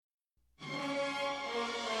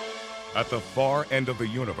At the far end of the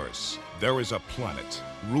universe, there is a planet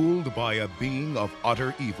ruled by a being of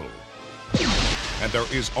utter evil. And there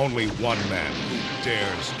is only one man who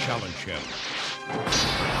dares challenge him.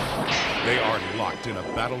 They are locked in a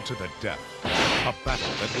battle to the death. A battle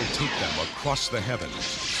that will take them across the heavens.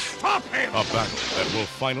 Stop him! A battle that will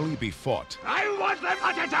finally be fought I want them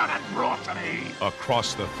hunted down and brought to me!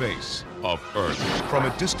 across the face of Earth. From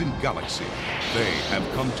a distant galaxy, they have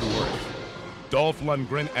come to Earth. Dolph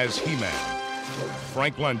Lundgren as He-Man.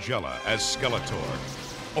 Frank Langella as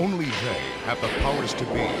Skeletor. Only they have the powers to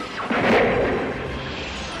be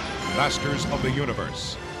Masters of the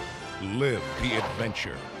Universe. Live the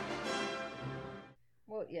adventure.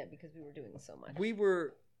 Well, yeah, because we were doing so much. We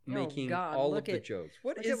were making God, all look of the at- jokes.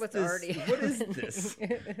 look What at is what's this? already What is this?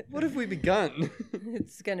 What have we begun?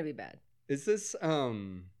 It's gonna be bad. Is this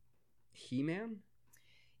He-Man?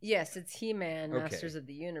 Yes, it's He-Man, Okay. Masters of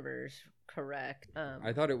the Universe. Correct.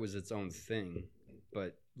 I thought it was its own thing,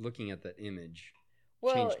 but looking at that image,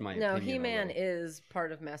 well, changed my no, opinion a He-Man little. is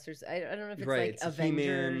part of Masters. I don't know if it's right? like It's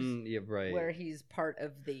Avengers, He-Man, yeah, right. where he's part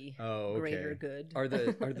of the Oh, okay. greater good. Are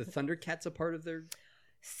the Thundercats a part of their?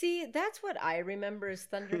 See, that's what I remember as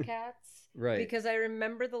Thundercats. Right. Because I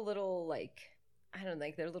remember the little, like, I don't know,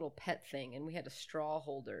 like their little pet thing, and we had a straw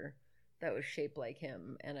holder that was shaped like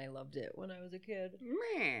him, and I loved it when I was a kid.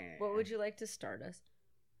 What would you like to start us?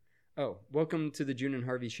 Oh, welcome to the June and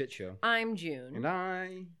Harvey Shit Show. I'm June. And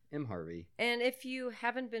I am Harvey. And if you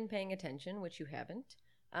haven't been paying attention, which you haven't,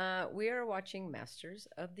 we are watching Masters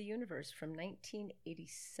of the Universe from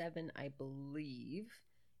 1987, I believe.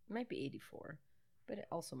 It might be 84, but it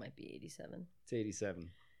also might be 87. It's 87.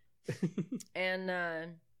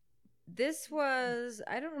 And this was,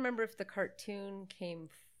 I don't remember if the cartoon came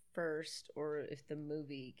first or if the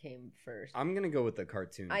movie came first. I'm gonna go with the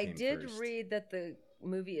cartoon. I came did first. read that the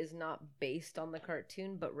movie is not based on the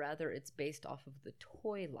cartoon, but rather it's based off of the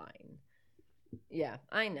toy line. Yeah,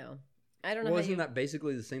 I know. I don't know. Well, how isn't you, that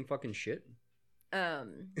basically the same fucking shit? I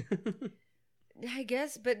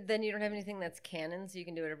guess, but then you don't have anything that's canon, so you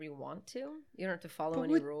can do whatever you want to. You don't have to follow But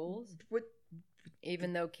any what- rules. What?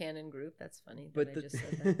 Even though canon group, that's funny. That But I the, just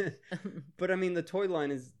said that. but I mean, the toy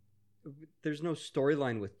line is. There's no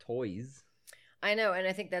storyline with toys. I know, and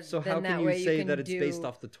I think that's So then how that can you way say can that it's do based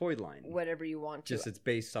off the toy line? whatever you want to. Just it's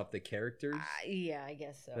based off the characters. Yeah, I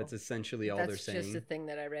guess so. That's essentially all they're That's saying. just a thing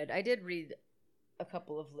that I read. I did read a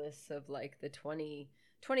couple of lists of like the 20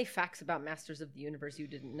 facts about Masters of the Universe you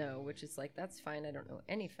didn't know, which is like, that's fine. I don't know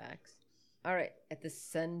any facts. All right. At the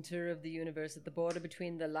center of the universe, at the border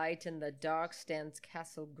between the light and the dark, stands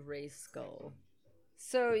Castle Grayskull.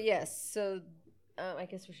 So, yes. So, I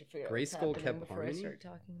guess we should figure out what's Grayskull happening kept before harmony? I start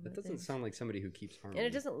talking about That doesn't things. sound like somebody who keeps harmony. And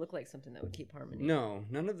it doesn't look like something that would keep harmony. No,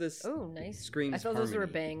 none of this. Oh, nice. Screams I thought those were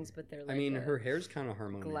harmony. bangs, but they're like I mean, a her hair's kind of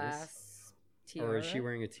harmonious. glass tiara. Or is she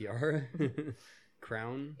wearing a tiara?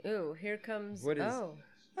 Crown? Ooh, here comes. What is- Oh,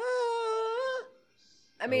 Ah!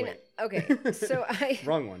 I mean, wait. okay. So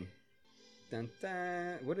Wrong one. Dun,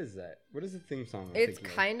 dun. What is that? What is the theme song? I'm it's thinking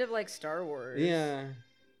of? kind of like Star Wars. Yeah.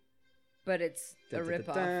 But it's a Dun, dun,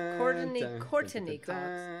 ripoff. dun, Courtney dun, Courtney dun, Cox.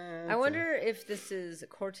 dun, I dun. wonder if this is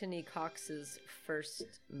Courtney Cox's first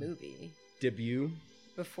movie Debut.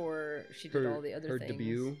 before she did all the other her things.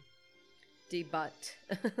 debut. Debut.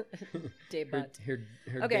 Debut. Her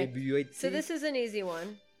Okay, debut. So this is an easy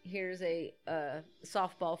one. Here's a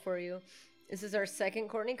softball for you. This is our second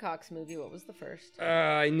Courtney Cox movie. What was the first?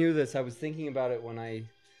 I knew this. I was thinking about it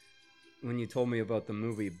when you told me about the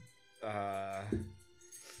movie.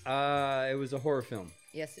 It was a horror film.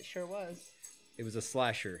 Yes, it sure was. It was a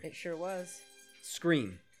slasher. It sure was.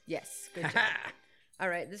 Scream. Yes, good job. All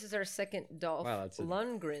right, this is our second Dolph Wow, that's a-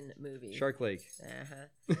 Lundgren movie. Shark Lake.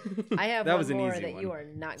 Uh-huh. I have That one was an more easy that one. you are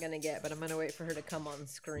not going to get, but I'm going to wait for her to come on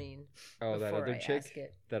screen. Oh, that before other I chick ask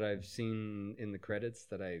it. that I've seen in the credits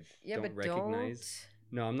that I Yeah, don't but recognize.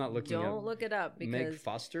 No, I'm not looking don't up. look it up because Meg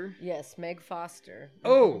Foster? yes, Meg Foster.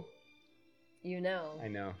 Oh, You know. I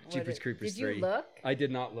know. What Jeepers it- Creepers Did 3. you look? I did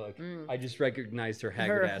not look. Mm. I just recognized her Her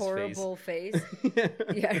haggard ass horrible face. face.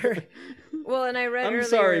 Yeah. Well, and I read I'm earlier.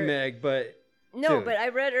 sorry, Meg, but No, dude, but I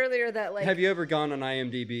read earlier that like have you ever gone on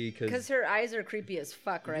IMDb? because her eyes are creepy as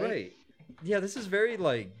fuck, right? Right. Yeah, this is very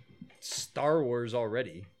like Star Wars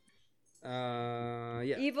already.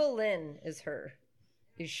 Yeah. Evil Lynn is her.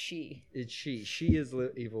 Is she? It's she. She is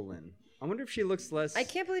Evil Lynn. I wonder if she looks less. I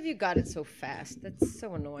can't believe you got it so fast. That's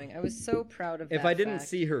so annoying. I was so proud of that. If I didn't fact.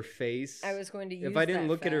 see her face, I was going to use if I didn't that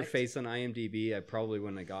look at her fact. face on IMDb, I probably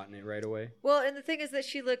wouldn't have gotten it right away. Well, and the thing is that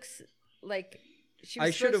she looks like she was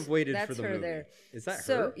I should have supposed- waited that's for the her movie. there. Is that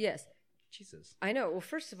So her? yes, Jesus. I know. Well,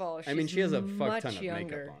 first of all, she's I mean, she has a fuck much ton of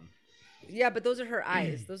younger. makeup on. Yeah, but those are her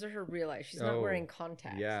eyes. Those are her real eyes. She's not Oh, wearing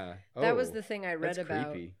contacts. Yeah. That was Oh, the thing I read that's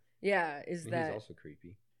about. creepy. Yeah, is And that he's also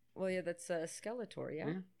creepy. well? Yeah, that's Skeletor.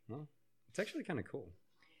 Yeah, Well, it's actually kind of cool.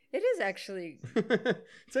 it is actually.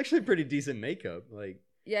 It's actually pretty decent makeup. Like,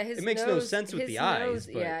 Yeah, his It makes no nose, sense with his the eyes, nose-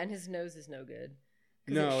 but- Yeah, and his nose is no good.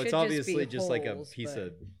 'Cause no, it it's should obviously be just like a holes, piece but-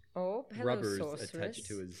 of Oh, hello, rubbers sorceress. attached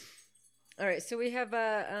to his. All right, so we have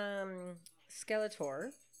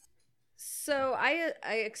Skeletor. So I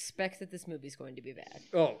expect that this movie's going to be bad.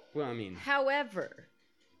 Oh, well, I mean, However,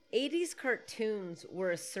 80s cartoons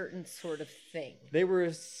were a certain sort of thing. they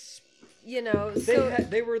were You know,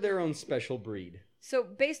 they were their own special breed. so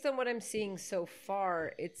based on what I'm seeing so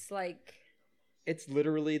far, it's like It's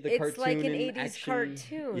literally the it's cartoon like an in 80s action.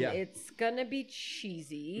 cartoon. Yeah, It's gonna be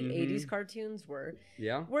cheesy. Mhm. 80s cartoons were.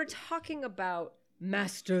 yeah. We're talking about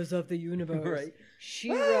Masters of the Universe. Right.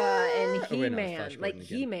 She-Ra and Oh, wait, no, it's He-Man. Flash Like Gordon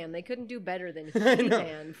again. He-Man. They couldn't do better than I know.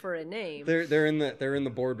 He-Man for a name. They're in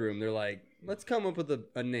the boardroom. They're like, let's come up with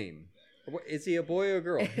a name. Is he a boy or a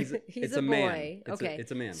girl? He's it's a man. boy. It's Okay.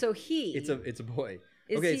 it's a man. So he it's a boy.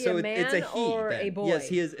 is Okay, he so a man it's a he or then. a boy? Yes,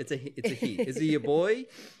 he is. It's a he. Is he a boy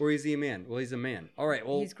or is he a man? Well, he's a man. All right.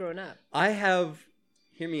 Well, He's grown up. I have.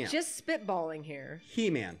 Hear me out. Just spitballing here.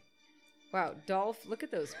 He-Man. Wow, Dolph, look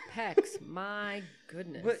at those pecs. My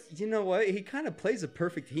goodness. But you know what? He kind of plays a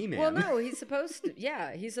perfect He-Man. Well, no, he's supposed to.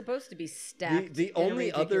 Yeah, he's supposed to be stacked. The in a only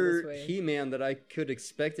ridiculous other way. He-Man that I could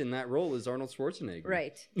expect in that role is Arnold Schwarzenegger.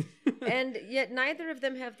 Right. And yet neither of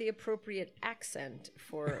them have the appropriate accent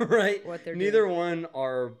for Right. what they're Neither doing. one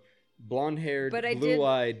are blonde-haired, But I did-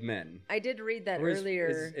 blue-eyed men. I did read that Or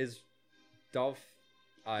earlier. Is Dolph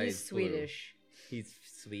eyes He's blue? Swedish. He's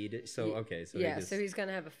Swedish. So Ye- okay. So yeah, they just, so he's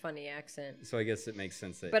gonna have a funny accent. So I guess it makes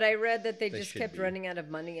sense that. But I read that they They just should kept be. running out of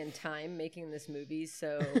money and time making this movie,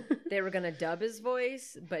 so they were gonna dub his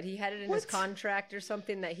voice, but he had it in his What? contract or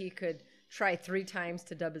something that he could try 3 times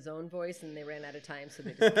to dub his own voice, and they ran out of time, so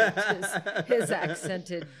they just kept his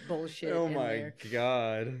accented bullshit oh in my there.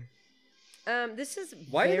 god. This is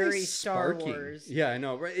Why are very they Star sparking? Wars. Yeah, I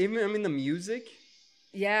know. Right? Even I mean the music.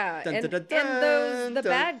 Yeah, Dun, and, dun, dun, and those the dun, dun.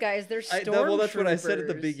 bad guys, they're Well, that's what I said at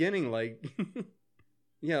the stormtroopers. beginning. Like,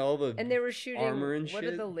 yeah, all the And they were shooting. armor and what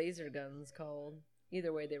shit. are the laser guns called?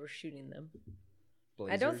 Either way, they were shooting them. I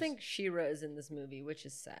blazers. don't think She-Ra is in this movie, which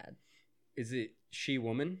is sad. Is it she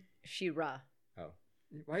woman? She-Ra. Oh,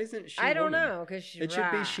 why isn't she? I don't woman? know because she. It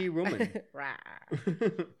should be she-woman. Rah.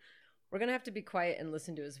 We're gonna have to be quiet and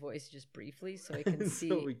listen to his voice just briefly, so I can see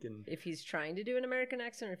So we can- if he's trying to do an American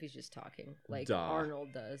accent or if he's just talking like Duh.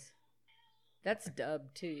 Arnold does. That's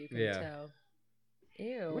dubbed too. You can Yeah. tell.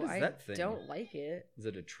 Ew, What is I that thing? don't like it. Is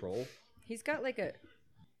it a troll? He's got like a.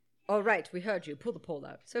 Oh right, we heard you. Pull the pole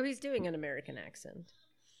out. So he's doing an American accent.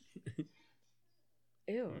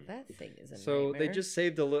 Ew, that thing is a So they nightmare. just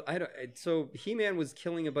saved a little. So He-Man was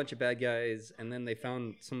killing a bunch of bad guys, and then they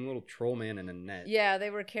found some little troll man in a net. Yeah, they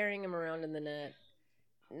were carrying him around in the net.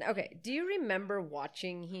 Okay, do you remember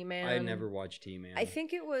watching He-Man? I never watched He-Man. I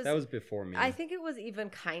think it was. that was before me. I think it was even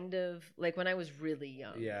kind of like when I was really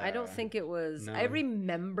young. Yeah. I don't think it was. No. I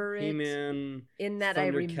remember it He-Man, in that I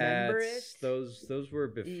remember Thundercats, it. Those were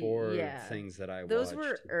before yeah. things that I Those watched.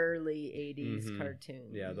 were early '80s Mhm.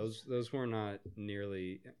 cartoons. Yeah, those were not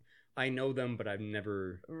nearly. I know them, but I've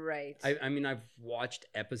never. Right. I mean, I've watched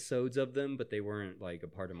episodes of them, but they weren't like a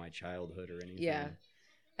part of my childhood or anything. Yeah.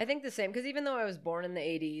 I think the same because even though I was born in the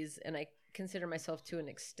 '80s and I consider myself to an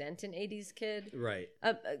extent an '80s kid, Right.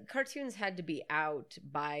 cartoons had to be out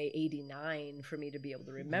by '89 for me to be able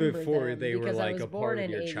to remember Before them they were because I like was a born part of in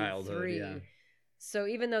your 83. childhood. Yeah. So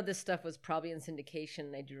even though this stuff was probably in syndication,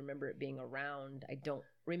 and I do remember it being around, I don't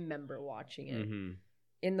remember watching it Mm-hmm.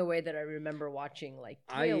 in the way that I remember watching like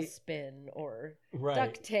I- Tailspin or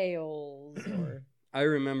Right. DuckTales or I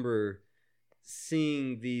remember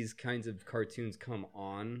seeing these kinds of cartoons come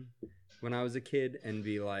on when I was a kid and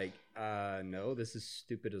be like, no, this is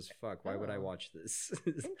stupid as fuck. Why would I Oh. watch this?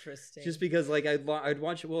 interesting. Just because like I'd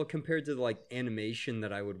watch it, well, compared to like animation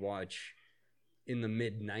that I would watch in the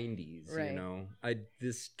mid 90s, Right. you know,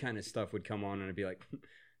 this kind of stuff would come on and I'd be like,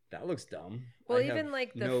 that looks dumb. well, I even have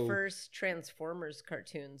like the no- first Transformers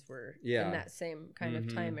cartoons were Yeah. in that same kind of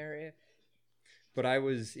Mhm. time area. But I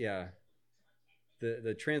was, yeah.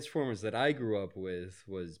 The Transformers that I grew up with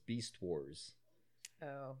was Beast Wars,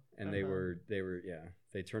 Oh, and they were yeah,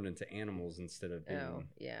 they turned into animals instead of being. Oh,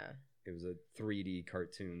 yeah. It was a 3D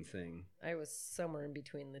cartoon thing. I was somewhere in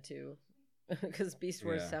between the two because Beast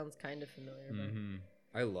Wars Yeah. sounds kind of familiar. But... Mm-hmm.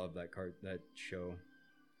 I love that show.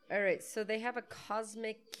 All right, so they have a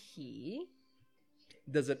cosmic key.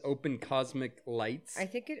 Does it open cosmic lights? I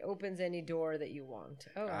think it opens any door that you want.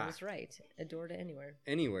 Oh, I Ah. was right. A door to anywhere.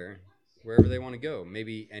 Anywhere. wherever they want to go.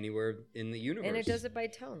 Maybe anywhere in the universe. And it does it by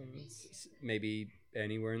tones. Maybe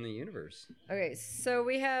anywhere in the universe. Okay, so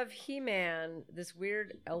we have He-Man, this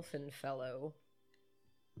weird elfin fellow.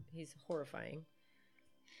 He's horrifying.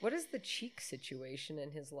 What is the cheek situation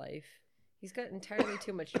in his life? He's got entirely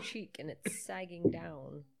too much cheek, and it's sagging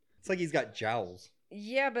down. It's like he's got jowls.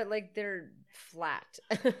 Yeah, but like they're flat.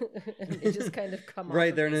 They just kind of come off. Right,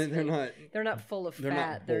 of they're his not. face. They're not full of they're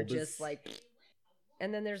fat. not They're bulbous. just like.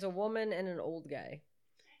 And then there's a woman and an old guy.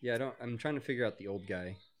 Yeah, I'm trying to figure out the old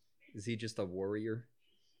guy. Is he just a warrior?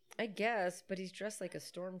 I guess, but he's dressed like a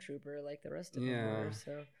stormtrooper, like the rest of Yeah. them are.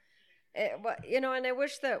 So, and I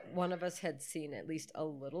wish that one of us had seen at least a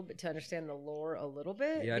little bit to understand the lore a little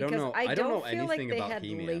bit. Yeah, I don't because know. I I don't know feel like anything they about had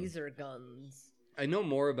He-Man. laser guns. I know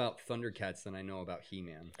more about Thundercats than I know about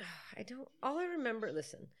He-Man. I don't. All I remember.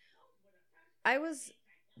 Listen,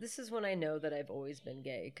 This is when I know that I've always been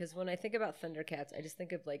gay, because when I think about Thundercats, I just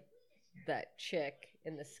think of like that chick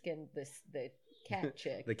in the skin, the cat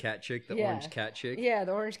chick. The cat chick, the Yeah. orange cat chick. Yeah,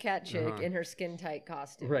 the orange cat chick Uh-huh. in her skin tight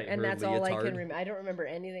costume, Right, and her that's all I can leotard. remember. I don't remember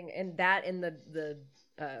anything, and that in the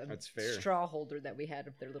That's fair. straw holder that we had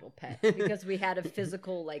of their little pet, because we had a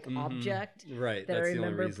physical like Mhm. object. Right. that I That's the only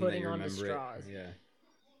remember reason that putting you on the remember straws. it. Yeah.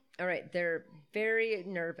 All right, they're very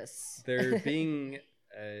nervous. They're being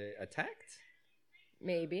attacked.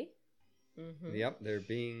 Maybe. Mm-hmm. Yep, they're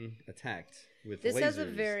being attacked with This lasers. has a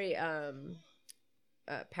very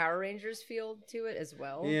Power Rangers feel to it as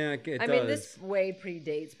well. Yeah, it I does. mean, this way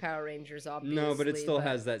predates Power Rangers, obviously. No, but it still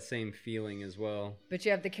has that same feeling as well. But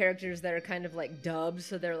you have the characters that are kind of like dubs,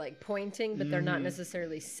 so they're like pointing, but they're not Mhm.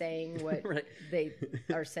 necessarily saying what Right. they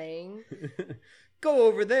are saying. Go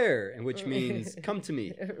over there, and which means come to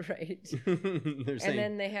me. Right. They're saying, And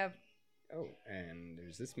then they have, oh, and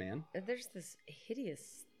there's this man. there's this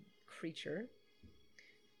hideous creature,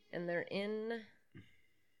 and they're in.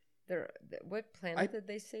 What planet did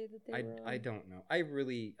they say that they were on? I don't know. I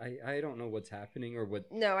don't know what's happening or what.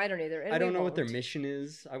 No, I don't either. And I don't we know what their won't. mission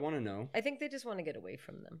is. I want to know. I think they just want to get away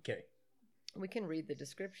from them. Okay. We can read the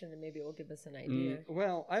description and maybe it will give us an idea.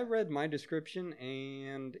 Well, I read my description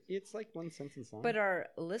and it's like one sentence long. But our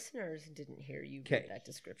listeners didn't hear you Okay. read that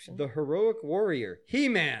description. The heroic warrior,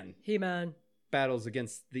 He-Man, He-Man. battles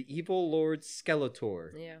against the evil Lord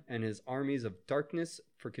Skeletor Yeah. and his armies of darkness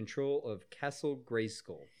for control of Castle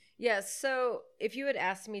Grayskull. Yeah, so if you had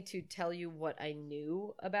asked me to tell you what I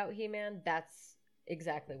knew about He-Man, that's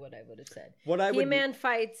exactly what I would have said. What I would He-Man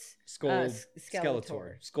fights Skeletor.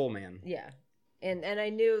 Skeletor. Skullman. Yeah. And I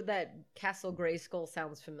knew that Castle Grayskull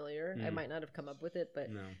sounds familiar. I Mm. might not have come up with it,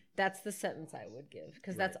 but No. that's the sentence I would give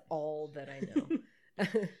because Right. that's all that I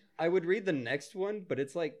know. I would read the next one, but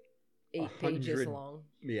it's like 8 pages 100 long.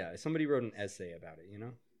 yeah, somebody wrote an essay about it, you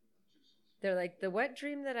know? They're like, the wet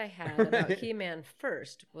dream that I had about He-Man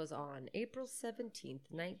first was on April 17th,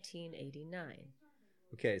 1989.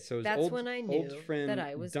 Okay, so his That's old, when I old knew friend that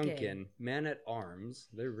I was Duncan, Man at Arms,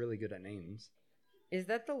 they're really good at names. Is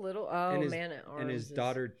that the little... Oh, and his, Man at Arms. and his is-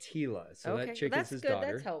 daughter Tila. So okay, that chick well, is his that's good.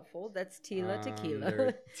 daughter. That's helpful. That's Tila Tequila.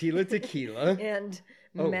 they're Tila Tequila. and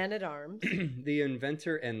Oh. Man at Arms. The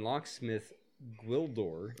inventor and locksmith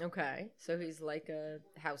Gwildor. Okay, so he's like a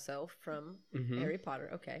house elf from Mhm. Harry Potter.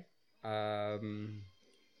 Okay.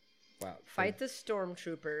 Wow. Fight the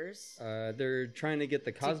stormtroopers. They're trying to get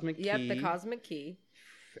the cosmic key. Yep, the cosmic key.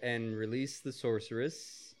 and release the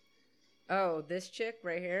sorceress. Oh, this chick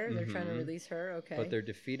right here. They're trying to Mhm. release her. Okay. But they're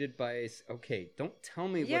defeated by. Okay, don't tell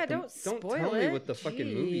me. Yeah, what the, don't spoil tell me it. what the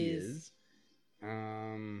fucking movie Jeez. is.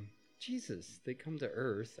 Jesus, they come to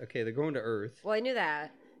Earth. Okay, they're going to Earth. Well, I knew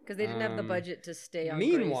that because they didn't have the budget to stay on.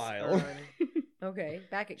 Meanwhile, Grace, okay,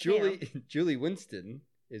 back at camp. Julie Winston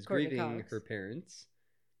is Courtney grieving Cox. her parents.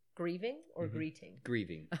 Grieving or Mhm. greeting?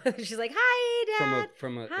 Grieving She's like, "Hi, Dad.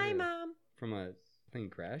 from a Hi, Mom." from a plane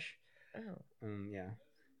crash. Oh, Yeah,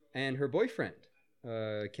 and her boyfriend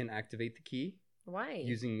can activate the key why?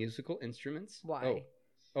 using musical instruments. Why?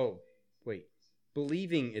 Oh, wait.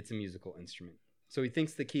 Believing it's a musical instrument. So he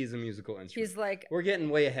thinks the key is a musical instrument. He's like, We're getting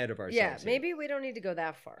way ahead of ourselves. yeah, here. maybe we don't need to go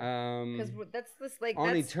that far because that's this like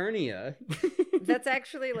on that's, Eternia, that's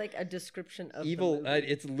actually like a description of evil. The movie.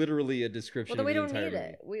 It's literally a description. Well, then we of the don't entire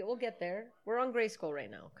need it. We'll get there. We're on Grayskull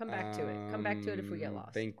right now. Come back to it. Come back to it if we get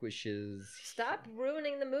lost. Vanquishes Stop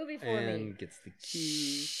ruining the movie for and me. gets the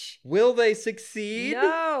key. Shh. Will they succeed?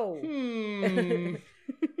 No. Hmm.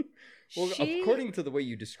 Well, She- according to the way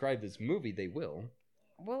you describe this movie, they will.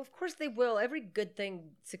 Well, of course they will. Every good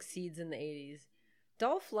thing succeeds in the 80s.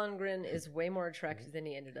 Dolph Lundgren is way more attractive than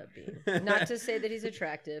he ended up being. Not to say that he's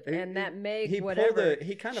attractive, and that Meg, he whatever.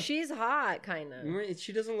 he kind of. She's hot, kind of.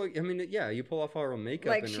 She doesn't look. I mean, yeah, you pull off all her makeup,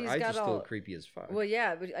 Like, and her she's eyes got are still all- creepy as fuck. Well,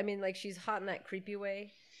 yeah, but I mean, like, she's hot in that creepy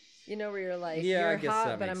way. You know, where you're like, Yeah, I you're guess hot,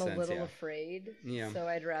 that but I'm makes a sense, little yeah. afraid. Yeah. So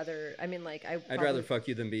I'd rather, I mean, like, I'd rather fuck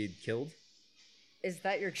you than be killed. Is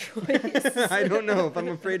that your choice? I don't know if I'm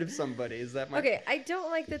afraid of somebody. Is that my Okay, I don't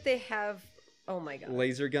like that they have, oh my god.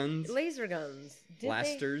 laser guns, Laser guns.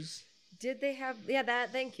 blasters? Did they have, yeah,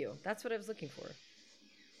 that, thank you. That's what I was looking for.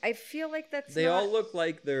 I feel like that's They not, all look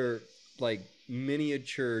like they're like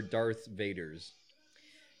miniature Darth Vaders.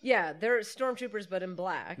 yeah, they're stormtroopers, but in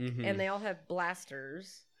black. Mhm. And they all have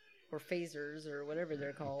blasters, or phasers, or whatever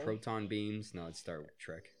they're called. Proton beams. No, it's Star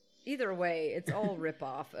Trek. Either way, it's all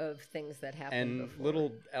rip-off of things that happened And before.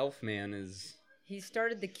 little elf man is. He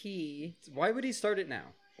started the key Why would he start it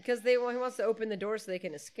now? because he wants to open the door so they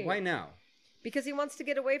can escape. Why now? Because he wants to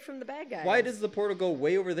get away from the bad guys. Why does the portal go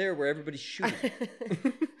way over there where everybody's shooting?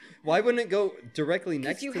 Why wouldn't it go directly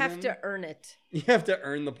next Because you to have them? to earn it. You have to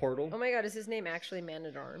earn the portal. Oh my god, is his name actually Man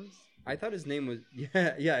at Arms? I thought his name was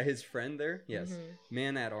yeah, his friend there. Yes,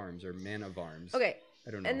 Man at Arms or Man of Arms. Okay. I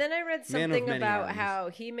don't know. And then I read Man of something many about arms. how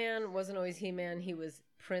He-Man wasn't always He-Man, he was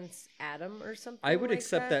Prince Adam or something. I would like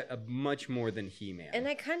accept that much more than He-Man. And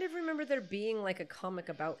I kind of remember there being like a comic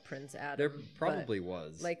about Prince Adam. there but, probably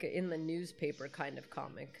was. like in the newspaper kind of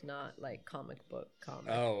comic, not like comic book comic.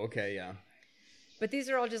 Oh, okay, yeah. But these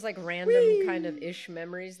are all just like random kind of ish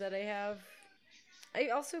memories that I have. I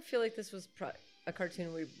also feel like this was a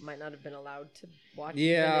cartoon we might not have been allowed to watch.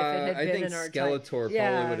 even if Yeah, it had I been think in our Skeletor time.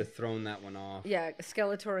 Yeah. probably would have thrown that one off. Yeah,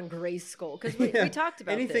 Skeletor and Gray Skull. Because we talked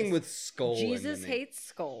about anything this. with skull. in Jesus the name. hates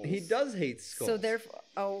skulls. He does hate skulls. So therefore,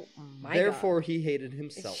 oh my therefore God. he hated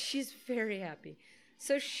himself. She's very happy.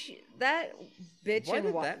 So that bitch Why and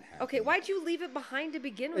did why? that happen? Okay, why'd you leave it behind to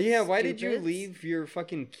begin with? Yeah, why did you stupids? leave your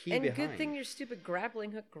fucking key And behind? good thing your stupid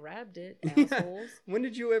grappling hook grabbed it, assholes. When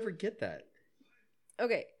did you ever get that?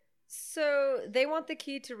 Okay, so they want the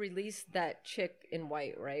key to release that chick in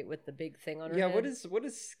white, right, with the big thing on her Yeah, head. what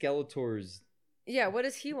is Skeletor's? Yeah, what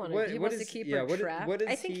does he want to what- do? He what wants is- to keep yeah, her what is- trapped. what is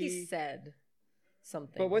I think he- he said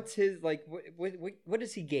something. But what's his like? What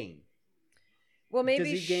does he gain? well, maybe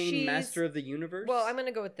does he gain she's... Master of the Universe? Well, I'm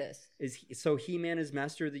gonna go with this. So He-Man is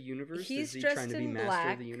Master of the Universe? He's is he dressed trying to be in Master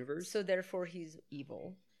black, of the Universe? so therefore he's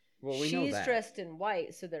evil. Well, we know She's that. dressed in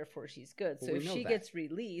white, so therefore she's good. Well, So we if know she that. gets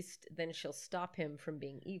released, then she'll stop him from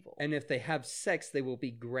being evil. And if they have sex, they will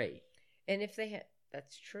be gray. And if they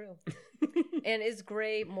that's true. And is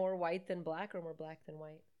gray more white than black or more black than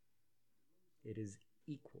white? It is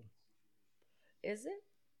equal. Is it?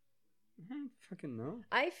 I don't fucking know.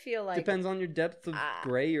 I feel like Depends on your depth of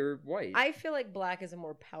gray or white. I feel like black is a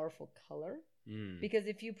more powerful color Mm. because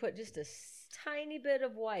if you put just a tiny bit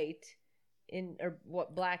of white in or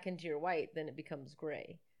what black into your white, then it becomes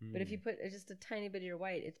gray. But if Mm. you put just a tiny bit of your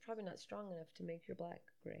white, it's probably not strong enough to make your black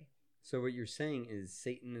gray. So what you're saying is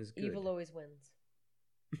Satan is good. Evil always wins.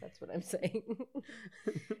 That's what I'm saying.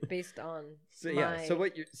 Based on So my yeah.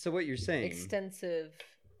 So what you're saying? extensive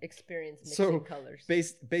experience mixing So colors.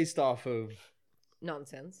 based off of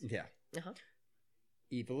Nonsense. yeah. Uh-huh.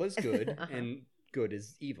 Evil is good Uh-huh. and good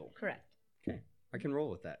is evil. Correct. Okay, I can roll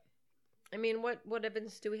with that. I mean, what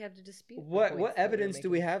evidence do we have to dispute? the What points that we're evidence do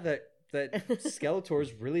we making? have that Skeletor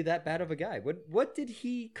is really that bad of a guy? What did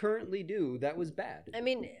he currently do that was bad? I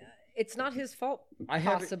mean, it's not his fault. I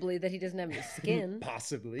haven't- Possibly that he doesn't have any skin.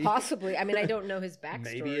 Possibly. Possibly. I mean, I don't know his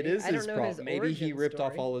backstory. Maybe it is I don't his know problem. his Maybe he origin ripped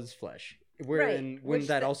off story. all his flesh. Right, Wouldn't which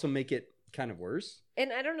that the- also make it kind of worse?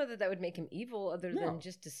 And I don't know that would make him evil, other No. than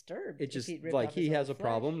just disturbed. It if just he'd ripped like off his he own has a flesh.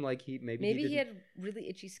 problem. Like Maybe he he didn't, had really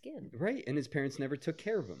itchy skin, right, and his parents never took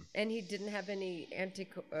care of him. and he didn't have any And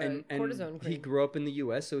cortisone cream. he grew up in the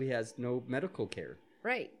U.S., so he has no medical care.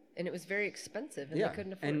 Right, and it was very expensive, and yeah, they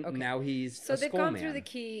couldn't afford. and okay. now he's So a they've skull gone man. through the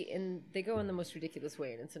key, and they go in the most ridiculous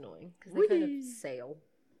way, and it's annoying because they kind Whee! of sail.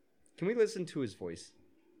 Can we listen to his voice?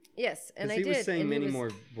 Yes, and Because I he did. was saying and he many was-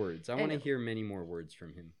 more words. I I want to know. hear many more words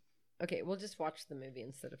from him. Okay, we'll just watch the movie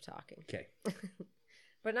instead of talking, Okay.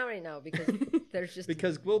 but not right now because there's just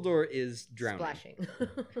Because Gwildor is drowning. splashing.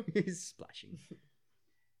 He's splashing.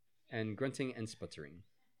 And grunting and sputtering.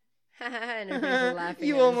 And everybody's laughing.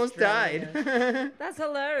 You at us, almost drowning died. us. That's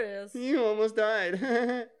hilarious. You almost died.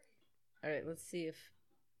 All right, let's see if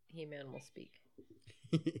He-Man will speak.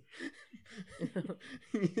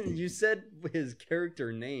 You said his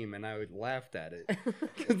character name and I laughed at it.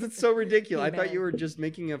 Because it's so ridiculous. I thought He-Man. you were just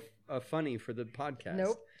making a funny for the podcast.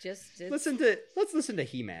 Nope, just Let's listen to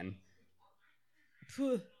He-Man.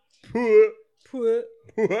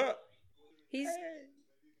 He's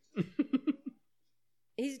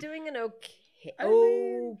He's doing an okay, I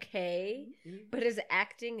mean- but his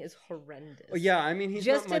acting is horrendous. Oh, yeah, I mean, he's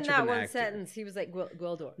just not much in that of an one actor. sentence, he was like,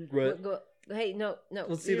 Gwildor. Gwi- Hey, no.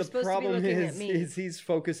 Well, see, You're the supposed problem to be looking at me. is he's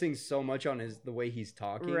focusing so much on the way he's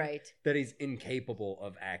talking Right. that he's incapable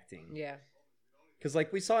of acting. Yeah. Because,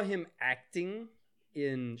 like, we saw him acting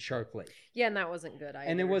in Shark Lake, Yeah, and that wasn't good either.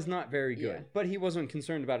 and it was not very good. Yeah. But he wasn't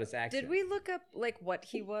concerned about his accent. Did we look up, like, what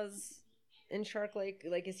he was in Shark Lake?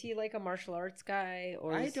 Like, is he, like, a martial arts guy?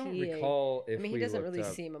 Or I is don't he recall I if mean, we he doesn't looked really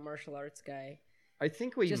up. seem a martial arts guy. I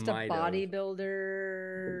think we Just a might have.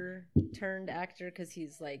 bodybuilder turned actor because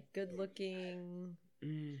he's, like, good looking.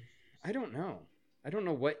 I don't know. I don't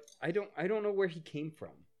know what I don't know where he came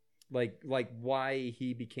from. Like why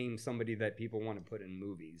he became somebody that people want to put in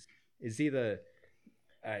movies. Is he the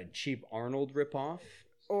cheap Arnold ripoff,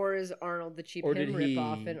 Or is Arnold the cheap Or him did he-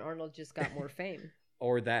 ripoff and Arnold just got more fame?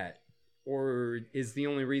 or that, or is the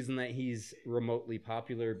only reason that he's remotely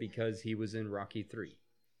popular because he was in Rocky 3?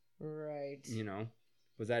 Right. You know,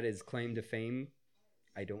 was that his claim to fame?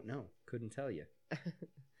 I don't know. Couldn't tell you.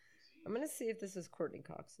 I'm going to see if this is Courtney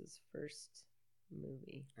Cox's first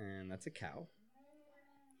movie. And that's a cow.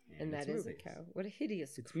 And it's that is movies. a cow. What a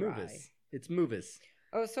hideous It's cry. movies. It's movies.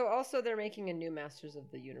 Oh, so also they're making a new Masters of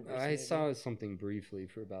the Universe I movie. saw something briefly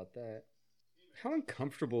about that. How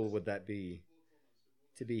uncomfortable would that be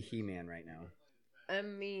to be He-Man right now? I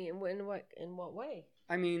mean, in what way?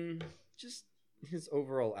 I mean, just his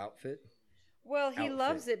overall outfit. Well, he Outfit,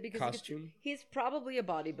 loves it because costume. he's probably a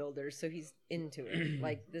bodybuilder, so he's into it.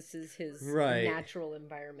 Like, this is his Right. natural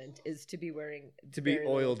environment, is to be wearing To be very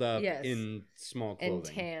oiled little- up yes, in small clothing. and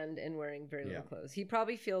tanned and wearing very little Yeah. clothes. He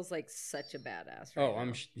probably feels like such a badass. Right Oh,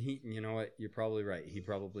 now. you know what? You're probably right. He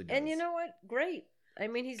probably does. And you know what? Great. I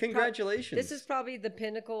mean, he's congratulations. this is probably the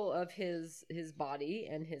pinnacle of his body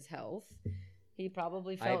and his health. He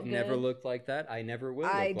probably felt I've good. never looked like that. I never will.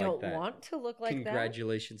 I look don't like that. want to look like that.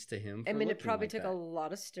 Congratulations to him. I for mean, it looking probably like took that. a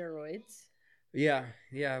lot of steroids. Yeah.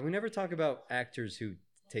 We never talk about actors who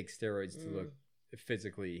take steroids to look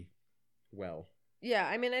physically well. Yeah,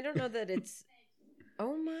 I mean, I don't know that it's.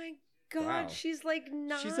 Oh my god, Wow. she's like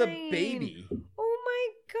 9. She's a baby. Oh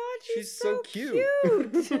my god, she's so cute.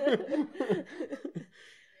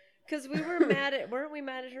 Because we were weren't we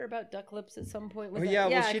mad at her about duck lips at some point? Was Oh, that- yeah,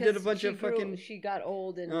 well, she did a 'cause bunch she of fucking- She got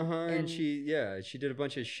old and and she did a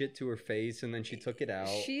bunch of shit to her face and then she took it out.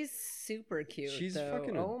 She's super cute. She's though.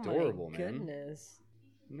 fucking oh adorable, my man. Goodness.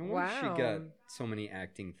 No wonder she got Wow. so many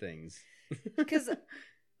acting things. Because,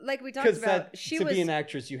 like we talked Because about, she to was be an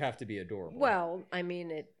actress, you have to be adorable. well. I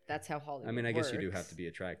mean, that's how Hollywood. I mean, I guess you do have works. to be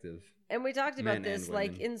attractive. And we talked about Men this, and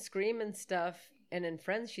like women. in Scream and stuff, and in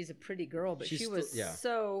Friends, she's a pretty girl, but She's she was still- yeah.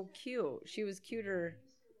 so cute. She was cuter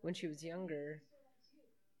when she was younger.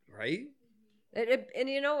 Right? And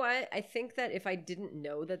you know what? I think that if I didn't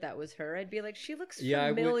know that was her, I'd be like, she looks Yeah,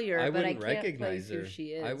 familiar, I but I wouldn't can't recognize place her. who she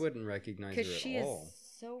is. I wouldn't recognize her because at she all. is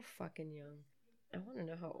so fucking young. I want to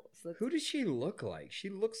know how old. So Who does she look like? She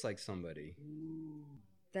looks like somebody.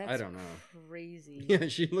 that's I don't know. crazy. Yeah,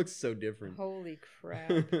 she looks so different. Holy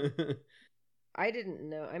crap. I didn't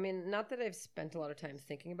know. I mean, not that I've spent a lot of time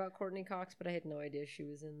thinking about Courtney Cox, but I had no idea she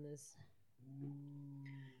was in this.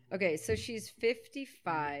 Okay, so she's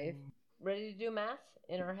 55. Ready to do math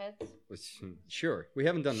in our heads? Sure. We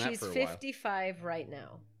haven't done that She's for a while. 55 right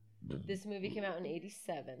now. This movie came out in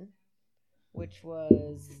 87, which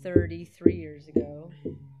was 33 years ago.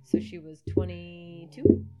 So she was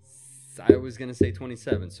 22? I was going to say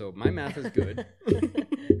 27, so my math is good.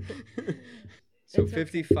 So It's okay.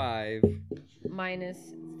 55. Minus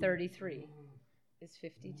 33 is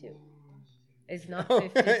 52. It's not Oh,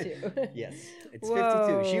 52. Yes, it's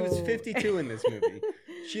 52. She was Whoa. 52 in this movie.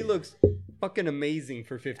 She looks fucking amazing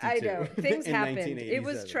for 52. I know. Things in happened. It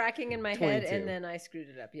was 1987. tracking in my head, 22. and then I screwed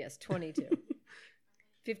it up. Yes, 22.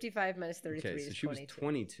 55 minus 33 Okay, so is she was 22.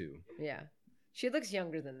 22. Yeah. She looks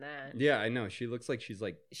younger than that. Yeah, I know. She looks like she's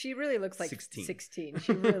like She really looks like 16. 16.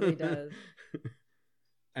 She really does.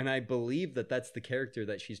 And I believe that that's the character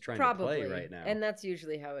that she's trying Probably. to play right now. And that's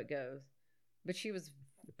usually how it goes. But she was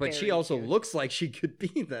but she very also cute. looks like she could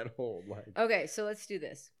be that old. Like, Okay, so let's do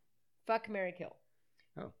this. Fuck, marry, kill.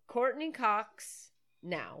 Oh. Courtney Cox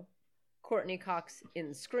now. Courtney Cox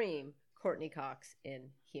in Scream. Courtney Cox in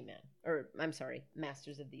He-Man. Or, I'm sorry,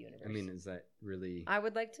 Masters of the Universe. I mean, is that really? I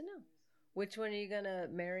would like to know. Which one are you going to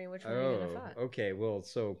marry and which one are you going to fuck? Okay. Well,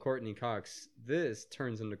 so Courtney Cox. This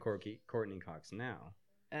turns into Courtney Cox now.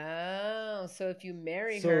 Oh, so if you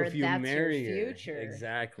marry So her, if you that's marry your her, future.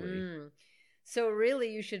 exactly. Mm. So really,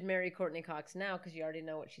 you should marry Courtney Cox now because you already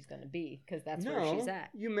know what she's going to be because that's where she's at.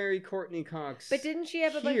 You marry Courtney Cox. But didn't she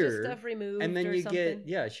have a bunch of stuff removed? And then or you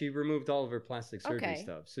something? she removed all of her plastic surgery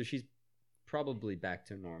stuff, so she's probably back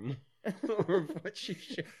to normal or what she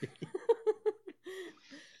should be.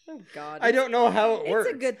 Oh God! I don't know how it works.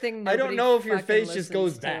 It's a good thing. I don't know if your face just listens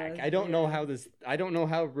goes to back. us. I don't know how this. I don't know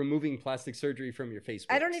how removing plastic surgery from your face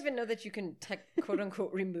works. I don't even know that you can quote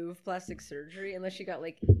unquote remove plastic surgery unless you got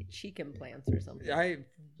like cheek implants or something.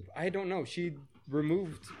 I don't know. She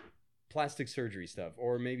removed plastic surgery stuff,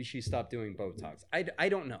 or maybe she stopped doing Botox. I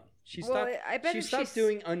don't know. She stopped. I bet she stopped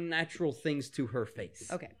doing unnatural things to her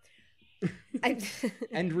face. Okay.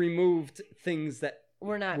 And removed things that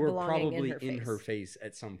were probably in her face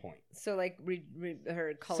at some point. So like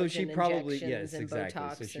her collagen so she probably injections and exactly.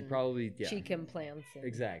 Botox So she probably cheek implants. And,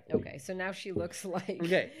 exactly. Okay, so now she looks like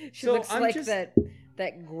she so looks I'm like just, that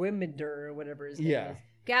Gwiminder or whatever his name is.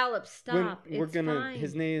 Gallop, stop. We're it's gonna fine.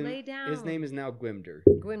 his name. Lay down. His name is now Gwimder.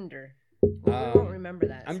 Gwimder. Well, we won't remember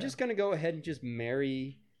that. I'm just gonna go ahead and just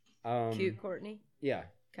marry. Cute Courtney. Yeah.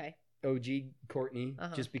 Okay. OG Courtney,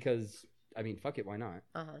 just because. I mean, fuck it, why not?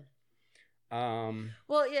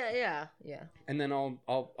 Well, yeah. And then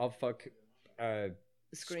I'll fuck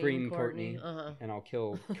Scream Courtney, and I'll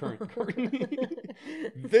kill current Courtney.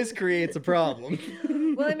 This creates a problem.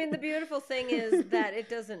 Well, I mean, the beautiful thing is that it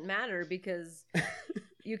doesn't matter because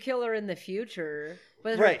you kill her in the future,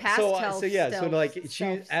 but her past self so like she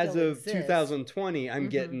as of exists. 2020, I'm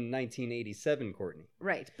getting 1987 Courtney.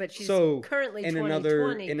 Right, but she's so currently in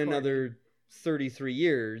 2020 another 33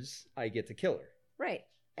 years, I get to kill her. Right,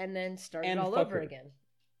 and then start and it all over again.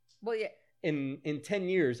 Well, yeah. In 10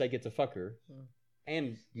 years, I get to fuck her.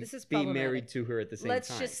 And this is be married to her at the same time.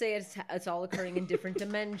 Let's just say it's all occurring in different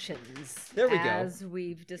dimensions. There we go. As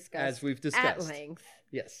we've discussed at length.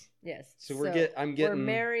 Yes. So we're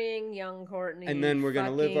marrying young Courtney, and then we're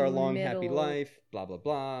gonna live our long happy life. Blah blah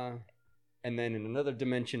blah. And then in another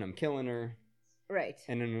dimension, I'm killing her. Right.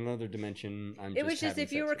 And in another dimension, I'm. It was just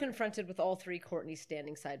if you were confronted with all three Courtneys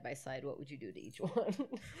standing side by side, what would you do to each one?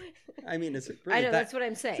 I mean, is it really I know that's what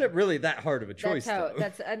I'm saying. Is it really that hard of a choice?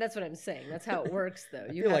 That's what I'm saying. That's how it works, though.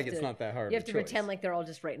 I feel like it's not that hard. You have to pretend like they're all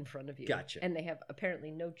just right in front of you. Gotcha. And they have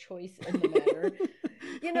apparently no choice in the matter.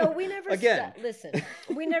 We never listen.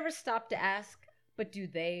 We never stop to ask. But do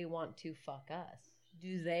they want to fuck us?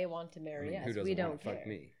 Do they want to marry us? Who doesn't we don't want to fuck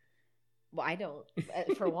me? Well, I don't,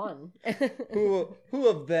 for one. Who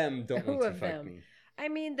of them don't want to fuck me? I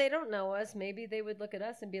mean, they don't know us. Maybe they would look at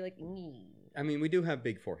us and be like, nee. I mean, we do have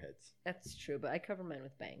big foreheads. That's true, but I cover mine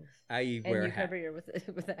with bangs. I wear a hat. And you cover your with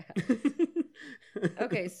a hat.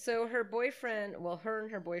 Okay, so her and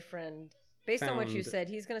her boyfriend, based on what you said,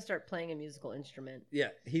 he's going to start playing a musical instrument.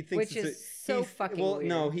 Yeah, he thinks which is so fucking weird.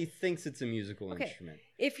 No, he thinks it's a musical instrument.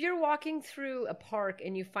 If you're walking through a park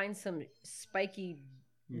and you find some spiky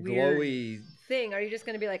glowy thing, are you just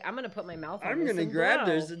going to be like, I'm going to put my mouth on I'm going to grab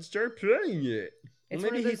this and start playing it? It's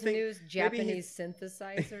one of those new Japanese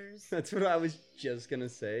synthesizers. That's what I was just going to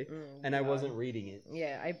say, and I wasn't reading it.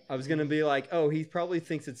 Yeah, I was going to be like, oh, he probably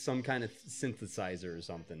thinks it's some kind of synthesizer or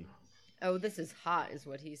something. Oh, this is hot is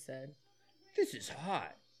what he said. This is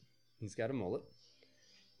hot. He's got a mullet.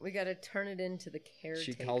 We got to turn it into the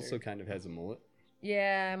caretaker. She also kind of has a mullet.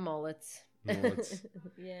 Yeah, mullets.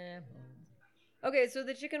 Yeah. Okay, so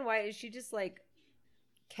the chicken white, is she just like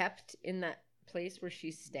kept in that place where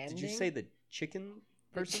she's standing? Did you say the chicken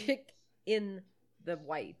person? The chick in the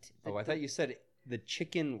white. I thought you said the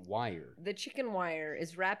chicken wire. The chicken wire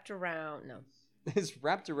is wrapped around, no. It's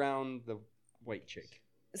wrapped around the white chick.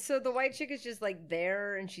 So the white chick is just like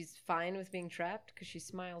there and she's fine with being trapped because she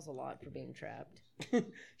smiles a lot for being trapped.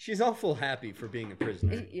 She's awful happy for being a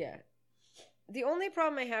prisoner. Yeah. The only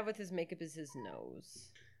problem I have with his makeup is his nose.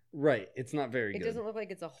 Right, it's not very good. It doesn't look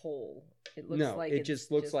like it's a hole. It looks like it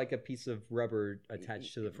just looks like a piece of rubber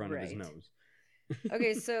attached to the front of his nose.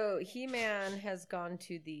 Okay, so He-Man has gone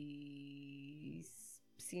to the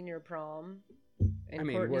senior prom,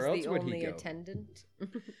 and Courtney's where else the would only he go? attendant.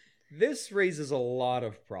 This raises a lot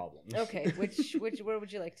of problems. Okay, where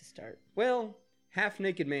would you like to start? Well,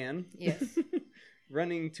 half-naked man. Yes.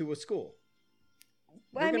 Running to a school.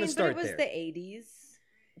 Well, but it was the 80s.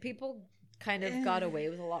 People kind of got away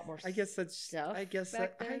with a lot more stuff. I guess that's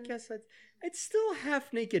it's still a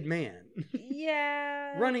half-naked man.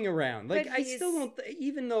 Yeah. Running around. Like, I still don't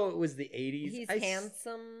even though it was the 80s, he's I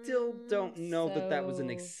handsome. Still don't know that was an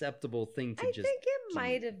acceptable thing to just I think it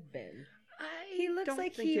might have been. He looks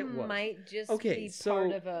like he might just be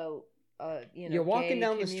part of a you're walking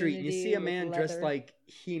down the street and you see a man dressed like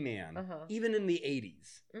He-Man, even in the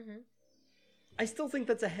 80s. I still think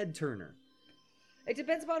that's a head turner. It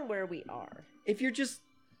depends upon where we are. If you're just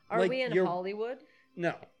Are like, we in you're- Hollywood?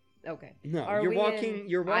 No, Okay. no. Are you're we walking. in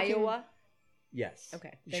You're walking. Iowa? Yes.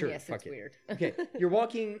 Okay. Then Sure. yes, fuck it's it. weird. Okay. You're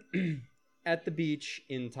walking at the beach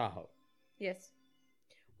in Tahoe. Yes.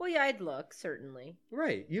 Well, yeah, I'd look, certainly.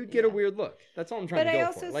 Right. You'd get a Yeah. weird look. That's all I'm trying But to I go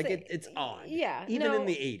also for. Like say, it's odd. Yeah. Even no, in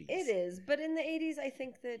the 80s. It is. But in the 80s, I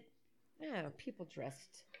think that, yeah, people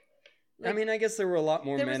dressed. I mean, I guess there were a lot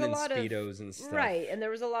more there was men a in lot of- Speedos and stuff. Right, and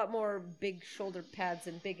there was a lot more big shoulder pads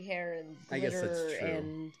and big hair and I glitter guess that's true.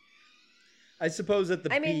 and I suppose at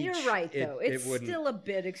the I beach. mean, you're right though. It's it wouldn't. still a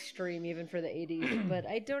bit extreme even for the 80s, but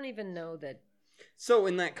I don't even know that So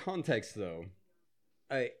in that context, though,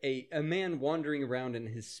 a man wandering around in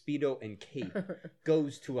his Speedo and cape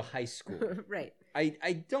goes to a high school. right.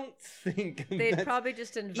 I don't think They'd that's probably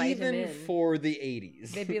just invite even him in. for the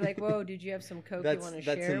 80s. They'd be like, "Whoa, did you have some coke you That's- want to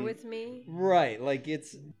that's share an- with me?" Right, like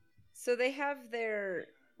it's So they have their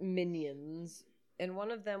minions, and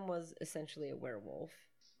one of them was essentially a werewolf.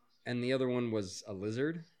 and the other one was a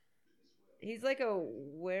lizard. He's like a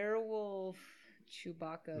werewolf,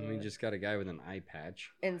 Chewbacca, And we just got a guy with an eye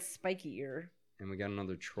patch, and spiky ear. and we got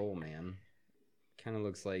another troll man. Kind of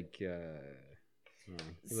looks like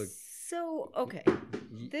he looks So, okay,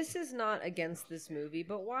 this is not against this movie,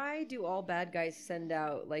 but why do all bad guys send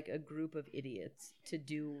out like a group of idiots to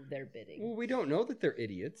do their bidding? well, we don't know that they're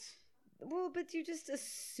idiots. Well, but you just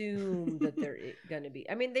assume that they're gonna be.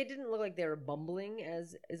 I mean, they didn't look like they were bumbling,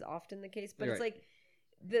 as is often the case. But it's Right. like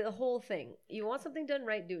the whole thing. You want something done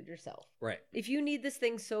right, do it yourself. Right. If you need this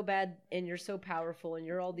thing so bad and you're so powerful and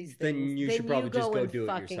you're all these Then things, you should probably just go and do it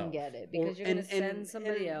fucking yourself. get it because you're gonna send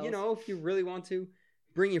somebody else. You know, if you really want to,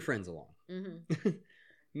 bring your friends along. Mm-hmm.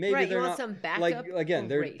 Maybe Right, you they're want not some backup? like again.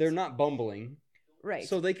 Great. They're not bumbling, Right.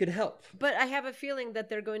 so they could help. But I have a feeling that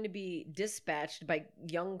they're going to be dispatched by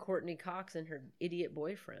young Courtney Cox and her idiot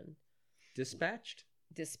boyfriend. Dispatched.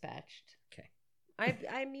 Dispatched. Okay.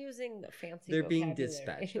 I'm using fancy. They're being vocabulary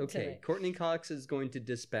dispatched. Okay. tonight. Courtney Cox is going to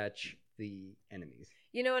dispatch the enemies.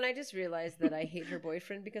 You know, and I just realized that I hate her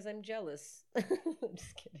boyfriend because I'm jealous. I'm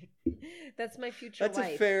just kidding. That's my future That's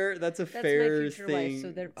wife. a fair. That's a That's fair my future thing wife.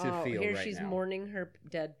 So they're to feel here right she's now. mourning her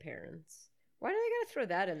dead parents. Why do they gotta throw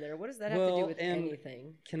that in there? What does that have to Well, do with and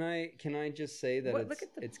anything? Can I just say that What- look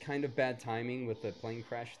at the- it's kind of bad timing with the plane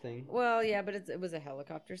crash thing? Well, yeah, but it was a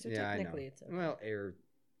helicopter, so yeah, I know. technically it's okay. Well, air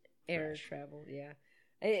crash. travel. Yeah,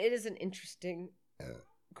 it is an interesting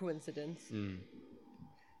coincidence. Mm.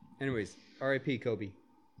 Anyways, R.I.P. Kobe.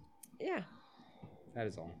 Yeah, That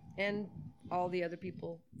is all. and all the other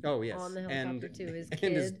people Oh yes, on the and helicopter too. His and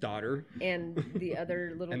his kid daughter and the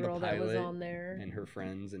other little And the girl that was pilot on there. and her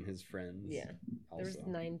friends and his friends. Yeah, there was also.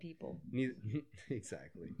 9 people.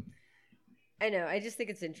 Exactly. I know. I just think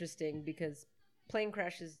it's interesting because plane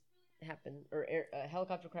crashes happen or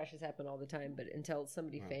helicopter crashes happen all the time. But until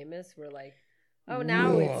somebody Wow. famous, we're like, oh,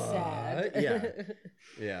 now it's sad. What? Yeah.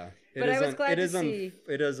 Yeah. But I was glad it to is see-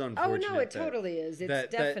 it is Oh unfortunate. no, it that- totally is. It's that-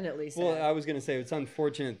 definitely sad. Well, I was gonna say it's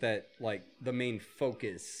unfortunate that like the main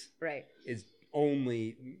focus right. is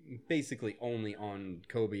basically only on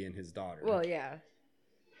Kobe and his daughter. Well, yeah.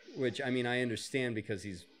 Which I mean I understand because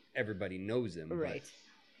everybody knows him. but Right.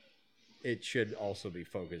 It should also be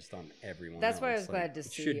focused on everyone. That's why I else. was glad to it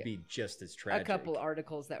see should be just as tragic. A couple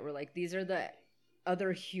articles that were like, these are the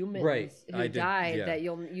other humans Right, who I did- died yeah. that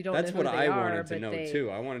you don't That's know who what they I are, wanted to but know they-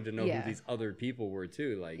 too. I wanted to know Yeah. who these other people were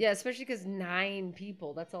too. Like, Yeah, especially because 9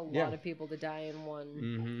 people. That's a lot Yeah. of people to die in one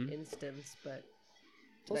Mhm. instance. But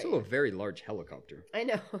it's also a very large helicopter. I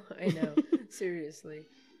know, I know. Seriously.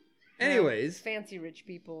 Anyways, Fancy rich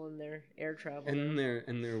people in their air travel. in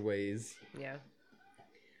their ways. Yeah.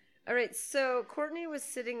 All right, so Courtney was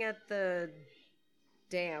sitting at the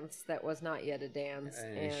dance that was not yet a dance,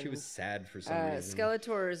 And she was sad for some reason.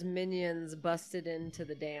 Skeletor's minions busted into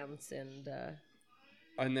the dance, and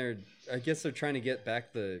And I guess they're trying to get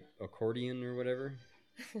back the accordion or whatever.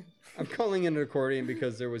 I'm calling it an accordion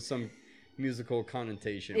because there was some musical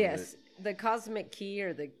connotation with yes, it. the cosmic key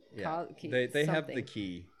or the Yeah. key. They have the something.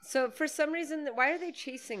 key. So for some reason, why are they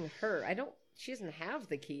chasing her? She doesn't have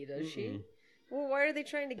the key, does she? Mm-mm. Well, why are they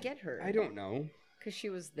trying to get her? I don't know. Because she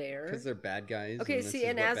was there. Because they're bad guys. Okay, and this see, is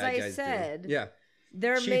and what as bad I guys do. said, yeah,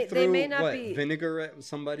 They threw, may not what, be. vinegar at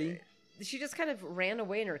somebody. She just kind of ran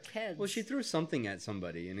away in her kids. Well, she threw something at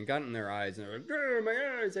somebody, and it got in their eyes, and they're like, "Grr,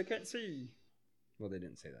 my eyes, I can't see." Well, they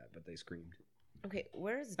didn't say that, but they screamed. Okay,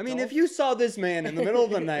 where's? I mean, if Dolph? you saw this man in the middle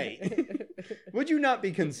of the night, would you not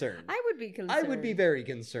be concerned? I would be concerned. I would be very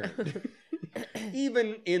concerned,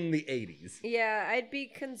 even in the 80s. Yeah, I'd be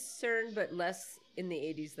concerned, but less in the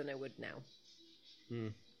 80s than I would now.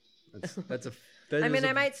 That's a. I mean,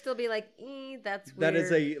 I might still be like, that's weird. That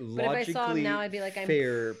is a but if I saw him now, I'd be like, I'm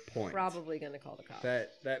fair point. probably going to call the cops.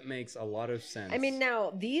 That makes a lot of sense. I mean,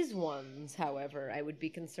 now, these ones, however, I would be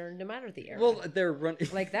concerned no matter the era. well, they're running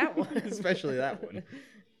like that one. especially that one.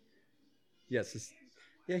 Yes,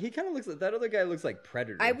 yeah, he kind of looks like that other guy. Looks like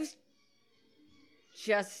Predator. I was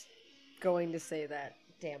just going to say that.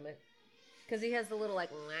 Damn it. Because he has the little,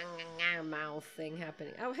 like, mouth thing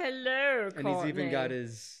happening. Oh, hello, and Courtney. he's even got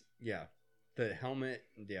his the helmet.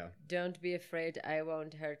 Yeah. Don't be afraid. I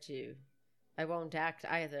won't hurt you. I won't act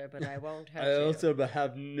either, but I won't hurt I you. also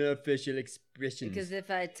have no facial expressions. Because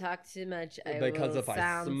if I talk too much, I because will if I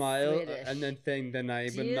sound smile Swedish. and then think, then I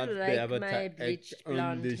Do will you not like be able my to bleached act on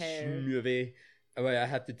blonde this hair? movie. Oh, I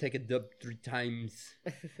have to take it up 3 times,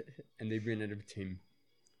 and they ran out of time.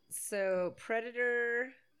 So, Predator,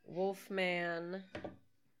 Wolfman,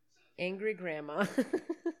 Angry Grandma.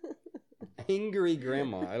 Angry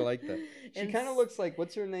Grandma, I like that. She And kind of looks like,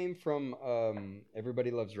 what's her name from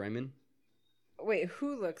Everybody Loves Raymond? Wait,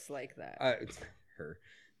 who looks like that? It's her.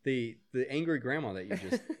 The Angry Grandma that you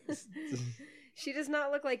just... She does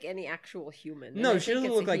not look like any actual human. and No, I she think doesn't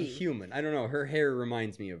it's look a like he. human. I don't know. Her hair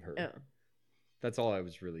reminds me of her. Oh. That's all I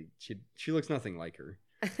was really... She looks nothing like her.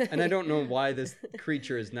 And I don't know why this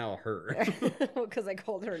creature is now her. Because I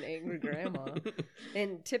called her an angry grandma.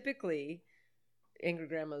 And typically, angry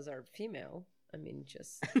grandmas are female. I mean,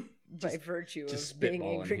 just by virtue just of being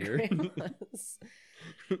spitballing angry here. grandmas.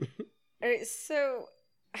 All right, so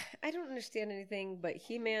I don't understand anything, but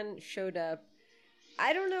He-Man showed up.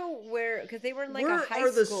 I don't know where, because they were in like Where a high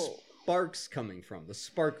are the school. sparks coming from? The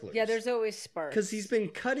sparklers. Yeah, there's always sparks. Because he's been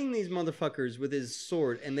cutting these motherfuckers with his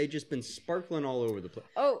sword, and they've just been sparkling all over the place.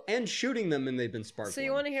 Oh, And shooting them, and they've been sparkling. so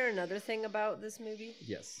you want to hear another thing about this movie?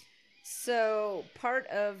 Yes. So part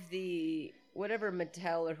of the whatever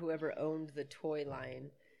Mattel or whoever owned the toy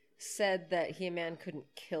line said that He-Man couldn't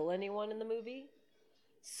kill anyone in the movie.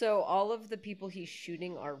 So all of the people he's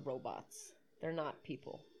shooting are robots. They're not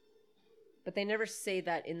people. But they never say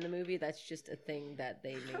that in the movie. That's just a thing that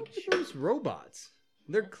they How made are sure. those robots?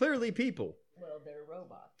 They're clearly people. Well, they're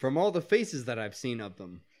robots. From all the faces that I've seen of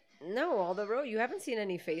them. No, all the you haven't seen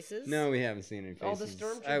any faces. No, we haven't seen any faces. All the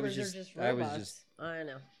stormtroopers are just robots. I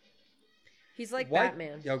know. He's like Why-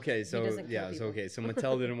 Batman. Okay, so doesn't kill yeah, so people. okay, so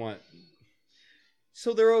Mattel didn't want.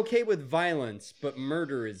 So they're okay with violence, but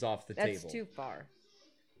murder is off the That's table. too far.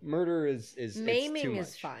 Murder is it's Maiming too is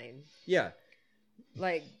much. fine. Yeah,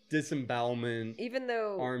 Like, disembowelment, even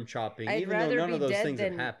though arm chopping, I'd even though rather none be of those dead things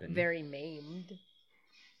than have happened. very maimed.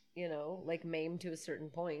 You know, like maimed to a certain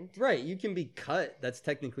point. Right, you can be cut. That's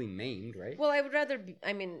technically maimed, right? Well, I would rather be,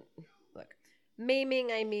 I mean, look,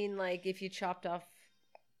 maiming, I mean, like, if you chopped off.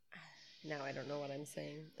 Now I don't know what I'm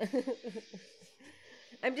saying.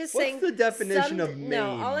 I'm just saying. What's the definition of No,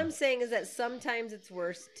 all maimed? I'm saying is that sometimes it's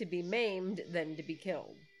worse to be maimed than to be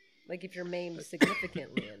killed. Like, if you're maimed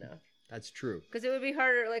significantly enough. That's true. Because it would be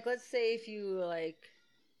harder, like, let's say if you, like,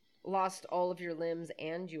 lost all of your limbs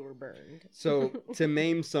and you were burned. So to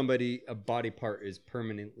maim somebody, a body part is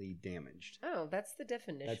permanently damaged. Oh, that's the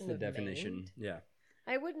definition. That's the of definition. maimed. Yeah.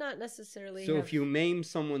 I would not necessarily. So have... if you maim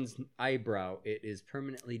someone's eyebrow, it is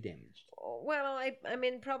permanently damaged. well, I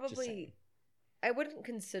mean, saying. probably, I wouldn't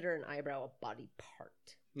consider an eyebrow a body part.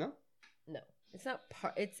 No? No, it's not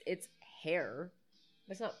part. It's hair.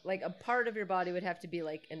 It's not like a part of your body would have to be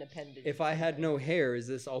like an appendage. If I had no hair, is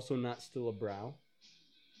this also not still a brow?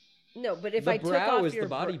 No, but if the I took brow off is your the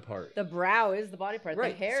body part. the brow is the body part.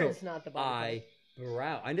 Right, The hair so is not the body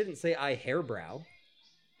Eyebrow. I didn't say eye hair brow. part.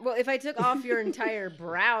 Well, if I took off your entire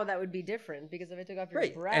brow, that would be different because if I took off your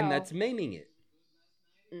Right, brow, and that's maiming it.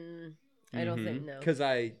 I don't think no. Because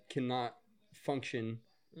I cannot function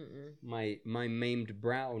Mm-mm. my maimed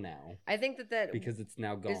brow now I think that because it's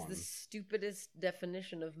now is gone. the stupidest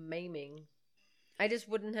definition of maiming. I just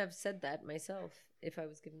wouldn't have said that myself if I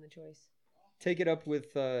was given the choice. Take it up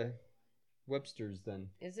with Webster's then.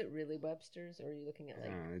 Is it really Webster's, or are you looking at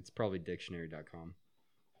like? It's probably dictionary.com,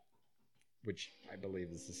 which I believe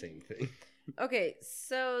is the same thing. Okay,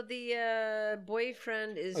 so the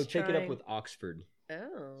boyfriend is. Oh, take it up trying- with Oxford.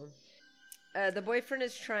 Oh, the boyfriend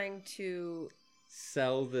is trying to.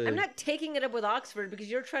 Sell the. I'm not taking it up with Oxford because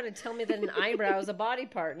you're trying to tell me that an eyebrow is a body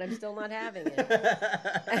part, and I'm still not having it.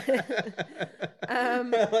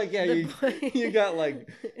 Like, yeah, you got like.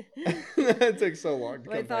 That took so long. To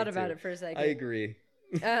Well, I come thought back about to. it for a second. I agree.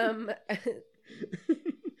 I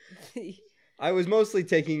I was mostly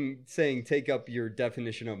saying take up your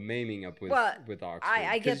definition of maiming up with Well, Oxford.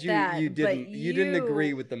 I get 'Cause that, you but didn't agree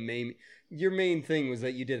you- with the maim. Your main thing was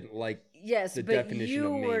that you didn't like Yes, the but definition you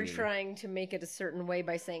of were maiming. trying to make it a certain way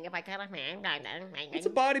by saying, if I cut off my... It's a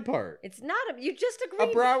body part. It's not a... You just A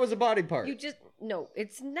agreed. brow is a body part. You just... No,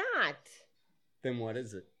 it's not. Then what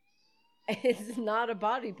is it? It's not a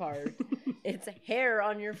body part. It's hair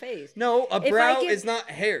on your face. No, a If I brow give- is not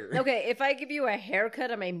hair. Okay, if I give you a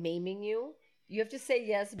haircut, am I maiming you? You have to say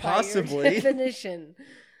yes by Possibly. your definition.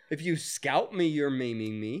 If you scalp me, you're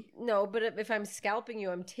maiming me. No, but if I'm scalping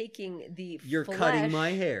you, I'm taking the You're flesh. cutting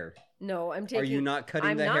my hair. No, I'm taking... Are you not cutting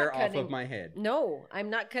I'm the not hair off cutting- of my head? No, I'm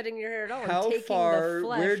not cutting your hair at all. How I'm taking far- the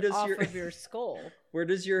flesh where does off your- of your skull. Where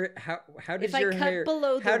does your how does If I your cut hair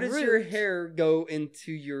below the how does your root- hair go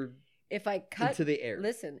into your If I cut... into the air?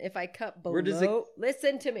 Listen, if I cut below... Where does it-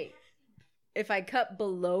 Listen to me. If I cut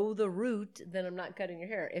below the root, then I'm not cutting your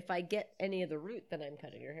hair. If I get any of the root, then I'm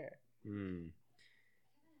cutting your hair. Hmm.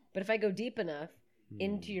 But if I go deep enough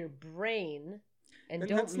into your brain and And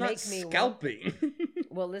don't that's make not me... want- scalping.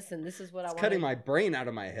 Well, listen, this is what I It's want. cutting my brain out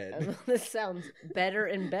of my head. This sounds better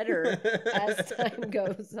and better as time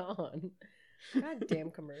goes on. God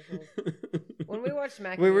damn commercials. When we watched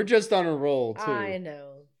Mac, We were just on a roll too. I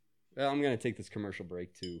know. Well, I'm gonna take this commercial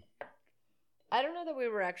break too. I don't know that we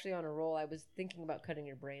were actually on a roll. I was thinking about cutting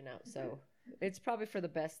your brain out, so it's probably for the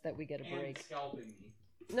best that we get a break. Scalping me.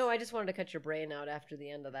 No, I just wanted to cut your brain out after the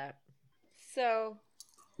end of that. So,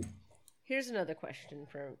 here's another question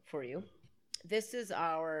for you. This is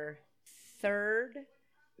our third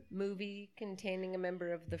movie containing a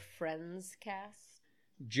member of the Friends cast.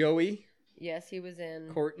 Joey, Yes, he was in.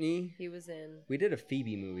 Courtney. He was in. We did a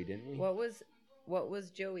Phoebe movie, didn't we? What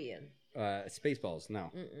was Joey in? Spaceballs.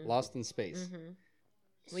 No, Mm-mm. Lost in Space.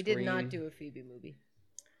 Mm-hmm. We did not Scream. do a Phoebe movie.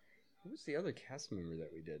 Who was the other cast member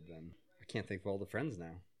that we did then? I can't think of all the friends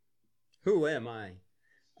now. Who am I?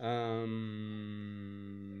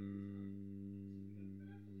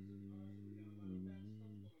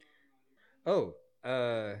 Oh,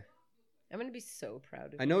 I'm gonna be so proud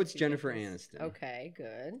of you. I know if it's you get Jennifer this. Aniston. Okay,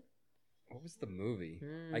 good. What was the movie?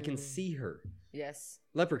 I can Hmm. see her. Yes.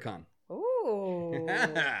 Ooh. Leprechaun.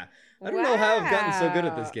 I don't know how I've gotten so good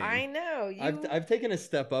at this Wow. game. I know. You, I've taken a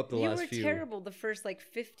step up the you last were few. terrible the first like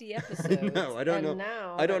 50 episodes. No, I don't and know.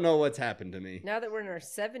 Now I don't that- know what's happened to me. Now that we're in our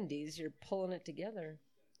 70s, you're pulling it together.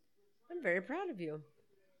 I'm very proud of you.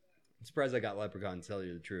 I'm surprised I got Leprechaun, to tell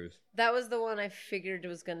you the truth. That was the one I figured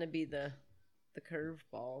was going to be the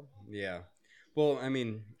curveball. Yeah. Well, I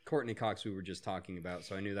mean, Courtney Cox we were just talking about,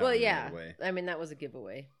 so I knew that Well, one yeah. right away. I mean, that was a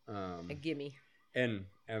giveaway. A gimme. And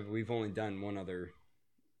we've only done one other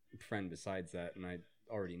friend besides that, and I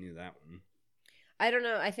already knew that one. I don't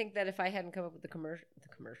know. I think that if I hadn't come up with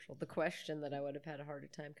the question, that I would have had a harder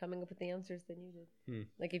time coming up with the answers than you did.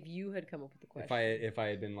 Like if you had come up with the question. If I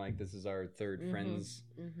had been like, this is our third Friends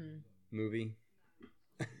Mm-hmm. movie.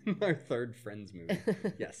 Our third Friends movie.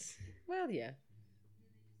 Yes. Well, yeah.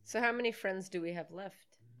 So how many friends do we have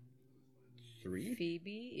left? 3?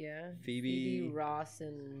 Phoebe, yeah. Phoebe, Ross,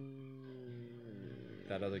 and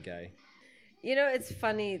that other guy. you know, it's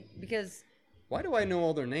funny because Why do I know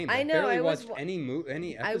all their names? I know, barely I was watched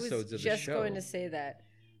any I was episodes of the just show. going to say that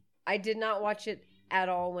I did not watch it at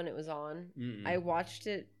all when it was on. Mm-mm. I watched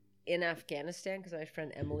it in Afghanistan because my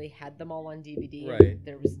friend Emily had them all on DVD. and Right.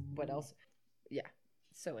 There was what else? Yeah.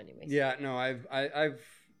 So, anyways. Yeah, no,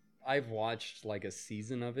 I've watched like a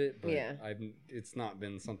season of it, but Yeah. it's not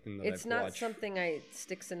been something that It's I've not watched. something I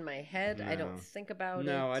sticks in my head. I No. don't think about it.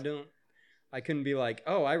 No, I don't. I couldn't be like,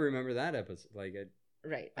 oh, I remember that episode. Like,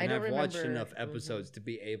 Right. I and don't I've remember. watched enough Mhm. episodes to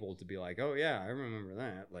be able to be like, oh yeah, I remember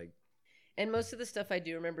that. Like, And most of the stuff I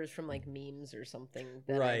do remember is from like memes or something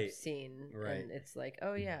that I've Right. seen. Right. And it's like,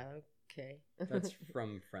 oh yeah, okay. that's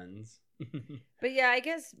from Friends. But yeah, I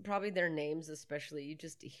guess probably their names, especially, you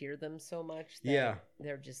just hear them so much that Yeah.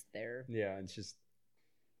 they're just there. Yeah, it's just.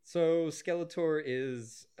 So Skeletor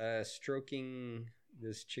is stroking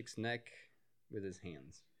this chick's neck with his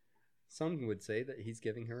hands. Some would say that he's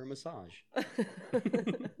giving her a massage.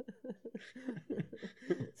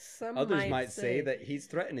 Some Others might say that he's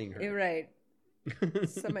threatening her. You're right.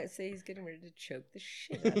 Some might say he's getting ready to choke the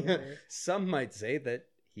shit out of her. Some might say that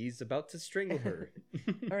he's about to strangle her.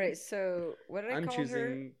 All right, so what did I I'm call choosing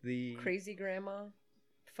her? the. Crazy grandma?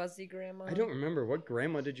 Fuzzy grandma? I don't remember, what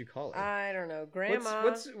grandma did you call her? I don't know. Grandma.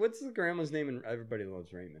 What's the grandma's name in Everybody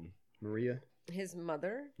Loves Raymond? Maria. His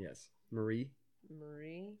mother? Yes, Marie.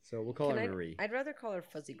 Marie. So we'll call her Marie. I'd rather call her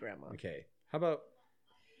Fuzzy Grandma. Okay. How about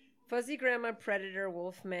Fuzzy Grandma, Predator,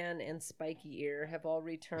 Wolfman, and Spiky Ear have all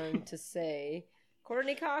returned to say,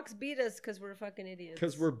 Courtney Cox beat us because we're fucking idiots.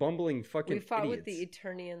 because we're bumbling fucking We fought idiots. with the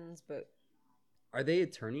Eternians, but Are they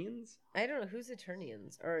Eternians? I don't know who's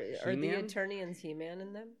Eternians. Are the He-Man? Eternians He-Man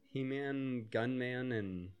in them? He-Man, Gunman,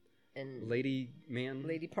 and and Lady Man.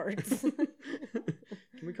 lady parts.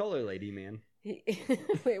 Can we call her Lady Man?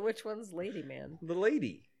 Wait, which one's Lady Man? The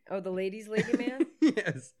lady. Oh, the lady's Lady Man?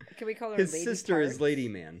 Yes. Can we call her His Lady sister Parts? is Lady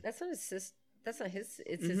Man. That's not his sister. That's not his.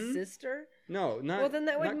 It's Mhm. his sister. No, not. Well, then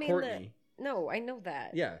that would not mean Courtney. that. No, I know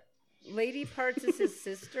that. Yeah, Lady Parts is his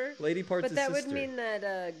sister. Lady Parts' But that sister. would mean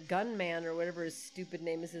that Gunman or whatever his stupid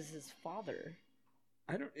name is his father.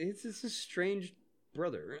 I don't. It's a strange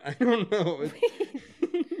brother. I don't know.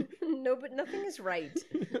 No, but nothing is right.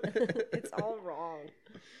 It's all wrong.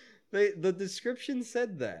 The description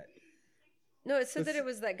said that. No, it said that it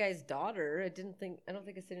was that guy's daughter. I don't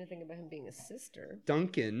think it said anything about him being a sister.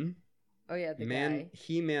 Duncan, Oh yeah, the man, guy.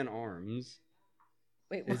 He-Man Arms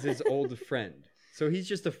Wait, is what? his old friend. So he's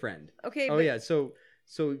just a friend. Okay. Oh but... yeah, so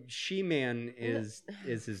She-Man is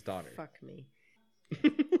his daughter. Fuck me.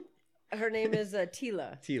 Her name is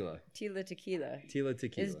Tila. Tila. Tila Tequila. Tila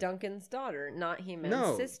Tequila. Is Duncan's daughter, not He-Man's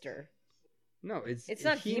No. sister. No, It's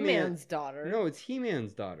not He-Man's daughter. No, it's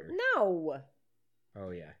He-Man's daughter. No. Oh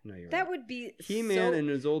yeah, no, you're That right. would be He-Man so... and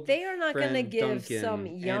his old They are not going to friend give Duncan some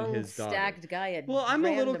and young his daughter. stacked guy a Well, I'm a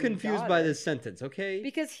little random confused by daughter. this sentence, okay?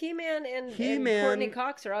 Because He-Man and He-Man- Courtney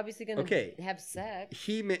Cox are obviously going to Okay. have sex.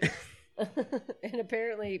 He-Man And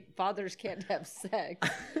apparently fathers can't have sex.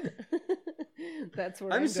 That's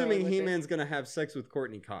where I'm assuming going with He-Man's going to have sex with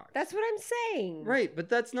Courtney Cox. That's what I'm saying. Right, but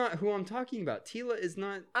that's not who I'm talking about. Tila is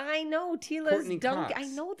not I know Tila's Courtney Duncan. Cox. I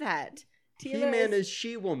know that. Tila He-Man is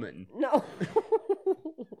She-Woman. No.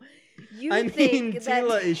 You I think mean, that...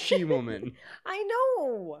 Tila is She-Woman. I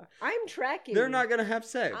know. I'm tracking. They're not going to have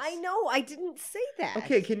sex. I know. I didn't say that.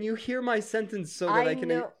 Okay, can you hear my sentence so that I can...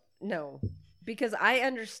 know. No, because I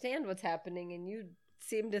understand what's happening, and you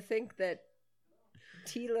seem to think that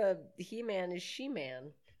Tila He-Man is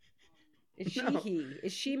She-Man. Is No. She-He?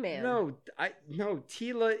 Is She-Man? No,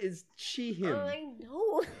 Tila is She-Him. I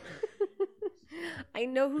know. I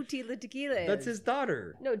know who Tila Tequila is. That's his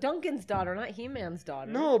daughter. No, Duncan's daughter, not He-Man's daughter.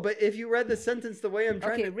 No, but if you read the sentence the way I'm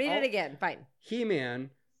trying Okay, to... read it again. Fine.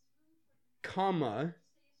 He-Man, comma,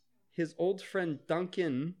 his old friend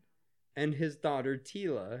Duncan and his daughter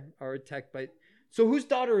Tila are attacked by... So whose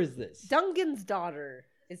daughter is this? Duncan's daughter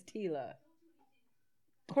is Tila.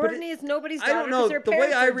 Courtney is nobody's daughter. I don't know. 'cause their The way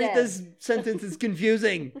parents I are read dead. this sentence is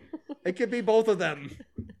confusing. It could be both of them.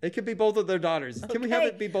 It could be both of their daughters. Can we have Okay,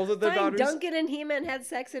 it be both of their fine, daughters? Duncan and He-Man had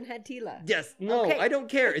sex and had Tila. Yes. No, Okay. I don't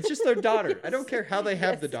care. It's just their daughter. I don't care how they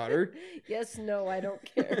have Yes. the daughter. Yes, no, I don't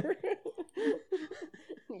care.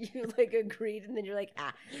 You like agreed, and then you're like,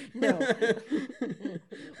 no.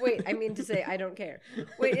 Wait, I mean to say I don't care.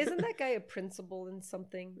 Wait, isn't that guy a principal in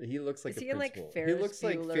something? He looks like Is a he in, like, principal. Ferris He looks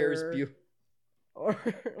like Ferris Bueller? Bueller. Or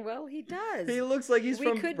well, he does. He looks like he's We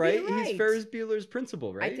from could be right? right. He's Ferris Bueller's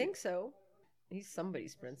principal, right? I think so. He's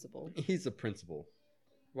somebody's principal. He's a principal.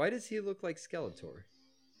 Why does he look like Skeletor?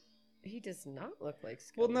 He does not look like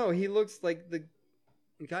Skeletor. Well, no, he looks like the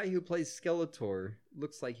guy who plays Skeletor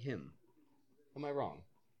looks like him. Am I wrong?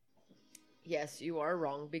 Yes, you are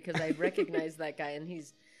wrong because I recognize that guy, and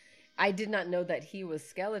I did not know that he was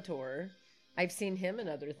Skeletor. I've seen him in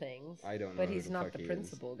other things. I don't know but who he's the not fuck the he is.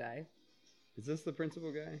 principal guy. Is this the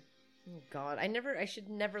principal guy? Oh God, I should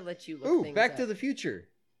never let you look. Ooh, things Back up. to the Future.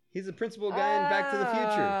 He's the principal guy in Back to the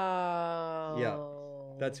Future. Oh.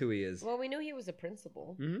 Yeah, That's who he is. Well, we knew he was a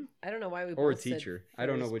principal. Hmm. I don't know why we Or a both said teacher. I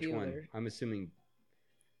don't know Ferris which one. Bueller. I'm assuming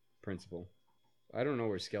principal. I don't know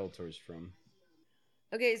where Skeletor's from.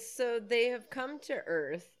 Okay, so they have come to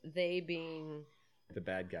Earth. They being The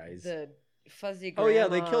bad guys. the fuzzy. Oh yeah,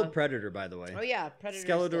 they grandma. killed Predator, by the way. Oh yeah, Predator.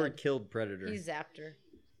 Skeletor killed Predator. He zapped her.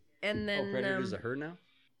 And then Oh, Predator's a her now?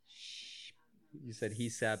 You said he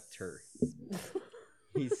sapped her.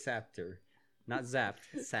 He sapped her. Not zapped,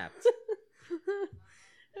 sapped.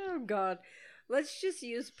 Oh God. Let's just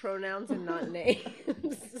use pronouns and not names.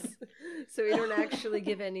 So we don't actually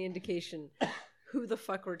give any indication who the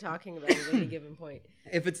fuck we're talking about at any given point.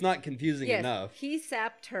 If it's not confusing Yes, enough, he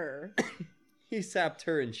sapped her. he sapped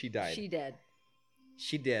her and she died. She dead.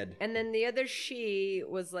 She did. And then the other she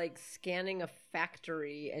was like scanning a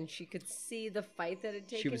factory, and she could see the fight that had taken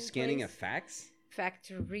place. She was scanning a fax?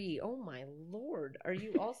 factory. Oh my lord. Are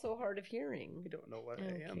you also hard of hearing? I don't know what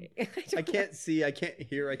I am. Okay. I can't see, I can't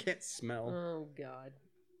hear, I can't smell. Oh God.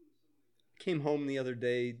 Came home the other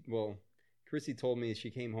day. Well, Chrissy told me she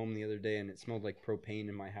came home the other day and it smelled like propane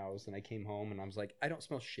in my house. And I came home and I was like, I don't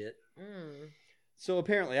smell shit. So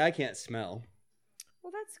apparently I can't smell.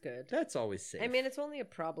 Well, that's good. That's always safe. I mean, it's only a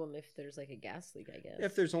problem if there's like a gas leak, I guess.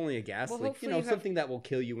 if there's only a gas Well, leak, hopefully you have- something that will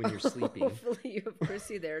kill you when you're sleeping. Hopefully you have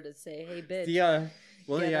Chrissy there to say, hey, bitch. Yeah.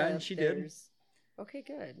 Well, get yeah, up, and she did. there's- Okay,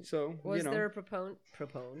 good. So Was there a propane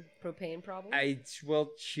problem? I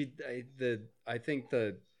think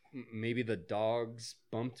maybe the dogs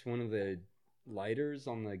bumped one of the lighters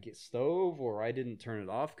on the stove, or I didn't turn it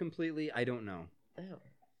off completely. I don't know. Oh.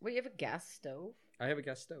 Well, you have a gas stove? I have a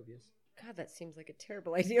gas stove, yes. God, that seems like a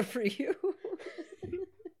terrible idea for you.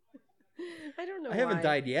 I don't know I haven't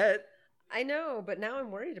died yet. I know, but now I'm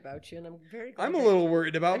worried about you, and I'm very glad I'm a little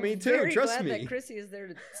worried about me too. very Trust glad me. that Chrissy is there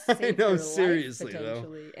to I save know, your seriously, life, though.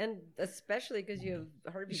 potentially. And especially because you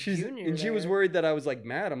have Harvey Jr. And she was there. worried that I was like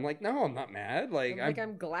mad. I'm like, no, I'm not mad.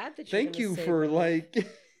 I'm glad that you're thank gonna you save for her life. like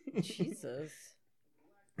Jesus.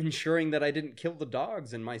 ensuring that I didn't kill the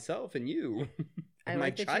dogs and myself and you. I and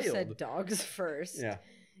like my that child. you said dogs first. Yeah.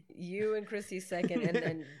 You and Chrissy second, and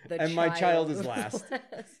then the And my child is last.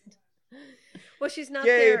 Well, she's not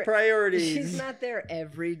Yay, there. priorities. She's not there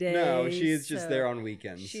every day. No, she is just so there on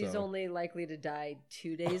weekends. She's so. only likely to die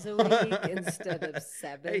 2 days a week instead of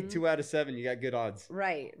 7. Hey, 2 out of 7, you got good odds.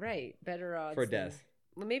 Right. Better odds For than- death.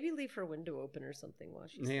 Well, maybe leave her window open or something while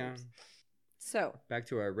she Yeah. sleeps. So Back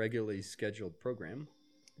to our regularly scheduled program.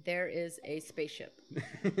 there is a spaceship.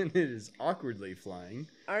 And it is awkwardly flying.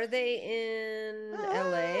 Are they in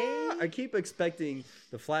L.A.? I keep expecting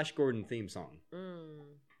the Flash Gordon theme song. Mm.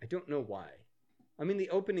 I don't know why. I mean,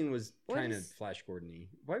 the opening was What kind of is- Flash Gordon-y.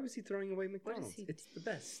 Why was he throwing away McDonald's? he- It's the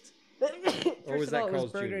best. First Or was of that all, it was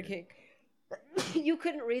Carl's Burger Jr.? King. You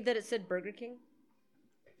couldn't read that it said Burger King?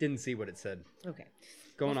 Didn't see what it said. Okay.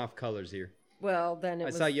 Going off colors here. Well, then it I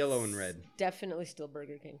was saw yellow and red. Definitely still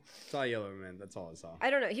Burger King. Saw yellow and red. That's all I saw.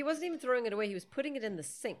 I don't know. He wasn't even throwing it away. He was putting it in the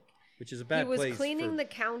sink. Which is a bad He was place cleaning for- the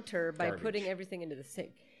counter by garbage. putting everything into the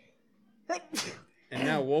sink. And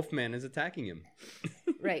now Wolfman is attacking him.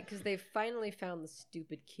 Right, because they finally found the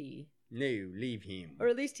stupid key. No, leave him. Or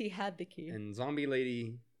at least he had the key. And Zombie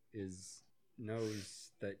Lady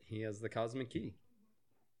knows that he has the cosmic key.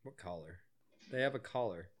 What collar? They have a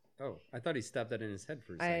collar. Oh, I thought he stabbed that in his head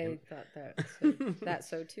for a I second. thought that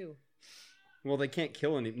so too. Well, they can't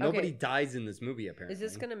kill any. Nobody dies in this movie, apparently. Is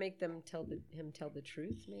this gonna make them tell the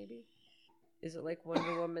truth? Maybe. Is it like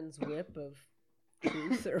Wonder Woman's whip of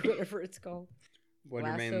truth or whatever it's called?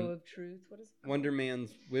 Wonder Lasso Man? of truth. What is it? Wonder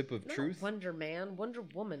Man's whip of No, truth. Wonder Man. Wonder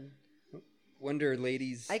Woman. Wonder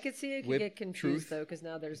Lady's. I could see it could whip get confused truth? though, because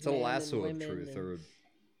now there's It's a men lasso and of women truth and... or a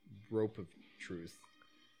rope of truth.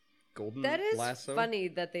 Golden That is lasso. funny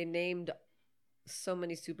that they named so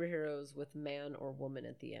many superheroes with man or woman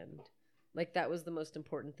at the end. Like that was the most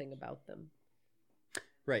important thing about them.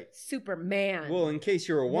 Right. Superman. Well, in case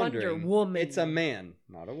you're wondering, Wonder Woman. it's a man,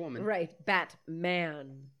 not a woman. Right,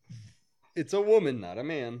 Batman. It's a woman, not a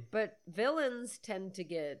man. But villains tend to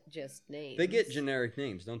get just names. They get generic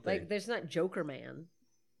names, don't they? Like there's not Joker Man,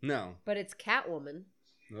 No. but it's Catwoman.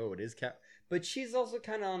 Oh, it is Cat. But she's also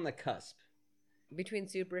kind of on the cusp. Between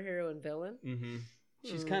superhero and villain. Mm-hmm.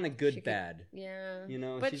 She's kind of good, she could- bad. Yeah. You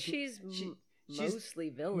know, but she's mostly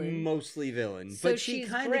villain. Mostly villain. So but she she's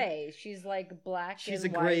kind of gray. She's like black She's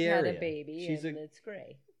and a white, gray had area. a baby, She's and a- it's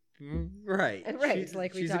gray. right. And right, She's,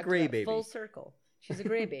 like we she's talked a gray about, baby. full circle. She's a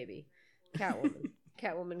gray baby. Catwoman.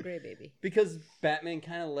 Catwoman gray baby. Because Batman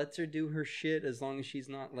kind of lets her do her shit as long as she's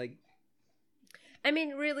not like I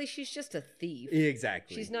mean, really, she's just a thief.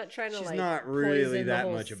 exactly. She's not trying to She's like not really poison the that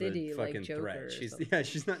whole much of a city like fucking Joker or threat. She's something.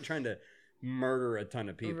 she's not trying to murder a ton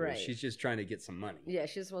of people. Right. She's just trying to get some money. Yeah,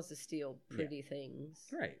 she just wants to steal pretty things.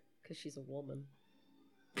 Right. Because she's a woman.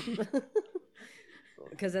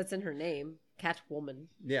 Because that's in her name. Catwoman.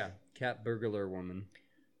 Yeah. Cat burglar woman.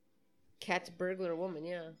 Cat burglar woman,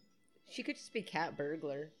 yeah. She could just be cat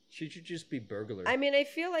burglar. She should just be burglar. I mean, I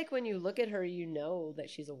feel like when you look at her, you know that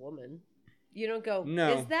she's a woman. You don't go,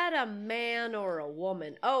 No. is that a man or a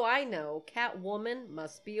woman? Oh, I know. Catwoman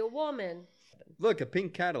must be a woman. Look, a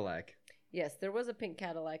pink Cadillac. Yes, there was a pink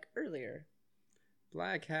Cadillac earlier.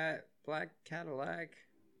 Black Cadillac.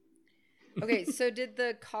 Okay, so did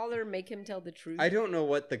the collar make him tell the truth? I don't know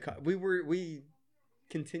what we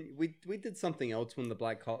did something else when the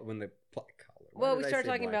black collar Why Well, did we I started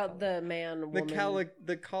say talking black about collar? the man, the woman. the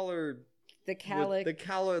collar The calic.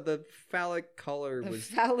 the phallic collar The was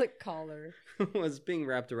phallic collar. was being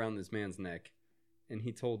wrapped around this man's neck, and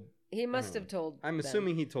he told. He must I don't have told. I'm them.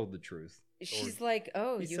 assuming he told the truth. She's like,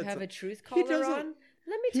 "Oh, he you said have some- a truth He collar doesn't- on?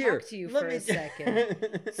 Let me Here, talk to you let for me- a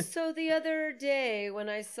second." So the other day when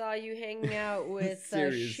I saw you hanging out with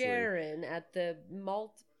Seriously. Sharon at the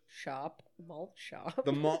malt Malt shop.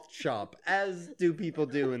 The malt shop, as do people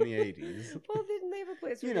do in the 80s. Well, didn't they have a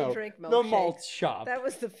place where You they know, drank milkshakes? the malt shop. That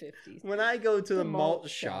was the 50s. When I go to the malt malt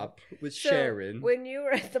shop with So, Sharon, when you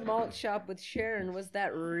were at the malt shop with Sharon, was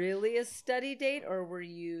that really a study date, or were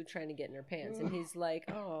you trying to get in her pants? And he's like,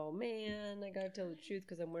 "Oh man, I gotta tell the truth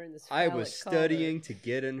because I'm wearing this." I phallic was collar." studying to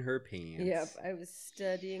get in her pants. Yep, I was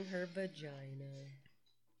studying her vagina.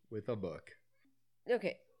 With a book.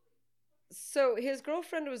 Okay, so his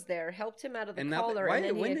girlfriend was there, helped him out of the And now, collar, why, and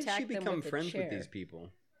then he when did she attacked them become with a friends with chair. these people?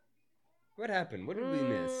 What happened? What did we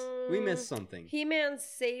miss? We missed something. He-Man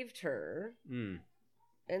saved her, Mm.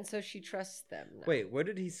 and so she trusts them now. Wait, what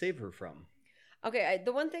did he save her from? Okay,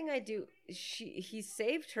 the one thing I do, he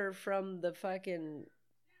saved her from the fucking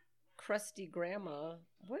crusty grandma.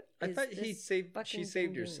 What? I is thought this she fucking saved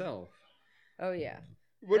thing doing? herself. Oh yeah.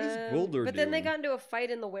 What is Gwildor But doing? then they got into a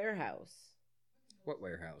fight in the warehouse. What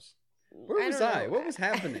warehouse? Where was don't I? know. What was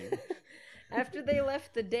happening? After they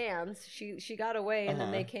left the dance, she got away, and then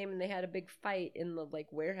Uh-huh. they came and they had a big fight in the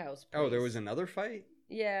like warehouse. Oh, there place. was another fight?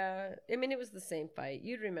 Yeah, I mean it was the same fight.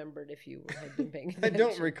 You'd remember it if you had been paying I attention.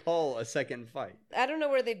 don't recall a second fight. I don't know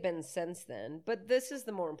where they've been since then, but this is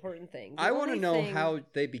the more important thing. The I want to only know thing- how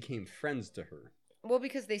they became friends to her. Well,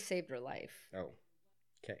 because they saved her life. Oh,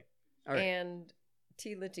 okay. All right. And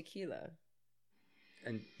Tila Tequila.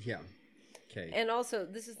 And yeah, okay. And also,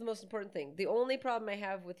 this is the most important thing. The only problem I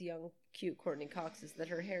have with young, cute Courtney Cox is that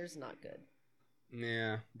her hair's not good.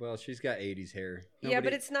 Yeah, well, she's got 80s hair. Yeah, but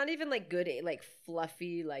Nobody- it's not even like good, like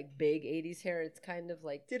fluffy, like big 80s hair. It's kind of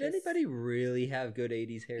like. Did this- anybody really have good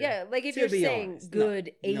 80s hair? Yeah, like if To you're be saying honest,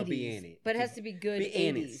 good no, 80s. no, be honest. But it has to be good Be 80s.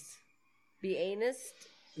 honest. Be honest?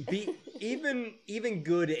 Be even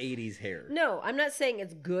good 80s hair. No, I'm not saying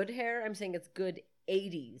it's good hair. I'm saying it's good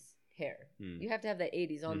 80s hair. Hmm. You have to have that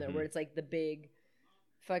 80s on there Mhm. where it's like the big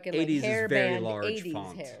fucking 80s like is very hairband large 80s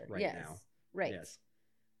font hair. right yes. now. Right. Yes.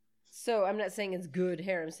 So I'm not saying it's good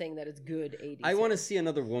hair. I'm saying that it's good 80s. I want to hair. see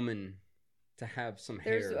another woman to have some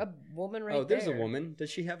There's hair. a woman right oh, there's there. a woman. Does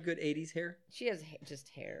she have good 80s hair? She has just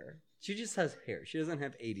hair. She just has hair. She doesn't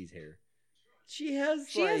have 80s hair. She has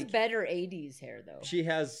She like has better 80s hair though. she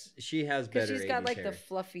has better Because she's got 80s like hair. the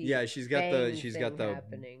fluffy. Yeah, she's got bang thing the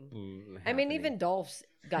happening. I mean, happening. even Dolph's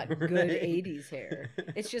got good Right. 80s hair.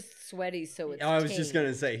 It's just sweaty, so it's. Oh, I was just tame.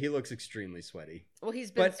 gonna say he looks extremely sweaty. Well, he's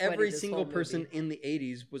been. But sweaty every this single whole person movie. in the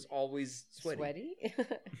 80s was always sweaty. Sweaty.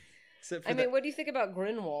 Except for I mean, that- what do you think about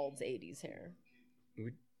Grinwald's 80s hair?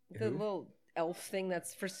 Who? The little elf thing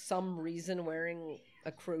that's for some reason wearing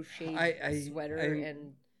a crocheted I- sweater I-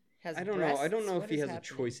 and has. I don't know. I don't know breasts? if he What has is a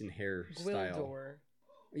happening? choice in hairstyle. Gwildor.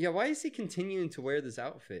 Yeah, why is he continuing to wear this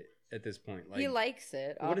outfit at this point? He likes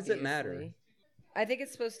it. what does it matter? obviously. I think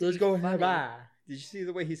it's supposed to Let's be go in funny. the back. Did you see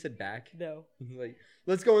the way he said back? No. He's like,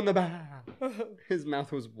 let's go in the back. His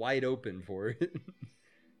mouth was wide open for it.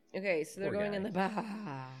 Okay, so they're Poor going guy. in the back.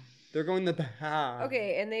 They're going the back.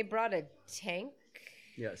 Okay, and they brought a tank.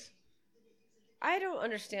 Yes. I don't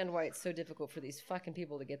understand why it's so difficult for these fucking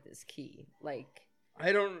people to get this key. Like,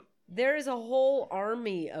 I don't. there is a whole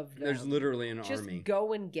army of them. There's literally an Just army.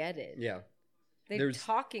 go and get it. Yeah. They're there's-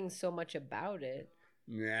 talking so much about it.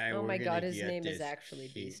 Yeah, Oh we're my gonna god, his get name is this actually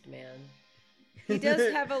key. Beast Man. He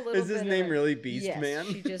does have a little Is his bit name of- really Beast yes, Man?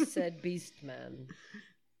 she just said Beast Man.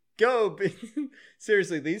 Go.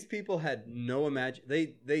 Seriously, these people had no imagine.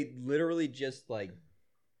 They literally just like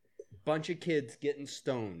bunch of kids getting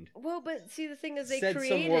stoned. Well, but see, the thing is, they said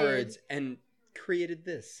created some words and created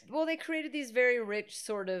this. Well, they created these very rich,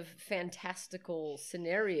 sort of fantastical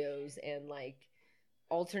scenarios and like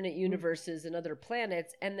alternate universes and other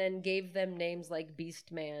planets, and then gave them names like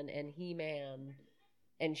Beast Man and He-Man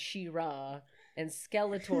and She-Ra and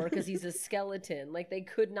Skeletor because he's a skeleton. Like they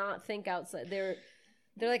could not think outside. They're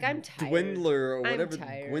like, I'm tired. Dwindler or I'm whatever.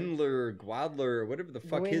 tired. Gwindler or Gwadler or whatever the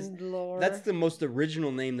fuck his. Gwindlor. That's the most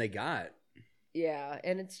original name they got. Yeah,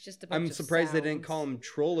 and it's just a bunch I'm of surprised they didn't sounds. call him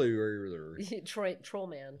Troller. Troll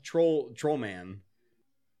Man, Troll Man.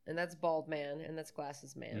 and that's Bald Man, and that's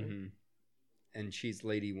Glasses Man. Hmm. And she's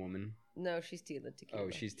Lady Woman. No, she's Tila Tequila. Oh,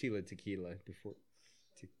 she's Tila Tequila before.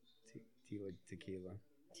 Tila Tequila.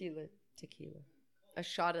 Tila Tequila. A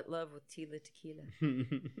shot at love with Tila Tequila.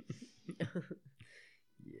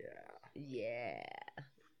 Yeah, Yeah.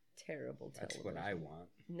 Terrible that's television. what I want.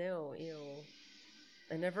 No, ew.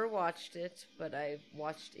 I never watched it, but I've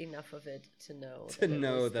watched enough of it to know. To that it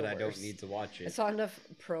know was that the I don't worst. need to watch I it. saw enough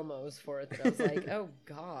promos for it that I was like, oh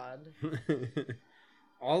god.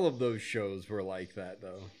 All of those shows were like that,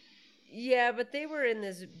 though. Yeah, but they were in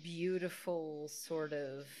this beautiful sort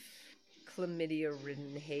of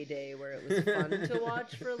chlamydia-ridden heyday where it was fun to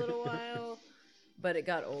watch for a little while, but it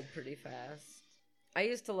got old pretty fast. I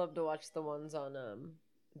used to love to watch the ones on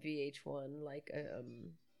VH1, like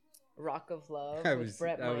Rock of Love with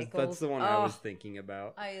Bret Michaels. That's the one I was thinking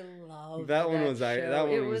about. I love that one. show. That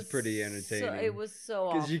one was pretty entertaining. It was so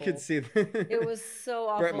awful. Because you could see it was so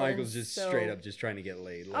awful. Bret Michaels just straight up just trying to get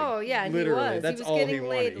laid. Like, oh yeah, and literally, he was. that's he was all getting he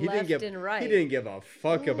laid wanted. left and right. He didn't give a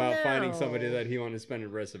fuck about finding somebody No. that he wanted to spend the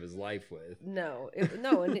rest of his life with. No,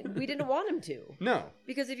 and we didn't want him to. No,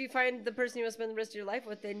 Because if you find the person you want to spend the rest of your life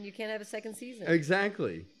with, then you can't have a second season.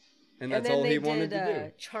 exactly. And that's then all they he wanted did, to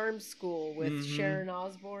do. Charm School with Mhm. Sharon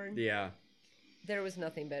Osbourne. Yeah. There was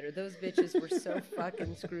nothing better. Those bitches were so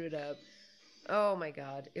fucking screwed up. Oh my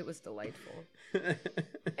god, it was delightful.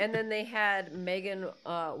 And then they had Megan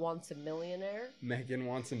Wants a Millionaire. Megan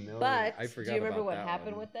Wants a Millionaire. But I forgot do you remember about what that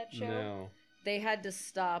happened one. with that show? No. They had to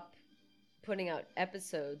stop putting out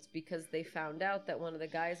episodes because they found out that one of the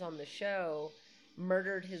guys on the show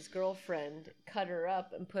murdered his girlfriend, cut her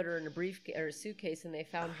up, and put her in a briefcase or a suitcase, and they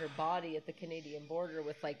found her body at the Canadian border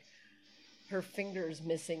with like her fingers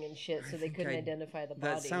missing and shit, so they couldn't identify the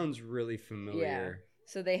body. That sounds really familiar.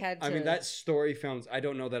 So they had to. I mean, that story sounds. I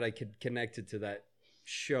don't know that I could connect it to that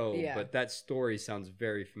show, Yeah. but that story sounds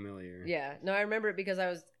very familiar. Yeah, no, I remember it because I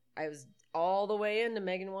was all the way into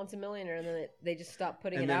Megan Wants a Millionaire, and then they just stopped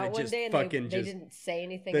putting And it then out it one just day, and fucking they just- didn't say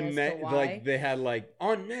anything The as to why. like they had like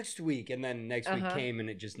on next week, and then next week Uh-huh. came, and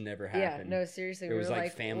it just never Yeah, happened. no, seriously, It we was were like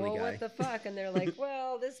like, Family well, Guy. what the fuck? And they're like,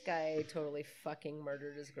 well, this guy totally fucking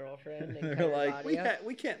murdered his girlfriend. And They're cut her like, body up.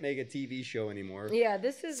 we can't make a TV show anymore. Yeah,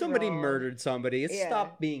 this is Somebody wrong. murdered somebody. It Yeah.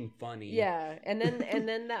 stopped being funny. Yeah, and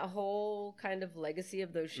then that whole kind of legacy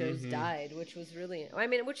of those shows Mhm. died, which was really, I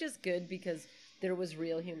mean, which is good because there was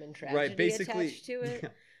real human tragedy Right. Basically, attached to it.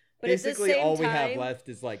 But at the basically, same all we have time- left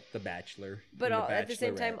is like The Bachelor. But and at the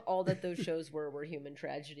same time, Bachelorette. all that those shows were human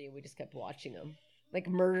tragedy, and we just kept watching them. Like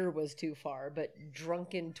murder was too far, but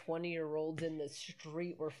drunken 20-year-olds in the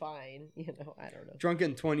street were fine. You know, I don't know.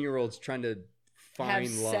 drunken 20-year-olds trying to find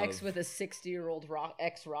Have love. sex with a 60-year-old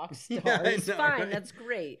ex-rock star Yeah, I is know, fine. right? That's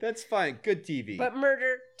great. That's fine. Good TV. But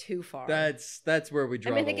murder, too far. that's where we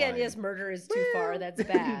draw I mean, the again, line. yes, murder is too far. That's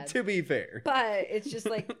bad. To be fair. But it's just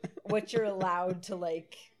like what you're allowed to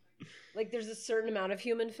like there's a certain amount of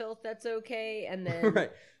human filth that's okay, and then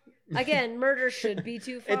Right. again, murder should be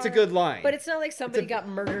too far. It's a good line. But it's not like somebody got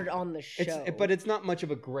murdered on the show. But it's not much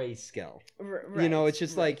of a gray scale. Right, You know, it's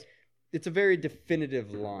just right. like it's a very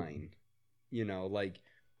definitive line. You know, like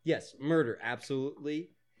yes, murder, absolutely.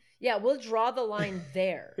 Yeah, we'll draw the line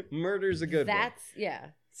there. Murder's a good one. That's yeah.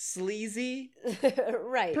 Sleazy.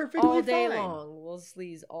 Right. Perfectly all day fine. long. We'll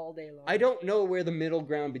sleaze all day long. I don't know where the middle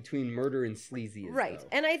ground between murder and sleazy is. Right. though.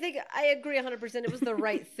 And I think I agree 100%. It was the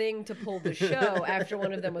right thing to pull the show after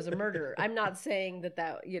one of them was a murderer. I'm not saying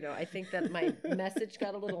that, you know, I think that my message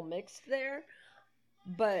got a little mixed there.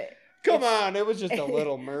 But Come on, it was just a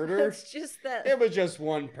little murder. it's just that It was just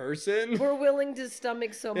one person. we're willing to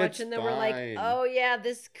stomach so much, It's and then we're like, fine. oh yeah,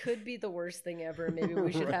 this could be the worst thing ever. Maybe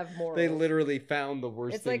we should Right. have morals. They literally found the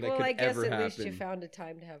worst It's thing like, that well, could I guess ever at happen. least you found a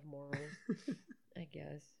time to have morals. I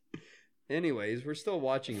guess. Anyways, we're still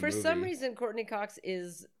watching. For a movie. some reason, Courtney Cox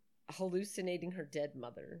is hallucinating her dead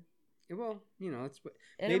mother. Well, you know, it's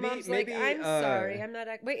And maybe her mom's maybe. like, I'm sorry, I'm not.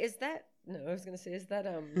 Wait, is that? No, I was gonna say, is that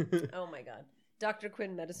oh my god, Dr.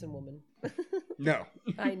 Quinn, medicine woman. No.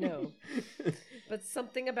 I know, but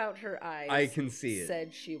something about her eyes. I can see it.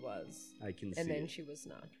 Said she was, I can see and then it. she was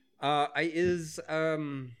not.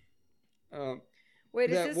 Wait,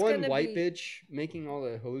 is that this one gonna white be? bitch making all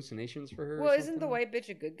the hallucinations for her? or Well, isn't the something? white bitch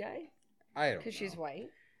a good guy? I don't Because know. she's white.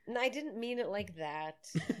 No, I didn't mean it like that.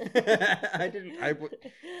 I didn't.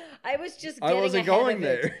 I was just. I Getting wasn't ahead going of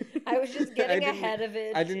it. there. I was just I getting didn't- ahead of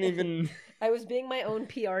it. I didn't even. I was being my own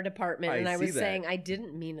PR department, I and I see was that. saying I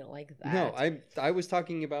didn't mean it like that. No, I was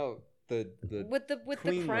talking about the with the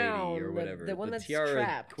Queen crown lady or whatever, the one the that's tiara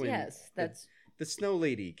trapped. queen, Yes, that's the snow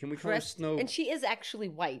lady. Can we call her dressed, snow? and she is actually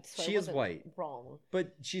white. So She I is wasn't white. Wrong.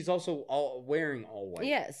 But she's also all wearing all white.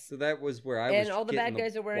 Yes. So that was where I was. And all the getting bad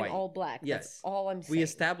guys are wearing white. all black. Yes. That's all I'm saying. We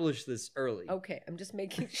established this early. Okay, I'm just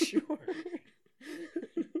making sure.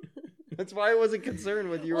 That's why I wasn't concerned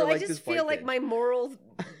with you. Well, were like I just this white feel like bitch. my moral.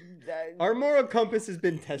 Our moral compass has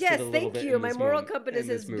been tested Yes, a little thank bit. you. in My this moral moment- compass in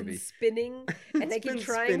this has movie. been spinning, and I It's keep been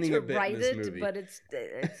trying spinning to a bit in write this it, movie. but it's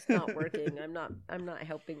not working. I'm not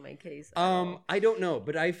helping my case. at Um, all. I don't know,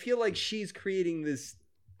 but I feel like she's creating this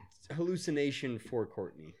hallucination for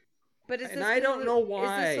Courtney. But is and this I don't know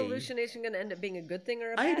why. Is this hallucination going to end up being a good thing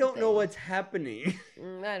or a bad I don't know thing? what's happening.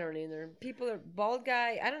 I don't either. People are bald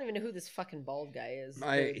guy. I don't even know who this fucking bald guy is.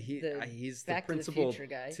 He's the Back to the principal Future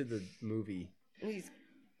guy. to the movie. He's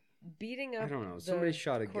beating up. I don't know. Somebody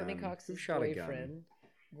shot a Courtney gun. Cox's Who shot a gun? boyfriend.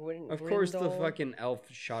 Of course, the Grindel. fucking elf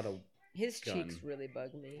shot a. His gun. cheeks really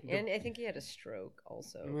bug me, and I think he had a stroke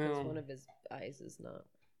also because Well- one of his eyes is not.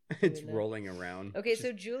 It's doing that. rolling around. Okay, Just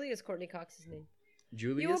so Julie is Courtney Cox's name.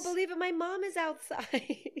 Julius. You won't believe it. My mom is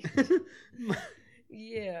outside.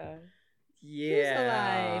 Yeah.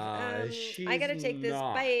 Yeah, Who's alive? I gotta take this.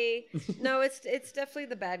 not. Bye. No, it's definitely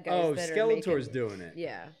the bad guys. Oh, that are Skeletor's making- doing it.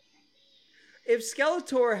 Yeah. If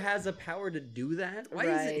Skeletor has a power to do that, why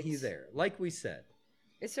isn't he Right. there? Like we said,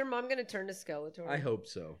 Is her mom gonna turn to Skeletor? I hope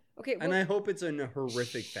so, Okay. and well, I hope it's in a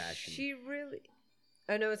horrific fashion. She really.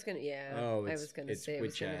 Oh no, it's gonna. Yeah. Oh, I it's- was gonna it's say it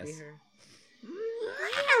was witch gonna be ass. her.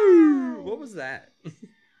 What was that?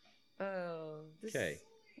 Oh. This, 'Kay.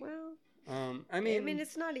 Well, I I mean, mean,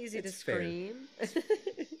 it's not easy to it's fair. scream. it's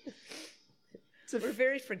a We're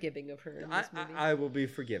very forgiving of her in I, this movie. I will be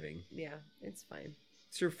forgiving. Yeah, it's fine.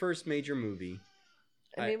 It's her first major movie.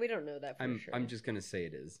 I mean, we don't know that for sure. I'm just gonna say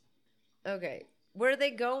it is. Okay. Where are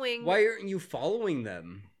they going? Why aren't you following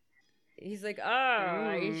them? He's like,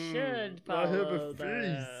 I should I have a follow face.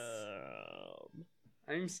 them.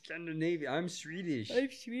 I'm Scandinavian. I'm Swedish.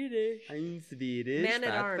 Swedish. I'm Swedish. Man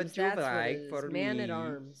at That's arms. what you That's what like it is. for Man me. at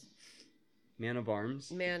arms. Man of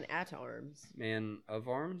arms. Man at arms. Man of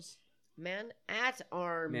arms. Man at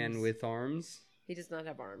arms. Man with arms. He does not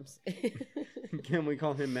have arms. Can we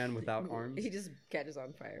call him man without arms? He just catches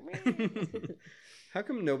on fire. How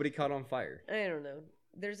come nobody caught on fire? I don't know.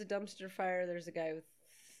 There's a dumpster fire. There's a guy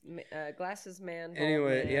with glasses man. bald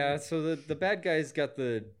Anyway, man. yeah, so the bad guy's got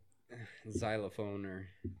the xylophone or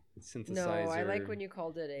synthesizer. No, I like when you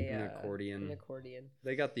called it an accordion. An accordion.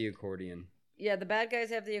 They got the accordion. Yeah, the bad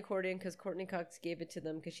guys have the accordion because Courtney Cox gave it to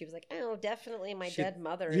them because she was like, "Oh, definitely my She- dead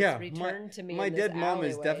mother Yeah, is returned to me." My in this dead mom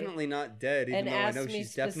is alleyway," definitely not dead, even and though I asked know me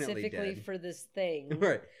she's definitely specifically dead. for this thing.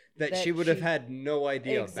 Right, that she that would have she- had no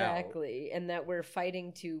idea about. Exactly, and that we're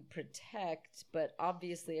fighting to protect, but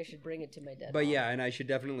obviously I should bring it to my dead But mom. yeah, and I should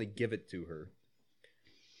definitely give it to her.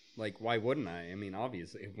 Like, why wouldn't I? I mean,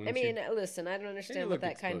 obviously. I mean, listen, I don't understand what look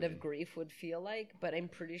that kind of explosion. grief would feel like, but I'm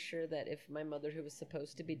pretty sure that if my mother, who was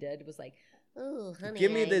supposed to be dead, was like, "Oh, honey,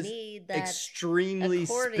 give me I this need that," extremely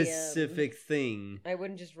accordion. specific thing I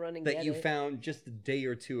wouldn't just run and that get you it. found just a day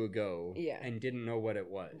or two ago, Yeah. and didn't know what it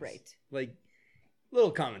was. Right. Like,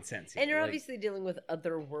 little common sense. Here. And you're like, obviously dealing with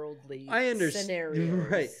otherworldly I understand.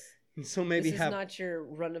 scenarios. Right. So maybe this have is not your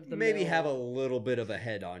run of the maybe have a little bit of a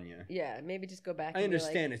head on you. Yeah, maybe just go back. I and be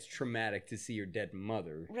understand it's traumatic to see your dead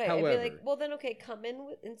mother. Like, right. However, I'd be like, well, then okay, come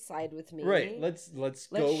inside with me. right. Let's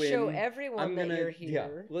go show in. everyone I'm that gonna, you're Yeah,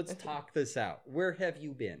 here. let's talk this out. Where have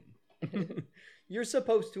you been? You're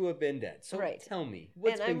supposed to have been dead. So Right. tell me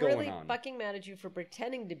what's and been I'm going really on. fucking mad at you for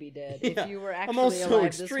pretending to be dead Yeah, if you were actually I'm also alive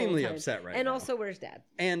extremely this whole time. upset right and now. also, where's Dad?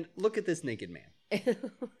 And look at this naked man.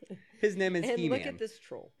 His name is and He-Man. look at this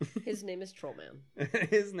troll. His name is Trollman.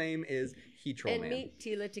 His name is He-Troll And Man. meet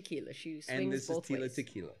Tila Tequila. She swings And this is both Tila ways.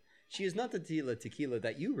 Tequila. She is not the Tila Tequila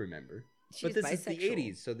that you remember. She's but this is the bisexual.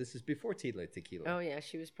 80s, so this is before Tila Tequila. Oh yeah,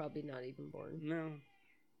 she was probably not even born. No.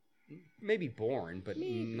 Maybe born, but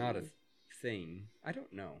not a Maybe. thing. I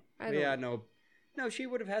don't know. I Yeah, don't- no. No, she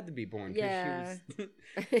would have had to be born. 'cause Yeah.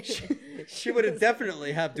 She, she would have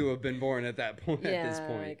definitely have to have been born at that point. At this I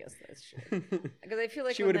point. guess that's true. Because I feel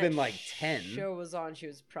like She when would have that been like 10. Show was on. She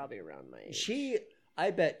was probably around my age.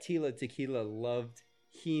 I bet Tila Tequila loved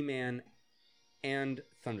He-Man and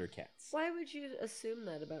Thundercats. Why would you assume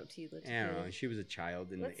that about Tila Tequila? I don't know. She was a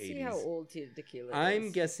child in Let's the 80s. see how old Tila Tequila is.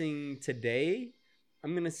 I'm guessing today,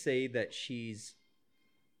 I'm going to say that she's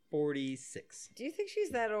 46. Do you think she's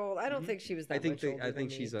that old? I don't think she was that much older I think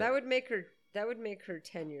than she's me. a- That would make her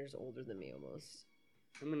 10 years older than me almost.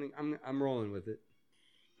 I'm rolling with it.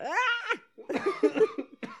 Ah!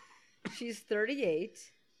 She's 38.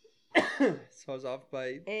 So I was off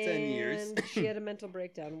by 10 years. And she had a mental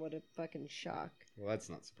breakdown. What a fucking shock. Well, that's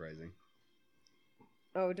not surprising.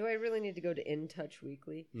 Oh, do I really need to go to In Touch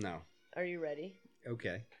Weekly? No. Are you ready?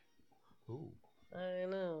 Okay. Ooh. I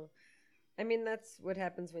know. I mean, that's what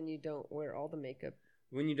happens when you don't wear all the makeup.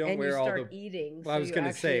 When you don't and wear you all start the eating. Well, I was going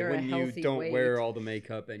going to say when you healthy don't weight. wear all the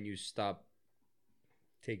makeup and you stop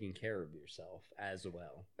taking care of yourself as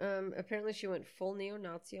well. Apparently she went full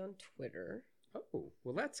neo-Nazi on Twitter. Oh,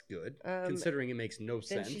 well, that's good, Um, considering it makes no Then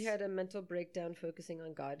sense. she had a mental breakdown focusing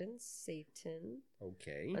on God and Satan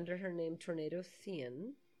Okay. under her name Tornado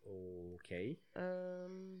Thean. Okay.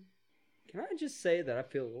 Um, Can I just say that I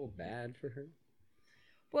feel a little bad for her?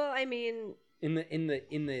 well, I mean, In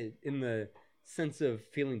the sense of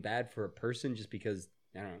feeling bad for a person just because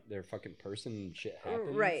I don't know, they're a fucking person and shit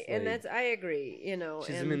happens. right, and like, that's I agree. You know,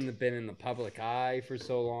 she's and been in the public eye for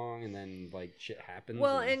so long, and then like shit happens.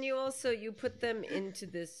 well, and you put them into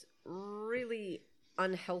this really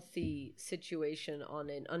unhealthy situation on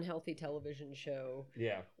an unhealthy television show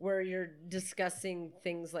Yeah. where you're discussing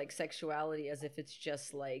things like sexuality as if it's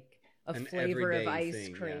just like a An flavor of everyday ice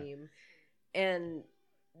thing, yeah. cream. And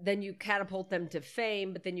then you catapult them to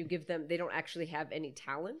fame, but then you give them, they don't actually have any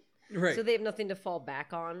talent. Right. So they have nothing to fall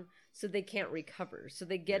back on. So they can't recover. So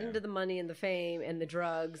they get Yeah. into the money and the fame and the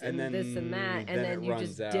drugs And and then- this and that. And then then it you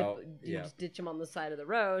runs just out. you Yeah. just ditch them on the side of the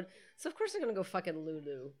road. So of course they're going to go fucking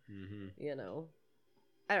Lulu, Mm-hmm. you know?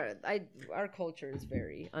 I don't know. Our culture is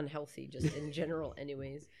very unhealthy just in general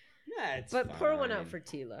anyways. Yeah, it's But pour one out fine. for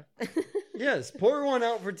Tila. Yes, pour one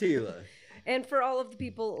out for Tila. And for all of the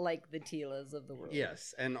people like the Tilas of the world.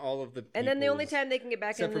 Yes, and all of the And then the only peoples- time they can get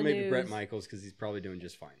back except in for the maybe news, Bret Michaels, because he's probably doing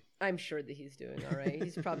just fine. I'm sure that he's doing all right.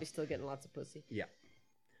 He's probably still getting lots of pussy. Yeah.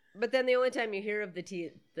 But then the only time you hear of the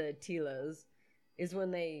Tilas is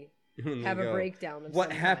when they When they have a go, breakdown of what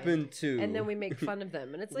some happened kind. to? And then we make fun of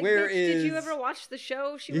them. And it's like, Where bitch, did you is- ever watch the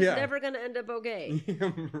show? She was Yeah. never going to end up okay.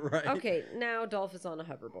 Right. Okay, now Dolph is on a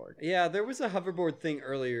hoverboard. Yeah, there was a hoverboard thing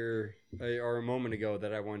earlier, or a moment ago,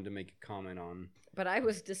 that I wanted to make a comment on. But I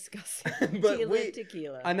was discussing But Tila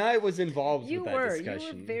Tequila. And I was involved You with that were.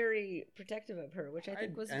 discussion. You were very protective of her, which I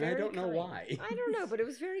think was and very I don't know kind. why. I don't know, but it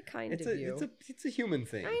was very kind It's of a, you. it's a human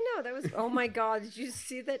thing. I know that was. Oh my god! Did you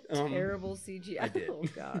see that terrible CGI? I did. Oh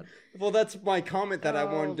god! Well, that's my comment that I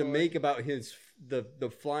Oh, wanted to Lord. make about the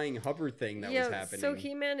flying hover thing that was happening. So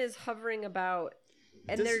He-Man is hovering about,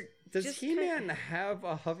 and they're does just He-Man have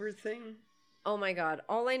a hover thing? Oh my god!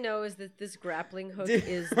 All I know is that this grappling hook Dude,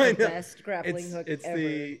 is I the know. best grappling hook It's ever.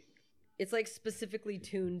 It's It's like specifically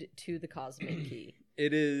tuned to the cosmic key.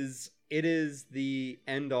 it is the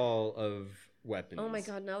end all of weapons. Oh my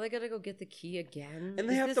god! Now they gotta go get the key again. And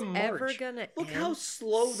they Is have this to march. ever gonna Look end? how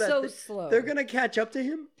slow that So slow. They're gonna catch up to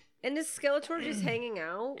him. And is Skeletor just hanging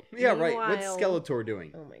out? Yeah, right. What's Meanwhile- Skeletor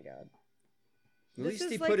doing? Oh my god! At This least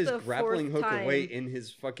is he like put his the grappling fourth hook away time- in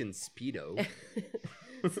his fucking speedo.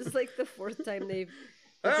 This is like the fourth time they've.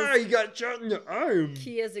 Ah, you got shot in the arm.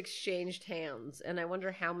 Key has exchanged hands, and I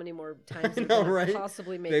wonder how many more times I they're know, gonna right?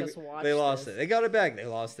 possibly make They, us watch. they lost this. it. They got it back. They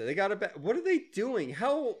lost it. They got it back. What are they doing?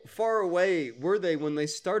 How far away were they when they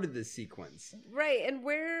started this sequence? Right, and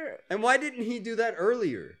where And why didn't he do that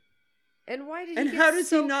earlier? and why did And he how get does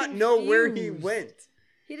so he not know where he confused? went?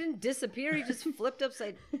 He didn't disappear. He just flipped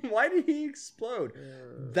upside. Why did he explode?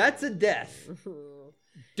 That's a death.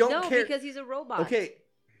 Don't no, care. because he's a robot. Okay,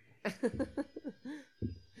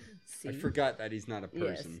 See? I forgot that he's not a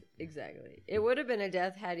person. Yes, exactly. It would have been a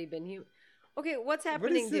death had he been human. Okay, what's What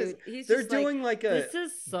happening, is this? dude? He's They're just doing like a. This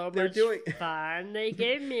is so they're much doing- fun. They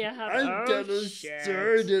gave me a hug. I'm Oh, gonna shit.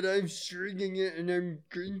 start it. I'm stringing it, and I'm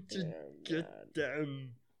going to Oh, get God.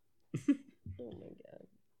 them. Oh my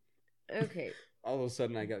god. Okay, All of a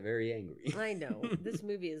sudden, I got very angry. I know this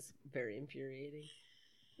movie is very infuriating.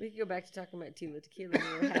 We could go back to talking about Tila Tequila.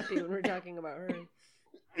 And we're happy when we're talking about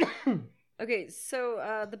her. Okay,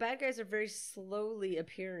 so the bad guys are very slowly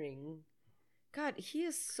appearing. God, he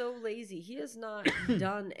is so lazy. He has not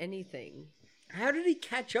done anything. How did he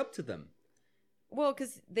catch up to them? Well,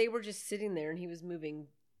 because they were just sitting there and he was moving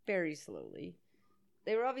very slowly.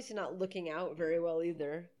 They were obviously not looking out very well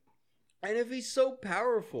either. And if he's so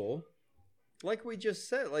powerful, like we just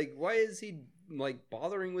said, like why is he like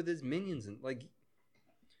bothering with his minions and like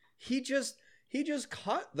he just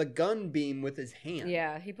caught the gun beam with his hand.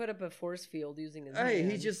 Yeah, he put up a force field using his Hey,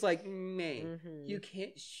 hand. he's just like, May, Mhm. you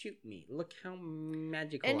can't shoot me. Look how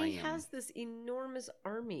magical And I he am. has this enormous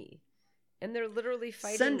army. And they're literally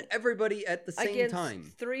fighting Send everybody at the same against time.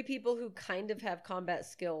 3 people who kind of have combat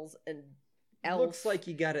skills and Elf. Looks like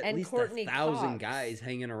you got at and least Courtney 1,000 Cox. guys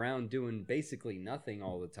hanging around doing basically nothing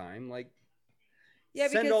all the time. Like, Yeah,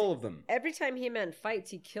 send because all of them. every time He-Man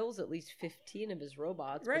fights, he kills at least 15 of his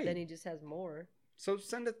robots, Right. but then he just has more. So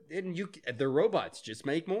send it, and they're robots. Just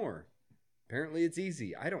make more. Apparently, it's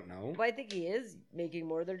easy. I don't know. Well, I think he is making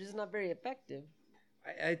more. They're just not very effective.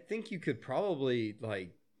 I think you could probably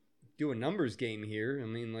like do a numbers game here. I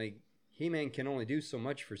mean, like He-Man can only do so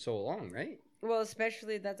much for so long, right? Well,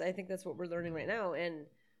 especially I think that's what we're learning right now. And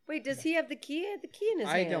wait, does he have the key? He had the key in his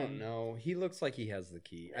I hand. don't know. He looks like he has the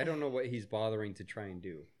key. I don't know what he's bothering to try and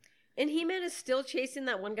do. And He-Man is still chasing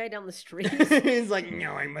that one guy down the street. He's like,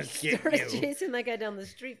 no, I must get Started you. chasing that guy down the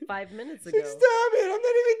street 5 minutes Stop ago. it! I'm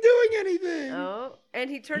not even doing anything. Oh, and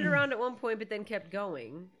he turned around at one point, but then kept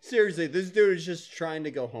going. Seriously, this dude is just trying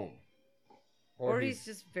to go home. Or he's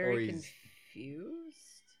just very or he's- confused.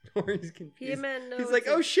 Or he's confused. He-Man knows He's like, it-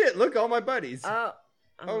 oh shit! Look, all my buddies. Oh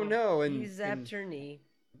no, and- he zapped and her knee,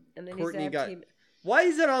 and then Courtney he zapped got- him. Why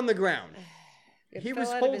is it on the ground? It he fell was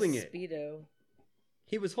out of holding his it. Speedo.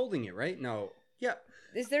 He was holding it, right? No. Yeah.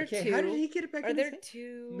 Is there Okay, two? how did he get it back Are in his there head?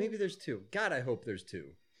 two? Maybe there's two. God, I hope there's two.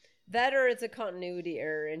 That or it's a continuity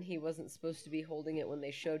error and he wasn't supposed to be holding it when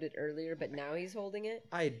they showed it earlier, but now he's holding it.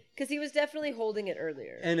 Because he was definitely holding it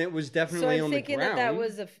earlier. And it was So definitely I'm on the thinking ground. that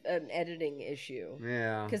was an editing issue.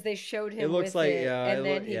 Yeah. Because they showed him It looks with like- it, yeah, and it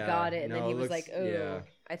then loo- he yeah. got it, and No, then he it was looks- like, "Oh, yeah.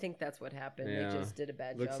 I think that's what happened. Yeah. They just did a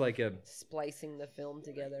bad Looks job like a splicing the film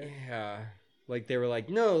together." yeah. Like they were like,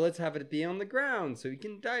 no, let's have it be on the ground so we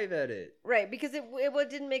can dive at it. Right, because it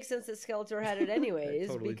didn't make sense that Skeletor had it anyways,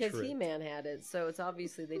 Totally because tripped. He-Man had it, so it's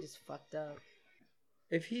obviously they just fucked up.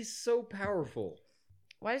 If he's so powerful,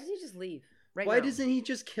 Why doesn't he just leave? Right why now? doesn't he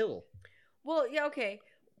just kill? Well, yeah, okay.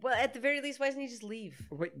 Well, at the very least, why doesn't he just leave?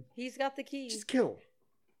 Wait, He's got the key. just kill.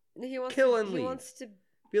 He wants kill to, and he leave. wants to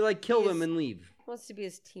Be like, kill He them is- and leave. wants to be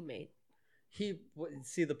his teammate.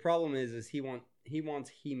 See, the problem is he wants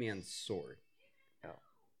He-Man's sword. Oh.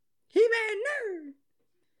 He-Man, no!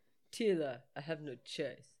 Tila, I have no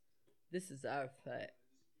choice. This is our fight.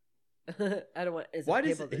 I don't want. Why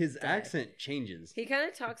does his accent changes? He kind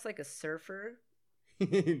of talks like a surfer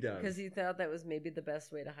He does. because he thought that was maybe the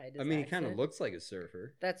best way to hide his. I mean, he kind of accent. looks like a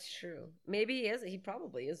surfer. That's true. Maybe he is. He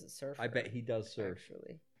probably is a surfer. I bet he does surf.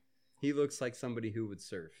 Actually, He looks like somebody who would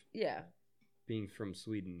surf. yeah. Being from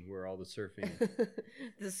Sweden, where all the surfing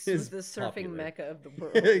the is surfing popular. mecca of the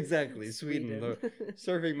world. exactly, Sweden, the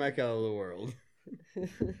surfing mecca of the world.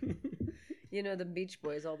 You know, the Beach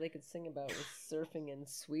Boys, all they could sing about was surfing in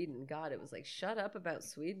Sweden. God, it was like, shut up about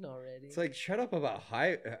Sweden already. It's like, shut up about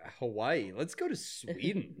Hawaii. Let's go to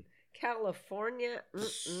Sweden. California,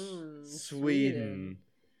 Sweden.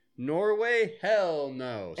 Norway? Hell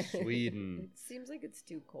no. Sweden. It seems like it's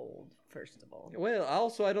too cold, first of all. Well,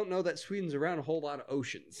 also, I don't know that Sweden's around a whole lot of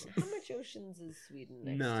oceans. How much oceans is Sweden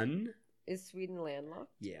next to? None. Is Sweden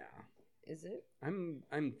landlocked? Yeah. Is it? I'm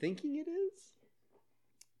thinking it is.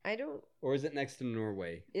 I don't... Or is it next to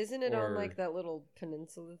Norway? Isn't it on, Or- like, that little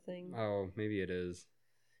peninsula thing? Oh, maybe it is.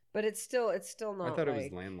 But it's still not, I thought it was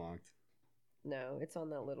like... landlocked. No, it's on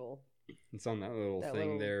that little... It's on that little that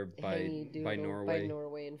thing little there by hangy-doodle Norway. By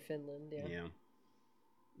Norway and Finland, yeah.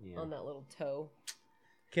 Yeah. On that little toe.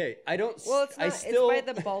 Okay, I don't. Well, it's not. I still, It's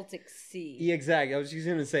by the Baltic Sea. Yeah, exactly. I was just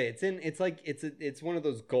gonna say it's one of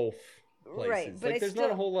those Gulf places. Right, but like, it's there's not a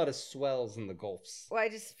still- whole lot of swells in the Gulfs. Well, I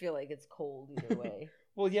just feel like it's cold either way.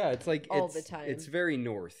 Well, yeah, it's like All it's, the time. It's very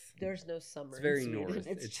north. There's no summer. It's very in Sweden. north.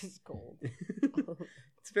 It's It's- just cold.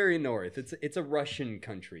 It's very north. It's a Russian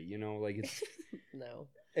country. You know, like it's No.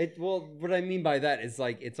 it. Well, what I mean by that is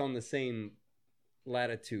like it's on the same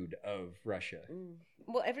latitude of Russia.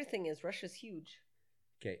 Well, everything is. Russia's huge.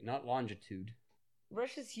 Okay, not longitude.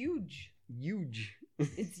 Russia's huge. Huge.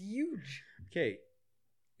 It's huge. Okay,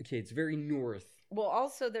 it's very north. Well,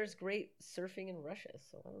 also there's great surfing in Russia,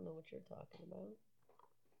 so I don't know what you're talking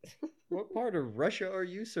about. What part of Russia are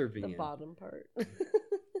you serving The in? bottom part.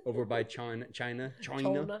 Over by China in China.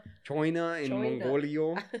 Mongolia,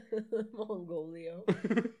 Mongolia.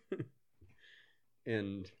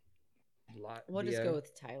 and Latvia, We'll just go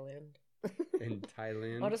with Thailand. and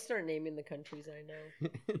Thailand. I'll just start naming the countries I know.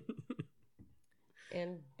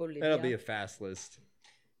 And Bolivia. That'll be a fast list.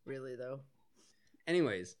 Really though.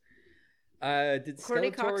 Anyways, did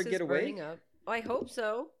Courtney Cox Skeletor is get away? burning up. I hope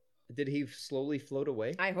so. Did he slowly float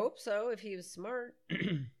away? I hope so. If he was smart.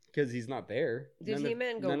 Because he's not there. Did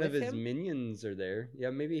He-Man go None of with his him? minions are there. Yeah,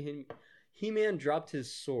 maybe He-Man dropped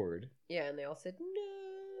his sword. Yeah, and they all said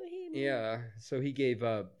no. He-Man. Yeah, so he gave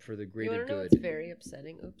up for the You greater want to know good. what's very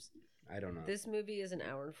upsetting? Oops. I don't know. This movie is an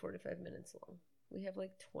hour and 45 minutes long. We have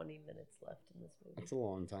like 20 minutes left in this movie. That's a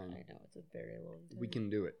long time. I know, it's a very long time. We can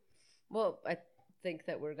do it. Well, I think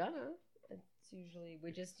that we're gonna.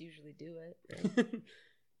 We just usually do it. Right?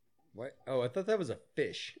 What? Oh, I thought that was a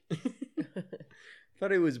fish.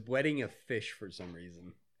 Thought he was wetting a fish for some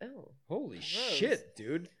reason. Oh. Holy Gross. shit,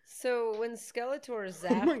 dude. So when Skeletor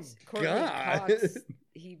Oh my zapped Courtney God. Cox,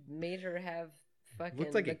 he made her have fucking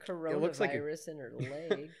Looks like the it looks like a- coronavirus in her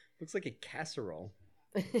leg. Looks like a casserole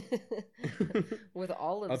With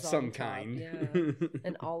olives of on some top, kind. Yeah.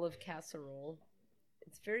 An olive casserole.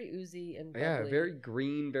 It's very oozy and bubbly. Yeah, very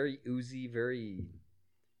green, very oozy, very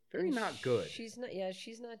And not good. She's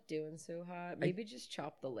not doing so hot. Maybe just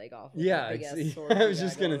chop the leg off. With Yeah, that big ass sword I you was got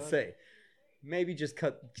just gonna going on. say, maybe just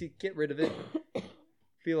get rid of it.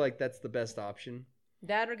 Feel like that's the best option.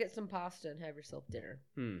 That or get some pasta and have yourself dinner.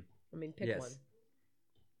 I mean, pick Yes. one.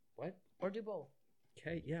 What? Or do both.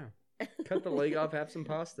 Okay, yeah. Cut the leg off, have some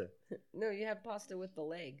pasta. No, you have pasta with the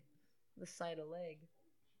leg. The side of leg.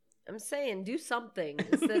 I'm saying do something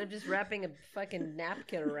instead of just wrapping a fucking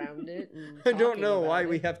napkin around it. And I don't talking know about why it.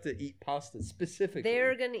 we have to eat pasta specifically.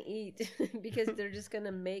 They're going to eat because they're just going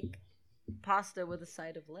to make pasta with a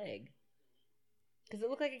side of leg. Because it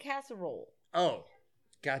looked like a casserole. Oh,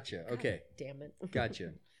 gotcha. God Okay, damn it.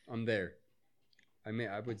 gotcha. I'm there. I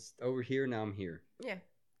was over here. Now I'm here. Yeah.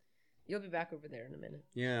 You'll be back over there in a minute.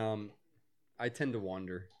 Yeah. I tend to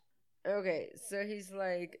wander. Okay, so he's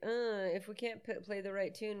like, if we can't play the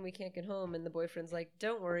right tune, we can't get home. And the boyfriend's like,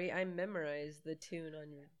 don't worry, I memorized the tune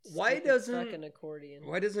on your fucking accordion.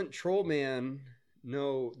 Why doesn't Trollman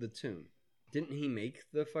know the tune? Didn't he make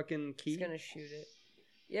the fucking key? He's gonna shoot it.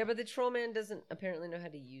 Yeah, but the Trollman doesn't apparently know how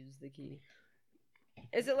to use the key.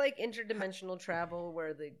 Is it like interdimensional travel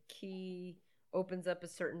where the key opens up a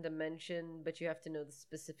certain dimension, but you have to know the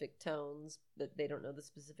specific tones, but they don't know the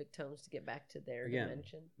specific tones to get back to their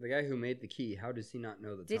dimension? The guy who made the key, how does he not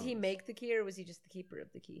know the Did tones? he make the key, or was he just the keeper of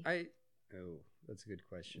the key? Oh, that's a good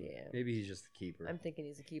question. Yeah. Maybe he's just the keeper. I'm thinking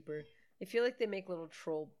he's a keeper. I feel like they make little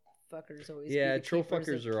troll fuckers always. Yeah, be the troll keepers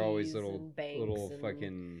fuckers of are always keys little and banks and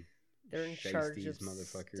fucking. They're in charge of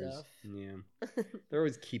motherfuckers. stuff. Yeah, they're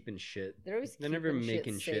always keeping shit. They're never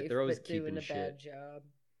making shit. Safe, They're always but keeping doing a shit. bad job.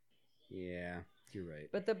 Yeah, you're right.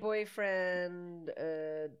 But the boyfriend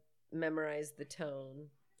memorized the tone,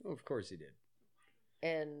 Oh, of course he did.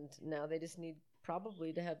 and now they just need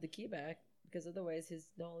probably to have the key back because otherwise his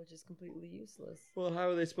knowledge is completely useless. Well, how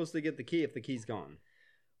are they supposed to get the key if the key's gone?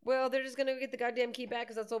 Well, they're just gonna get the goddamn key back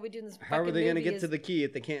because that's all we do in this. How are they gonna get to the key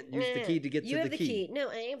if they can't use the key to get you to have the key? No,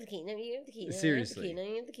 I have the key. No, you have the key. No, Seriously. I have the key.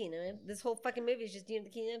 No, you have the key. No, this whole fucking movie is just you have the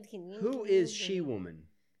key. You have the key. You have the Who key, you have is the key. She-Woman?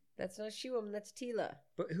 That's not She-Woman. That's Tila.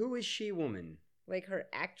 But who is She-Woman? Like her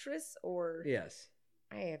actress, or Yes.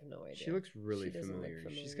 I have no idea. She looks really She doesn't look familiar.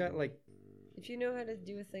 She's familiar. got like... If you know how to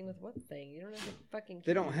do a thing with what thing, you don't have to fucking.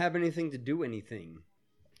 They don't have anything to do anything.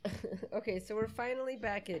 Okay, so we're finally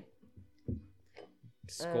back at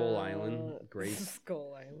Skull Island. Grace.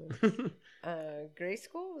 Skull Island. Gray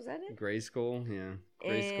Skull, was that it? Gray Skull, yeah.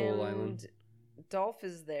 Gray Skull Island. Dolph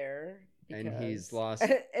is there. And he's because- lost...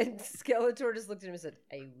 and Skeletor just looked at him and said,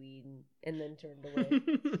 "I ween," and then turned away.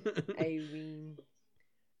 I ween.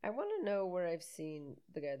 I want to know where I've seen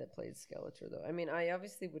the guy that played Skeletor, though. I mean, I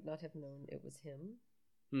obviously would not have known it was him.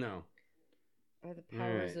 No. By the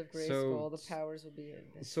powers Alright, of Gray so- Skull, the powers will be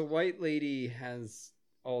in. So White Lady has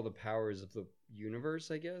all the powers of the universe,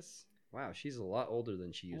 I guess? Wow, she's a lot older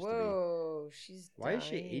than she used to Whoa, she's Why is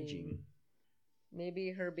she dying. aging? Maybe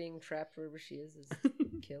her being trapped wherever she is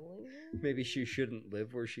be. killing her? Maybe she shouldn't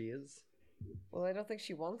live where she is. Well, I don't think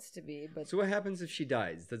she wants to be, but... So what happens if she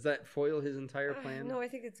dies? Does that foil his entire plan? No, I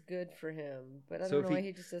think it's good for him, but I So don't if know why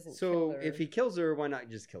he just doesn't kill So her. if he kills her, why not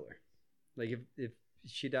just kill her? Like if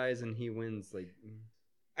she dies and he wins, like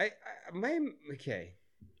okay.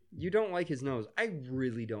 You don't like his nose. I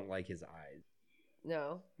really don't like his eyes.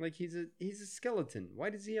 No, Like he's a skeleton. Why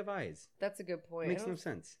does he have eyes? that's a good point. Makes I no don't,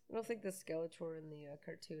 sense. I don't think the Skeletor in the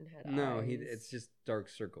cartoon had No, eyes. it's just dark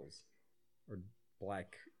circles or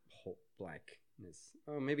blackness.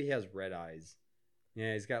 Oh, maybe he has red eyes.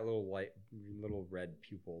 Yeah, he's got little red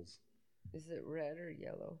pupils. Is it red or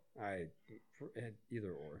yellow?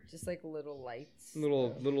 Either or. Just like little lights.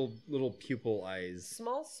 Little pupil eyes.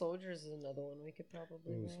 Small Soldiers is another one we could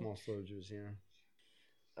probably Ooh, watch. small soldiers, yeah.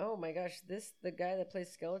 Oh my gosh, the guy that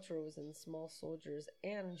plays Skeletor was in Small Soldiers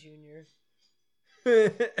and Junior.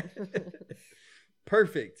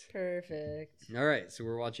 Perfect. Perfect. All right, so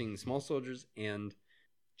we're watching Small Soldiers and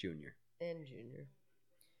Junior. And Junior.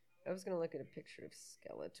 I was gonna look at a picture of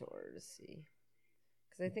Skeletor to see,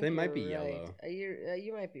 because I think They might you're be right. yellow.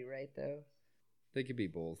 You might be right though. They could be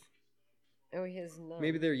both. Oh, he has none.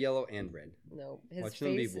 Maybe they're yellow and red. no. His Watch face.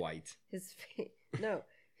 them be white. His face. No,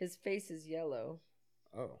 his face is yellow.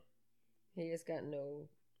 Oh. He has got no.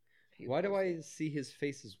 Why do pupils. I see his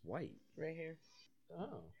face is white? Right here.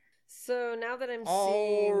 Oh. So now that I'm All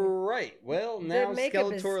seeing, right. Well, the now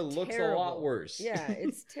makeup is Skeletor looks a lot terrible. worse. Yeah,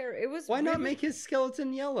 it's terrible. It was. Why not really- make his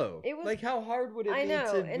skeleton yellow? It was- Like, how hard would it I be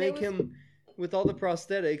know, to and it make was- him with all the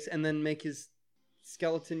prosthetics and then make his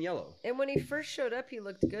skeleton yellow? And when he first showed up, he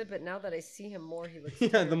looked good, but now that I see him more, he looks. Yeah,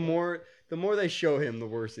 terrible. the more they show him, the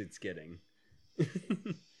worse it's getting.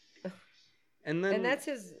 And then And that's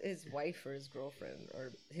his wife or his girlfriend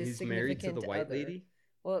or his he's married to the significant white other. lady.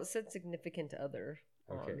 Well, it said significant other.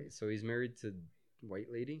 Okay, so he's married to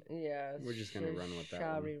white lady. Yeah. We're just gonna run with that one.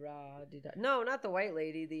 Shari-ra-di-da. No, not the white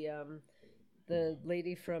lady. The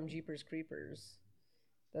lady from Jeepers Creepers.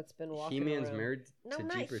 That's been walking He-Man's around. married No, to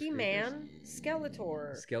not Jeepers He-Man.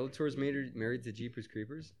 Skeletor. Creepers. Skeletor's married to Jeepers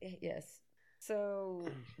Creepers. Yes. So,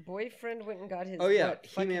 boyfriend went and got his. Oh yeah, what,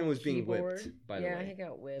 He-Man fucking was being keyboard? whipped. By the Yeah, way, he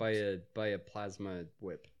got whipped. by a plasma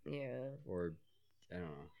whip Yeah. or I don't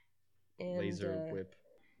know And, laser whip,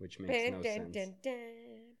 which makes no sense.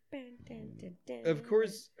 Of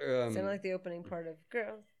course. Sounded like the opening part of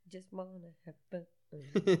 "Girls Just Wanna Have Fun."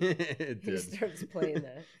 It He did. starts playing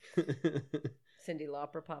that. Cyndi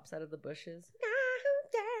Lauper pops out of the bushes.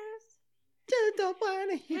 Just don't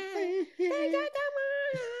wanna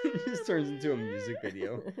Just turns into a music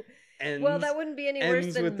video. Well, that wouldn't be any worse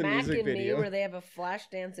ends than with the Mac music and Me, video. where they have a flash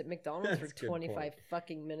dance at McDonald's for That's a good 25 point.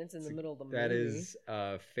 fucking minutes in the middle of the movie. That is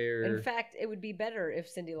fair. In fact, it would be better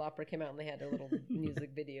if Cyndi Lauper came out and they had a little music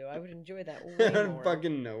video. I would enjoy that way more.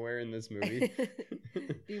 Fucking nowhere in this movie.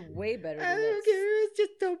 Be way better than Oh, that. girls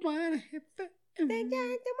just don't wanna have fun.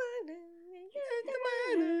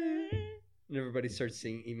 And everybody starts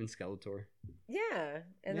singing, even Skeletor. Yeah,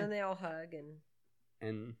 and Yeah. then they all hug, and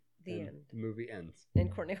And the and end. The movie ends.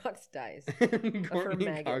 And Courtney Cox dies of her Courtney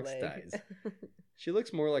maggot Cox leg. dies. She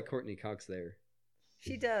looks more like Courtney Cox there.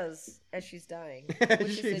 She does as she's dying, As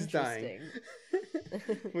which she's is dying.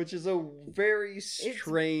 interesting. Which is a very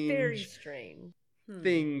strange Very strange.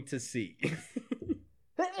 thing to see.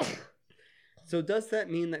 So does that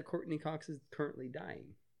mean that Courtney Cox is currently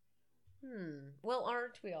dying? Well,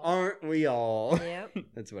 aren't we all? Aren't we all? Yep.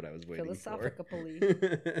 That's what I was waiting Philosophically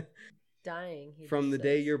for. dying. He From just the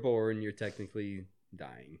day says. you're born, you're technically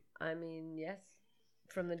dying. I mean, yes.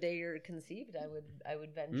 From the day you're conceived, I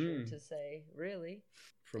would venture to say, really.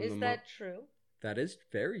 From Is the that true? That is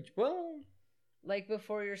very well. Like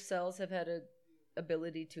before your cells have had a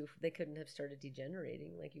ability to, they couldn't have started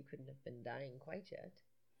degenerating. Like you couldn't have been dying quite yet.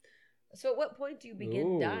 So at what point do you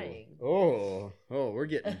begin dying? Oh, we're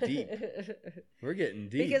getting deep. We're getting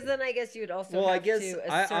deep. Because then I guess you would also Well, I have guess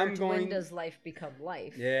to I- assert I'm going- when does life become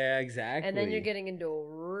life. Yeah, exactly. And then you're getting into a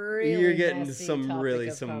really you're getting messy some topic really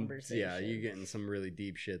of conversation. yeah, you're getting some really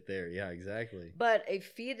deep shit there. Yeah, exactly. But a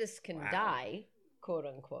fetus can Wow. die, quote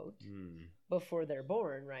unquote, before they're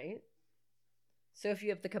born, right? So if you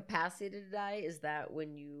have the capacity to die, is that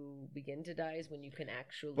when you begin to die? Is when you can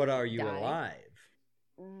actually But are you die? alive?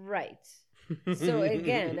 Right. So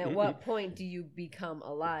again, at what point do you become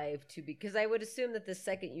alive to be? Because I would assume that the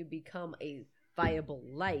second you become a viable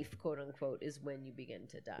life, quote unquote, is when you begin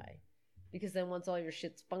to die. Because then once all your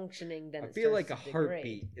shit's functioning, then I it feel starts like a to degrade.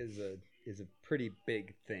 heartbeat is a pretty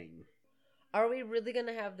big thing. Are we really going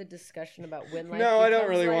to have the discussion about when life No, I don't becomes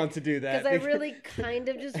really life? want to do that. Because I really kind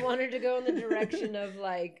of just wanted to go in the direction of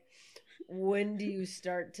like, when do you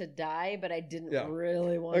start to die? But I didn't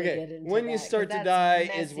really want to get into when that, you 'cause start to that's die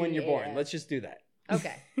is messy when you're born. AF. Let's just do that.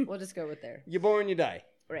 Okay, we'll just go with there. You're born, you die.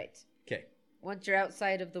 Right. Okay. Once you're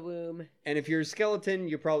outside of the womb. And if you're a skeleton,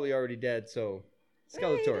 you're probably already dead. So,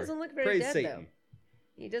 Skeletor, He doesn't look very praise dead, Satan. though.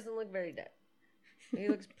 He doesn't look very dead. He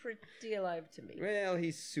looks pretty alive to me. Well,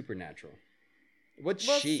 he's supernatural. What's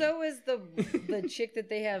Well, she? so is the chick that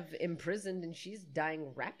they have imprisoned, and she's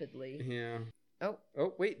dying rapidly. Yeah. Oh.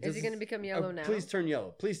 Oh, wait. Is he going to become yellow now? Please turn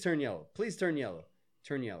yellow. Please turn yellow. Please turn yellow.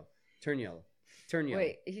 Turn yellow. Turn yellow. Turn yellow.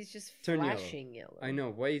 Wait, he's just Turn flashing yellow. I know.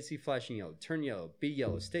 Why is he flashing yellow? Turn yellow. Be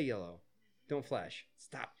yellow. Stay yellow. Don't flash.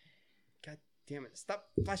 Stop. God damn it. Stop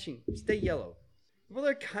flashing. Stay yellow. Well,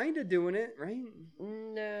 they're kind of doing it, right?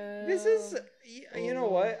 No. This is, you know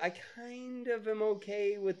what? I kind of am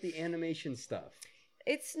okay with the animation stuff.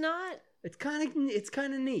 It's not. It's kind of neat. It's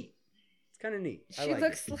kind of neat. I She like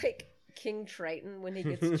looks it. like King Triton when he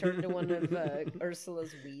gets turned to one of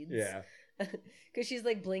Ursula's weeds. Yeah. Because she's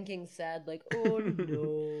like blinking sad, like, oh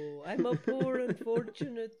no, I'm a poor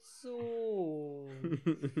unfortunate soul.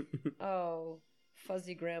 Oh,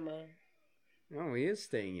 fuzzy grandma. Oh, he is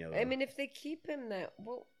staying yellow. I mean, if they keep him that,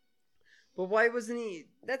 well, but why wasn't he?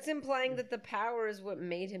 that's implying that the power is what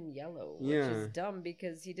made him yellow, which Yeah. is dumb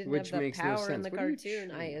because he didn't Which have the makes no power in sense. the What are you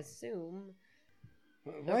cartoon, I trying- assume.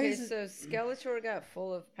 Why Okay, is it? so Skeletor got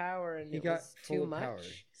full of power and He it got was full too of much. power.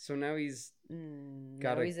 So now he's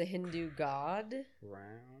Now a he's a Hindu god.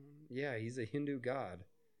 round. Yeah, he's a Hindu god.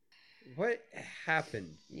 What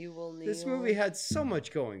happened? You will need. This movie had so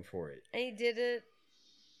much going for it. I did it.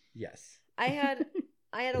 Yes. I had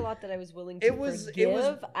a lot that I was willing to It was-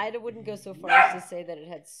 forgive. I wouldn't go so far as to say that it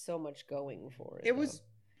had so much going for it. It was. though.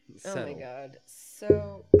 Oh my settled. god.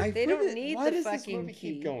 So they don't need Why the does this fucking movie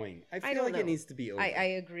key. keep going? I feel don't like know. it needs to be over. I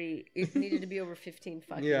agree. It needed to be over 15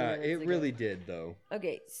 fucking yeah, minutes it ago. really did though.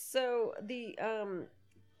 Okay, so the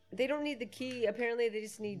they don't need the key. Apparently they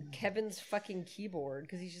just need Kevin's fucking keyboard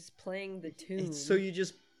because he's just playing the tune. So you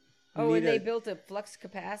just Oh, need and they a- built a flux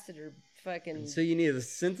capacitor fucking So you need a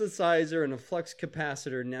synthesizer and a flux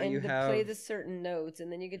capacitor. Now and you to have. play the certain notes, and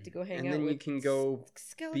then you get to go hang And out then you with can go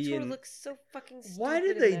Skeletor be in- looks so fucking stupid. Why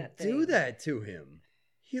did in they that do thing. that to him?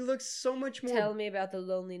 He looks so much more. Tell me about the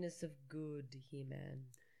loneliness of good He-Man.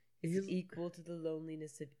 is equal to the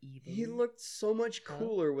loneliness of evil. He looked so much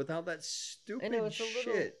cooler without that stupid I know, it's a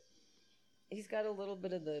little- shit. He's got a little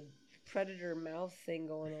bit of the predator mouth thing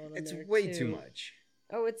going on. It's there way too much.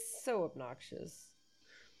 Oh, it's so obnoxious.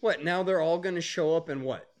 What? Now they're all going to show up and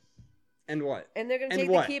what? And what? And they're gonna And take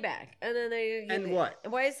what? the key back, and then what?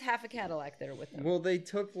 And why is half a Cadillac there with them? Well, they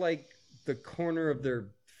took like the corner of their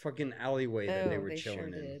fucking alleyway that they were they chilling sure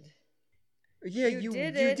in. did. Yeah, You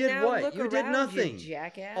did you it. did Now what? look You did around, nothing. you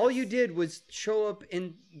jackass. All you did was show up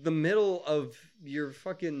in the middle of your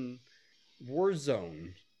fucking war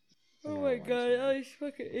zone. Oh my god, I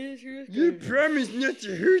fucking Israel. You promised not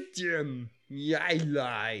to hurt them. Yeah, I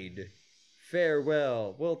lied.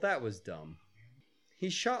 Farewell. Well, that was dumb. He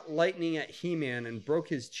shot lightning at He-Man and broke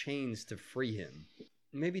his chains to free him.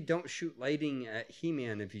 Maybe don't shoot lightning at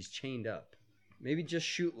He-Man if he's chained up. Maybe just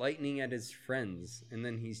shoot lightning at his friends, and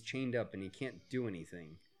then he's chained up and he can't do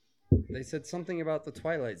anything. They said something about the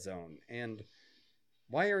Twilight Zone, and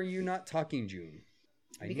why are you not talking, June?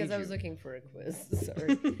 Because I was looking for a quiz.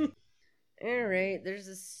 Sorry. All right, there's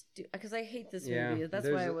a because I hate this movie. That's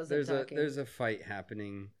why I wasn't talking. There's a fight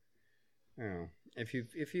happening. I don't know. If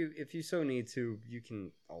you so need to, you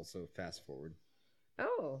can also fast forward.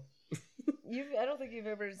 Oh, I don't think you've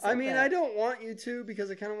ever. Said I mean, that. I don't want you to because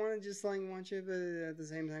I kind of want to just like watch it, but at the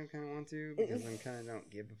same time, kind of want to because I kind of don't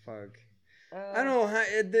give a fuck. I don't know how.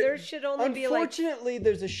 There should only be like. Unfortunately,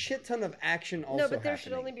 there's a shit ton of action also. No, but there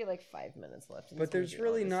should happening. only be like 5 minutes left. In But this there's movie,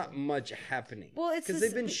 really honestly. not much happening. Well, it's because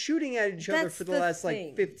this- they've been shooting at each other that's for the the last thing.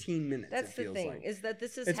 like 15 minutes. That's it the feels thing like. is that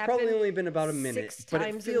this has It's happened probably only been about a minute, 6 but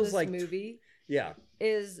times it feels in this like movie. Yeah.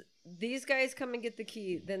 Is these guys come and get the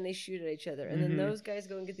key, then they shoot at each other, and then those guys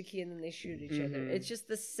go and get the key, and then they shoot at each other. It's just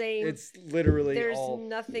the same. It's literally There's all.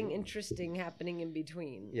 nothing interesting happening in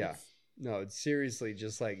between. Yeah. It's- No, it's seriously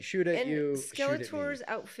just like shoot at and you. shoot at me. Skeletor's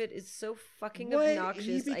outfit is so fucking What?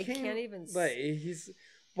 obnoxious. He I can't even. But he's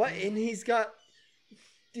what? And he's got.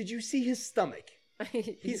 Did you see his stomach?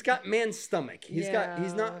 He's got man's stomach. He's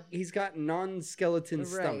Yeah. He's got non-skeleton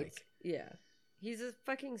stomach. Yeah. He's a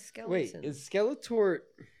fucking skeleton. Wait, is Skeletor?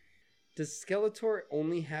 Does Skeletor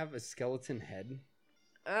only have a skeleton head?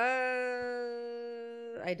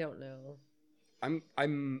 I don't know.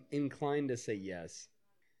 I'm inclined to say yes.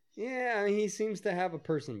 Yeah, I mean, he seems to have a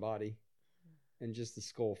person body, and just a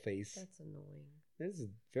skull face. That's annoying. This is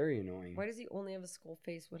very annoying. Why does he only have a skull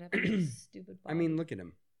face? What happened to his stupid body? I mean, look at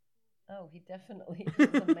him. Oh, he definitely has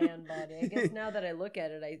a man body. I guess now that I look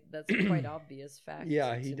at it, that's a quite obvious fact.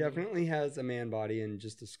 Yeah, to he me. definitely has a man body and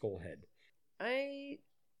just a skull head. I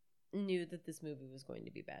knew that this movie was going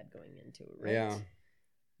to be bad going into it, right? Yeah.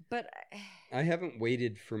 But I haven't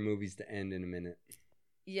waited for movies to end in a minute.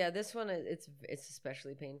 yeah, this one it's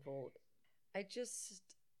especially painful. I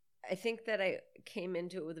think that I came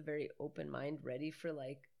into it with a very open mind, ready for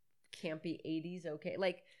like campy 80s. Okay,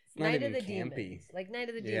 like not Night of even the campy. Demons, like Night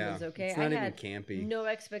of the Yeah, Demons. Okay, it's not I even had campy. no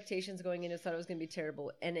expectations going in. I thought it was going to be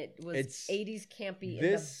terrible, and it was It's- 80s campy in the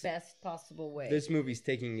this- best possible way. This movie's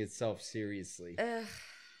taking itself seriously. Ugh.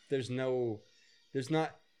 There's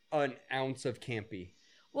not an ounce of campy.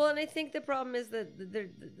 Well, and I think the problem is that the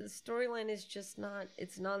storyline is just not.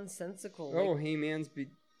 It's nonsensical. Oh, Like, He-Man's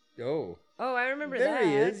Oh. oh, I remember There that.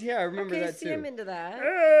 he is. Yeah, I remember okay, that see, too. I'm into that.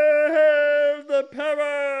 I have the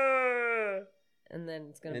power. And then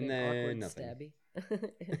it's gonna And be an then awkward nothing. stabby.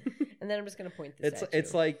 And then I'm just gonna point this at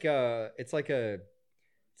It's you.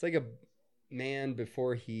 like a man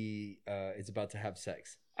before he is about to have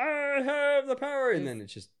sex. I have the power, and Is then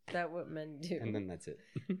it's just, that what men do? and then that's it.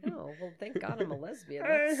 Oh, well, thank God I'm a lesbian. I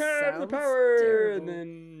That have the sounds power, terrible. and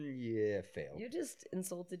then yeah, fail. You just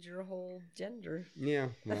insulted your whole gender. Yeah,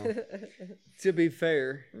 well, to be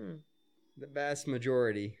fair, Hmm. the vast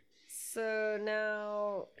majority. So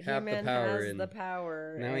now Have the He-Man power has and the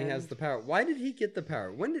power. Now he has and- the power. Why did he get the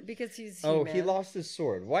power? When did? because he's Oh, He-Man. he lost his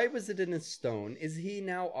sword. Why was it in a stone? Is he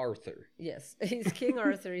now Arthur? Yes, he's King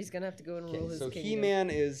Arthur. He's gonna have to go and rule Okay, his so kingdom. He-Man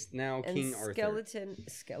is now and King Arthur,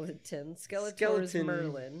 Skeletor's Skeleton-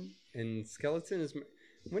 Merlin. and Skeleton is.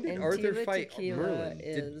 When did And Arthur Tila fight Tequila Merlin?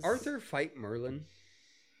 Did is- Arthur fight Merlin?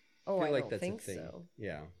 Oh, I I feel like don't that's think a thing. so.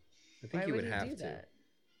 Yeah, I think Why he would would he have do to. that?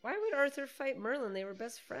 Why would Arthur fight Merlin? They were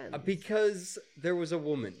best friends. Because there was a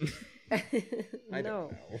woman. I No.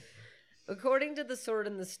 don't know. According to the Sword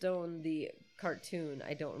and the Stone, the cartoon,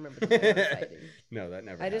 I don't remember the pair fighting. No, that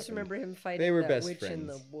never. I just happened. remember him fighting They were that best witch in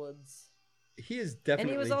the friends. woods. He is And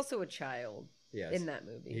definitely. he was also a child yes, in that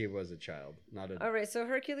movie. He was a child, not a. All right, so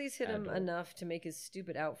Hercules hit him Adult. enough to make his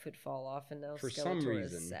stupid outfit fall off, and now For Skeletor some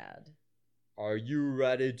reason, is sad. Are you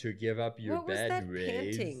ready to give up your What was bad that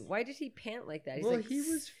ways? panting? Why did he pant like that? He's Well, like, he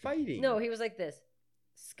was fighting. No, he was like this.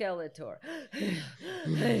 Skeletor.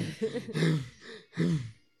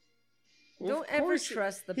 Well, Don't of ever course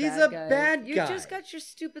trust the he's bad a guy. bad You guy. just got your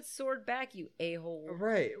stupid sword back, you a-hole.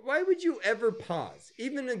 Right. Why would you ever pause?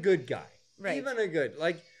 Even a good guy. Right. Even a good.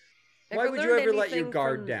 Like, If why I would you learned ever let your anything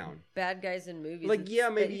guard from down? Bad guys in movies. Like, it's yeah,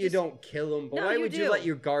 that maybe you just- don't kill them, but No, why you would you do. let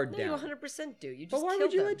your guard No, down? you 100% do. You just But why kill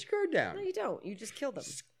would you them. let your guard down? No, you don't. You just kill them.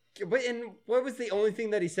 But and what was the only thing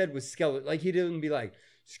that he said was Skeletor? Like, he didn't be like,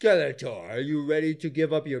 Skeletor, are you ready to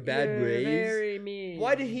give up your bad You're ways? very mean.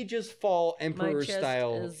 Why did he just fall My Emperor chest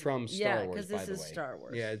style is- from Star yeah, Wars, 'cause by this the is way? Star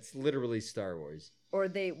Wars. Yeah, it's literally Star Wars. Or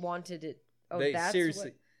they wanted it. Oh, They that's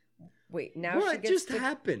seriously. Wait, now she What gets just to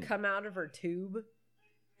happened? come out of her tube.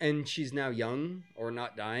 And she's now young or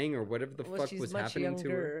not dying or whatever the Well, fuck she's was much happening to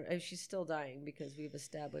her. younger. She's still dying because we've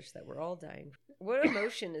established that we're all dying. What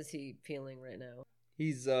emotion is he feeling right now?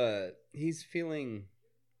 He's feeling,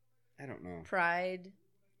 I don't know. Pride,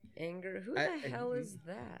 anger. Who the I- hell is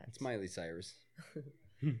that? It's Miley Cyrus.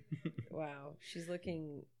 Wow, she's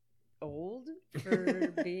looking old for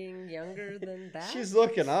being younger than that. She's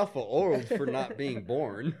looking awful old for not being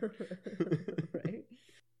born. Right.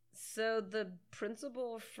 So the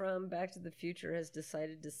principal from Back to the Future has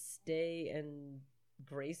decided to stay in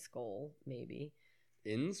Grayskull, maybe.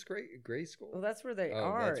 In Grayskull? Well, that's where they Oh,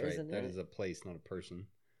 are, that's right. isn't That it? is a place, not a person.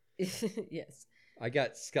 Yes. I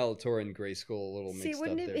got Skeletor and Grayskull a little mixed See,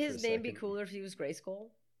 wouldn't up there for his a name be second. cooler if he was Grayskull?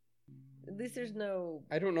 At least there's no.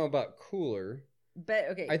 I don't know about cooler.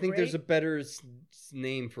 Okay. I think there's a better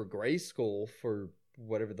name for Grayskull for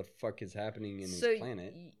whatever the fuck is happening in his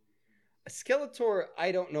planet. Skeletor,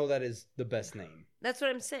 I don't know that is the best name. That's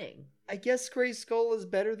what I'm saying. I guess Grayskull is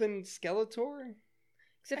better than Skeletor.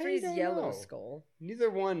 Except for I his don't yellow know. skull.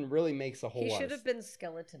 Neither one really makes a whole He lot. should have been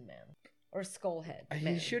Skeleton Man. Or Skull Head. He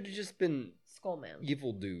Man. should have just been Skull Man.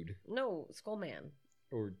 Evil Dude No, Skull Man.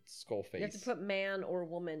 or Skull Face. You have to put man or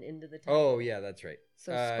woman into the title. Oh yeah, that's right.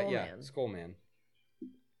 So Skull yeah, Man. Skull Man.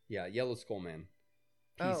 Yeah, Yellow Skull Man.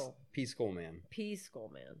 Oh. P Skull Man. P Skull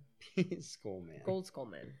Man. P Skull Man. Gold Skull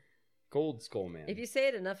Man. Gold Skull Man. If you say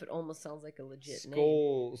it enough, it almost sounds like a legit name.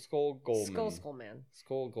 Skull Goldman. Skull Man.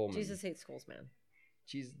 Skull Goldman. Jesus hates skulls, man.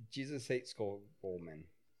 Jesus hates Skull Goldman.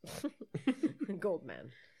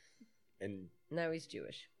 Goldman. And Now he's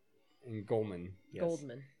Jewish. Goldman. Yes.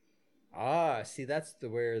 Goldman. Ah, see, that's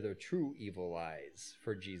where the true evil lies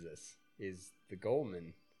for Jesus is the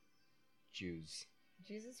Goldman Jews.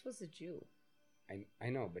 Jesus was a Jew. I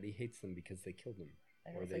know, but he hates them because they killed him. I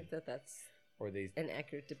Or don't they- think that's Or they an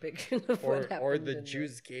accurate depiction of what happened. or the in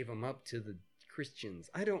Jews gave him up to the Christians.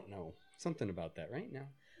 I don't know. Something about that right now.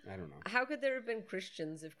 I don't know. How could there have been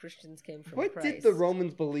Christians if Christians came from What Christ? did the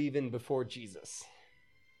Romans believe in before Jesus?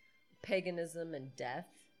 Paganism and death.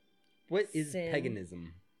 What is Sin.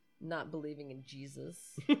 paganism? Not believing in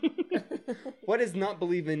Jesus. What is not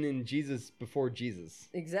believing in Jesus before Jesus?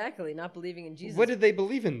 Exactly, not believing in Jesus. What did they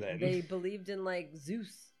believe in then? They believed in like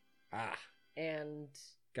Zeus Ah, and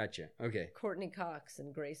gotcha. Okay, Courtney Cox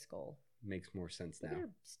and Grayskull. makes more sense Look now. at her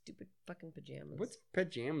stupid fucking pajamas. What's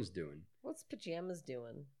pajamas doing? What's pajamas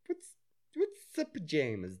doing? What's the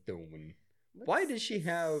pajamas doing? What's Why does she the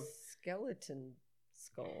have skeleton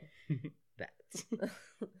skull? that?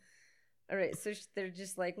 All right, so they're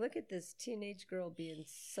just like, look at this teenage girl being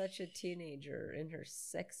such a teenager in her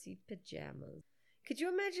sexy pajamas. Could you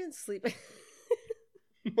imagine sleeping?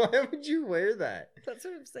 Why would you wear that? That's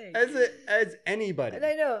what I'm saying. As anybody. And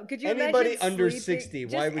I know. Could you Anybody imagine under sleeping- 60,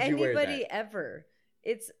 just why would you wear anybody that? ever?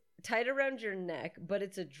 It's tied around your neck, but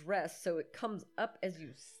it's a dress, so it comes up as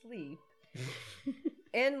you sleep,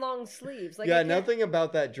 and long sleeves. Like yeah, I can't- nothing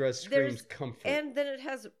about that dress there's- screams comfort. And then it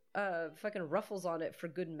has fucking ruffles on it for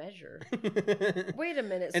good measure. Wait a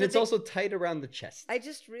minute. And so it's they- also tight around the chest. I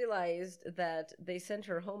just realized that they sent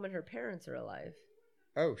her home and her parents are alive.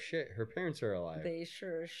 Oh shit, her parents are alive. They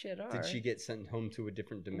sure as shit are. Did she get sent home to a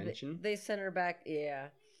different dimension? They sent her back. Yeah.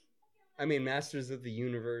 I mean, Masters of the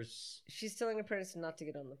Universe. She's telling her parents not to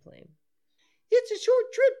get on the plane. It's a short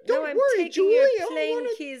trip. Don't no, I'm worry, taking Julie. your I plane wanna-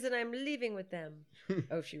 keys and I'm leaving with them.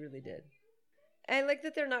 Oh, she really did. I like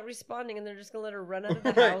that they're not responding and they're just gonna let her run out of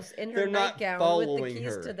the Right. house in her They're not nightgown with following the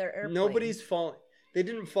keys her. to their airplane. Nobody's following. They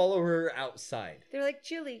didn't follow her outside. They're like,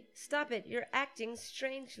 Julie, stop it! You're acting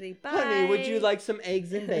strangely. Bye. Honey, would you like some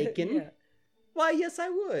eggs and bacon? Yeah. Why, yes, I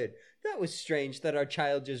would. That was strange that our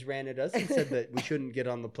child just ran at us and said that we shouldn't get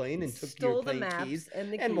on the plane and took Stole your the plane maps keys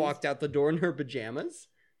and the and keys. walked out the door in her pajamas.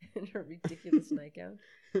 in her ridiculous nightgown.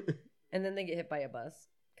 And then they get hit by a bus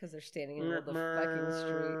because they're standing in the middle of the fucking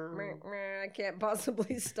street. Meh, meh, I can't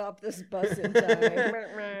possibly stop this bus in time.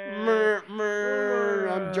 Meh,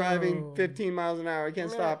 meh. I'm driving 15 miles an hour. I can't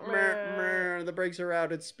stop. The brakes are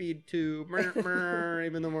out at speed 2.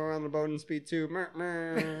 Even though we're on the boat in speed 2.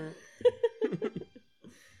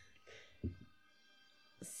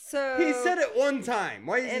 So He said it one time.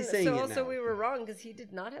 Why is he saying so it also now? we were wrong because he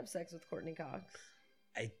did not have sex with Courtney Cox.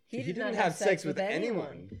 He did didn't not have sex with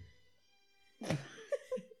anyone.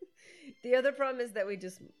 The other problem is that we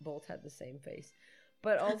just both had the same face.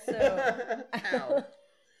 But also, Ow.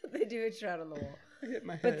 they do a shot on the wall. I hit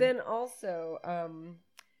my head. But then also,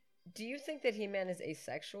 do you think that He-Man is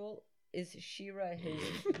asexual? Is She-Ra his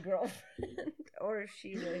girlfriend? Or is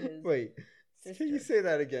She-Ra his Wait, sister? can you say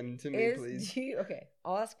that again to me, please? Okay,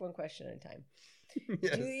 I'll ask one question at a time.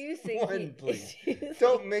 Yes. Do you think one, please? do you think-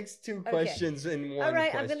 Don't mix two questions in one All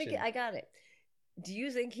right, question. I got it. Do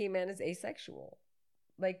you think He-Man is asexual?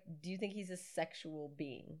 Like, do you think he's a sexual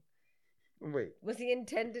being? Wait. Was he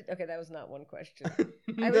intended? Okay, that was not one question.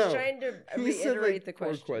 No. I was trying to You said, reiterate like, the 4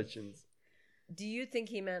 question. questions. Do you think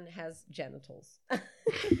He-Man has genitals?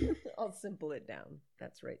 I'll simple it down.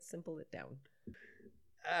 That's right, simple it down.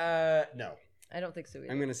 No. I don't think so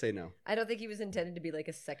either. I'm going to say no. I don't think he was intended to be like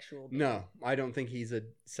a sexual being. No, I don't think he's a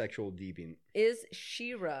sexual deviant. Is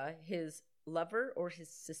She-Ra his lover or his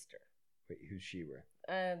sister? Wait, who's She-Ra?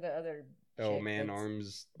 The other Oh, chick Man that's-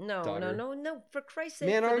 Arm's No, daughter? no. For Christ's sake.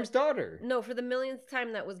 Man for Arm's daughter. No, for the millionth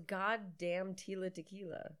time, that was goddamn Tila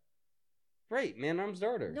Tequila. Right, Man Arm's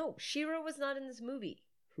daughter. No, She-Ra was not in this movie.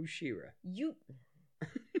 Who's She-Ra? You.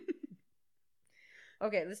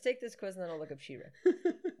 Okay, let's take this quiz and then I'll look up She-Ra.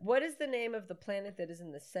 What is the name of the planet that is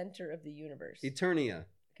in the center of the universe? Eternia.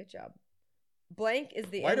 Good job. Blank is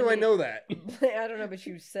the Why enemy... do I know that? I don't know, but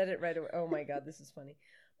you said it right away. Oh my god, this is funny.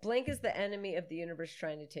 Blank is the enemy of the universe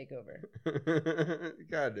trying to take over.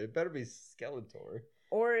 God, it better be Skeletor.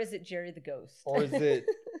 Or is it Jerry the Ghost? Or is it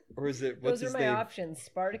what's Those are his my name? options.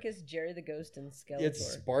 Spartacus, Jerry the Ghost, and Skeletor.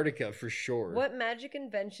 It's Spartica for sure. What magic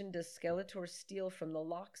invention does Skeletor steal from the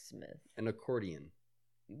locksmith? An accordion.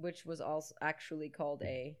 Which was also actually called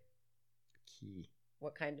a... Key.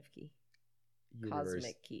 What kind of key? Universe.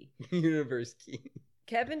 Cosmic key. Universe key.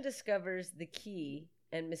 Kevin discovers the key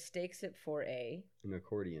and mistakes it for a... An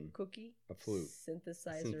accordion. Cookie? A flute.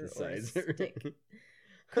 Synthesizer. Or a stick. A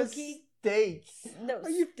Cookie? steak. No, Are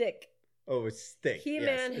you- stick. Oh, a stick.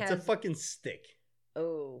 He-Man yes. It's a has- fucking stick.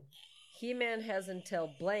 Oh. He-Man has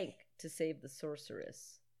until blank to save the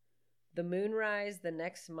sorceress. The moonrise, the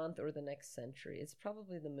next month, or the next century. It's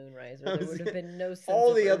probably the moonrise, or there would have been no sense All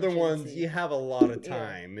of the other ones, urgency. you have a lot of Yeah.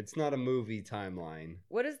 time. It's not a movie timeline.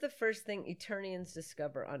 What is the first thing Eternians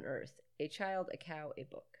discover on Earth? A child, a cow, a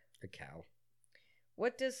book. A cow.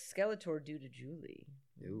 What does Skeletor do to Julie?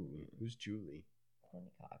 Ooh, who's Julie?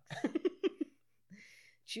 Corny Cox.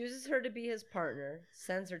 Chooses her to be his partner,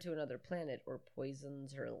 sends her to another planet, or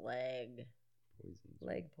poisons her leg. Poison.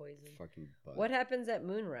 Leg poison. Fucking butt. What happens at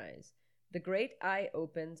moonrise? The great eye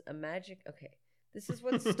opens, a magic... Okay, this is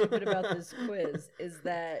what's stupid about this quiz, is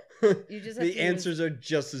that you just have the to answers are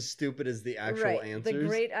just as stupid as the actual right. answers. The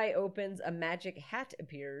great eye opens, a magic hat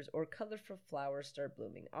appears, or colorful flowers start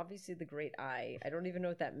blooming. Obviously, the great eye. I don't even know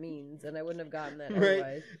what that means, and I wouldn't have gotten that Right.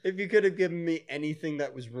 otherwise. If you could have given me anything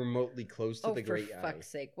that was remotely close to Oh, the for great eye. fuck's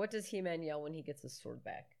sake. What does He-Man yell when he gets his sword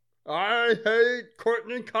back? I hate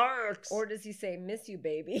Courtney Cox. Or does he say, miss you,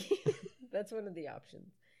 baby? That's one of the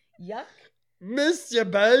options. Yuck. Miss you,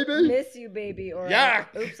 baby. Miss you, baby. Or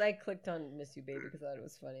Yuck. oops, I clicked on miss you, baby, because I thought it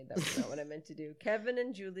was funny. That was not what I meant to do. Kevin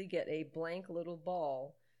and Julie get a blank little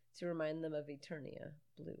ball to remind them of Eternia.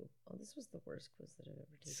 Blue. Oh, this was the worst quiz that I've ever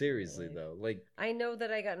taken. in my Seriously, life. though. Like, I know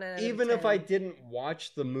that I got 9 out of even 10. if I didn't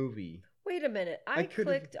watch the movie. Wait a minute. I could've-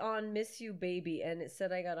 clicked on miss you, baby, and it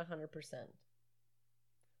said I got 100%.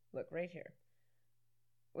 Look, right here.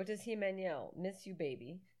 What does He-Man yell? Miss you,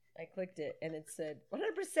 baby. I clicked it, and it said,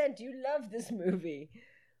 100% you love this movie.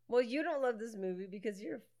 Well, you don't love this movie because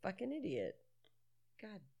you're a fucking idiot.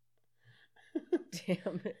 God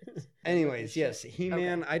damn it. Anyways, yes, Shit.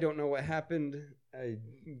 He-Man. I don't know what happened.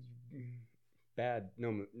 Bad.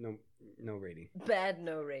 No rating. Bad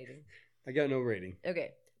no rating. I got no rating.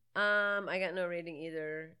 Okay. I got no rating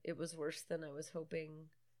either. It was worse than I was hoping.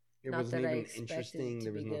 It Not wasn't that I even expected interesting. it to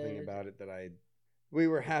There was be nothing good. about it that I. We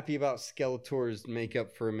were happy about Skeletor's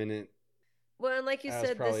makeup for a minute. Well, and like you That was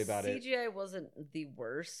said, the probably about it. CGI wasn't the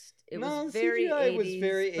worst. It No, was very CGI 80s, was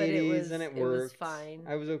very but 80s, and it worked. was fine.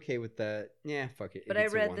 I was okay with that. Yeah, fuck it. But It I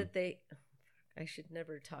gets a read 1. that they... I should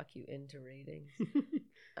never talk you into ratings.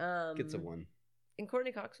 Gets a 1. And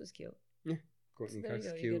Courtney Cox was cute. Courtney So there Cox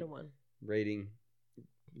you go, you cute. get a 1. Rating.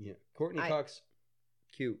 Yeah, Courtney Cox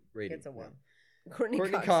cute. Rating. Gets a 1. Yeah. Courtney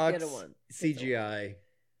Courtney Cox, Cox get a 1. CGI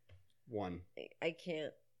 1. I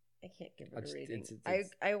can't. I can't give it It's- a rating.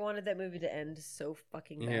 it's- I wanted that movie to end so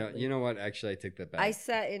fucking badly. Yeah, you know what? Actually, I take that back. I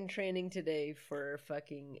sat in training today for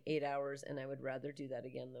fucking 8 hours, and I would rather do that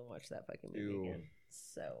again than watch that fucking movie Ew. again.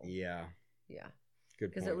 So Yeah, yeah,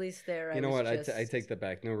 good because point. at least there, You know what? Just... I take that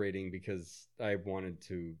back. No rating because I wanted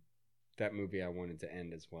to. That movie I wanted to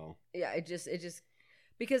end as well. Yeah, it just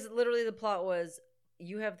because literally the plot was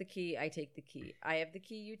you have the key, I take the key. I have the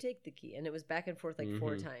key, you take the key, and it was back and forth like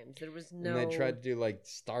 4 times. There was no. And they tried to do like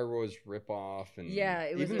Star Wars ripoff, and Yeah,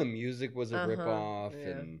 it was even the music was a ripoff,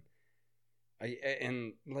 yeah.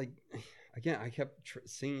 and like again, I kept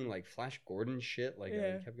singing like Flash Gordon shit. Like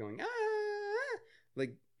Yeah. I kept going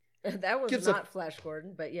like That was gives not Flash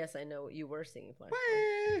Gordon, but yes, I know you were singing Flash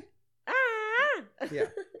Gordon. "Wah." Ah! Yeah.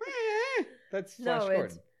 That's Flash No, Gordon.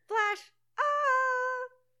 it's Flash.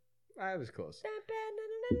 Ah! I was close.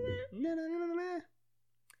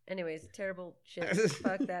 Anyways, terrible shit.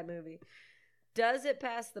 Fuck that movie. Does it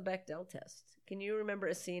pass the Bechdel test? Can you remember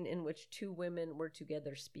a scene in which 2 women were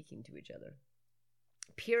together speaking to each other?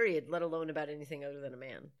 Period, let alone about anything other than a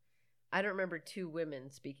man. I don't remember 2 women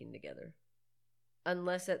speaking together.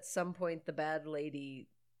 Unless at some point the bad lady...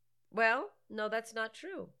 Well, no, that's not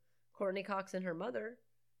true. Courtney Cox and her mother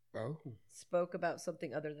Oh, spoke about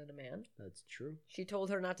something other than a man. that's true. She told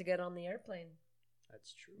her not to get on the airplane.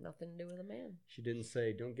 That's true. Nothing to do with a man. She didn't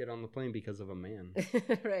say don't get on the plane because of a man.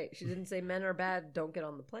 Right. She didn't say men are bad, don't get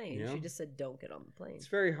on the plane. Yeah. She just said don't get on the plane. It's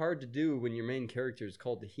very hard to do when your main character is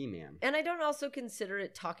called the He-Man. And I don't also consider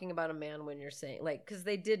it talking about a man when you're saying, like, because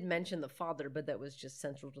they did mention the father, but that was just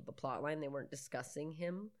central to the plot line. They weren't discussing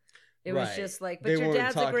him. It was Right. just like, but They your weren't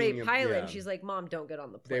dad's a great talking- pilot. yeah. And she's like, Mom, don't get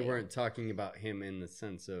on the They plane. weren't talking about him in the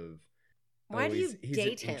sense of Why do you he's an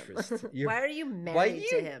date him? interest. Why are you married Why are you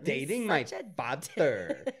to him? dating He's my such a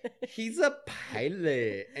father? He's a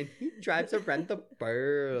pilot and he drives around the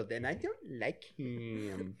world and I don't like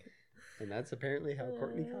him. And that's apparently how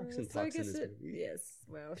Courtney Coxon So I talks in guess this movie. Yes.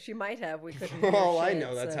 Well, she might have. We couldn't. hear Oh, I shit,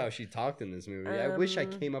 know. That's so. how she talked in this movie. I wish I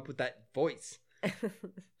came up with that voice.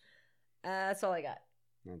 That's all I got.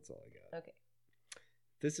 That's all I got. Okay.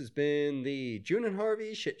 This has been the June and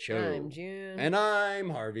Harvey Shit Show. I'm June. And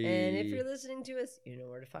I'm Harvey. And if you're listening to us, you know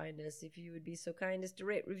where to find us. If you would be so kind as to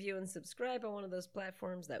rate, review, and subscribe on one of those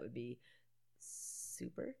platforms, that would be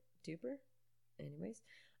super duper. Anyways,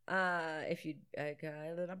 if you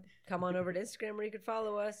come on over to Instagram where you could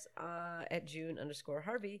follow us at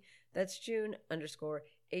June_Harvey. That's June_HARVY.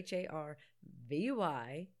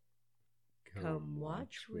 Come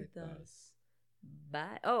watch with us.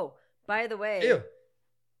 Bye. Oh, by the way. Ew.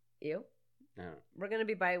 Ew. No. We're going to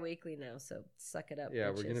be bi-weekly now, so suck it up. Yeah,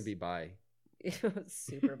 we're going to bitches. be bye.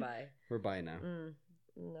 Super bye. We're bye now.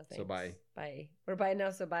 No thanks. So bye. Bye. We're bye now,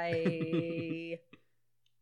 so bye.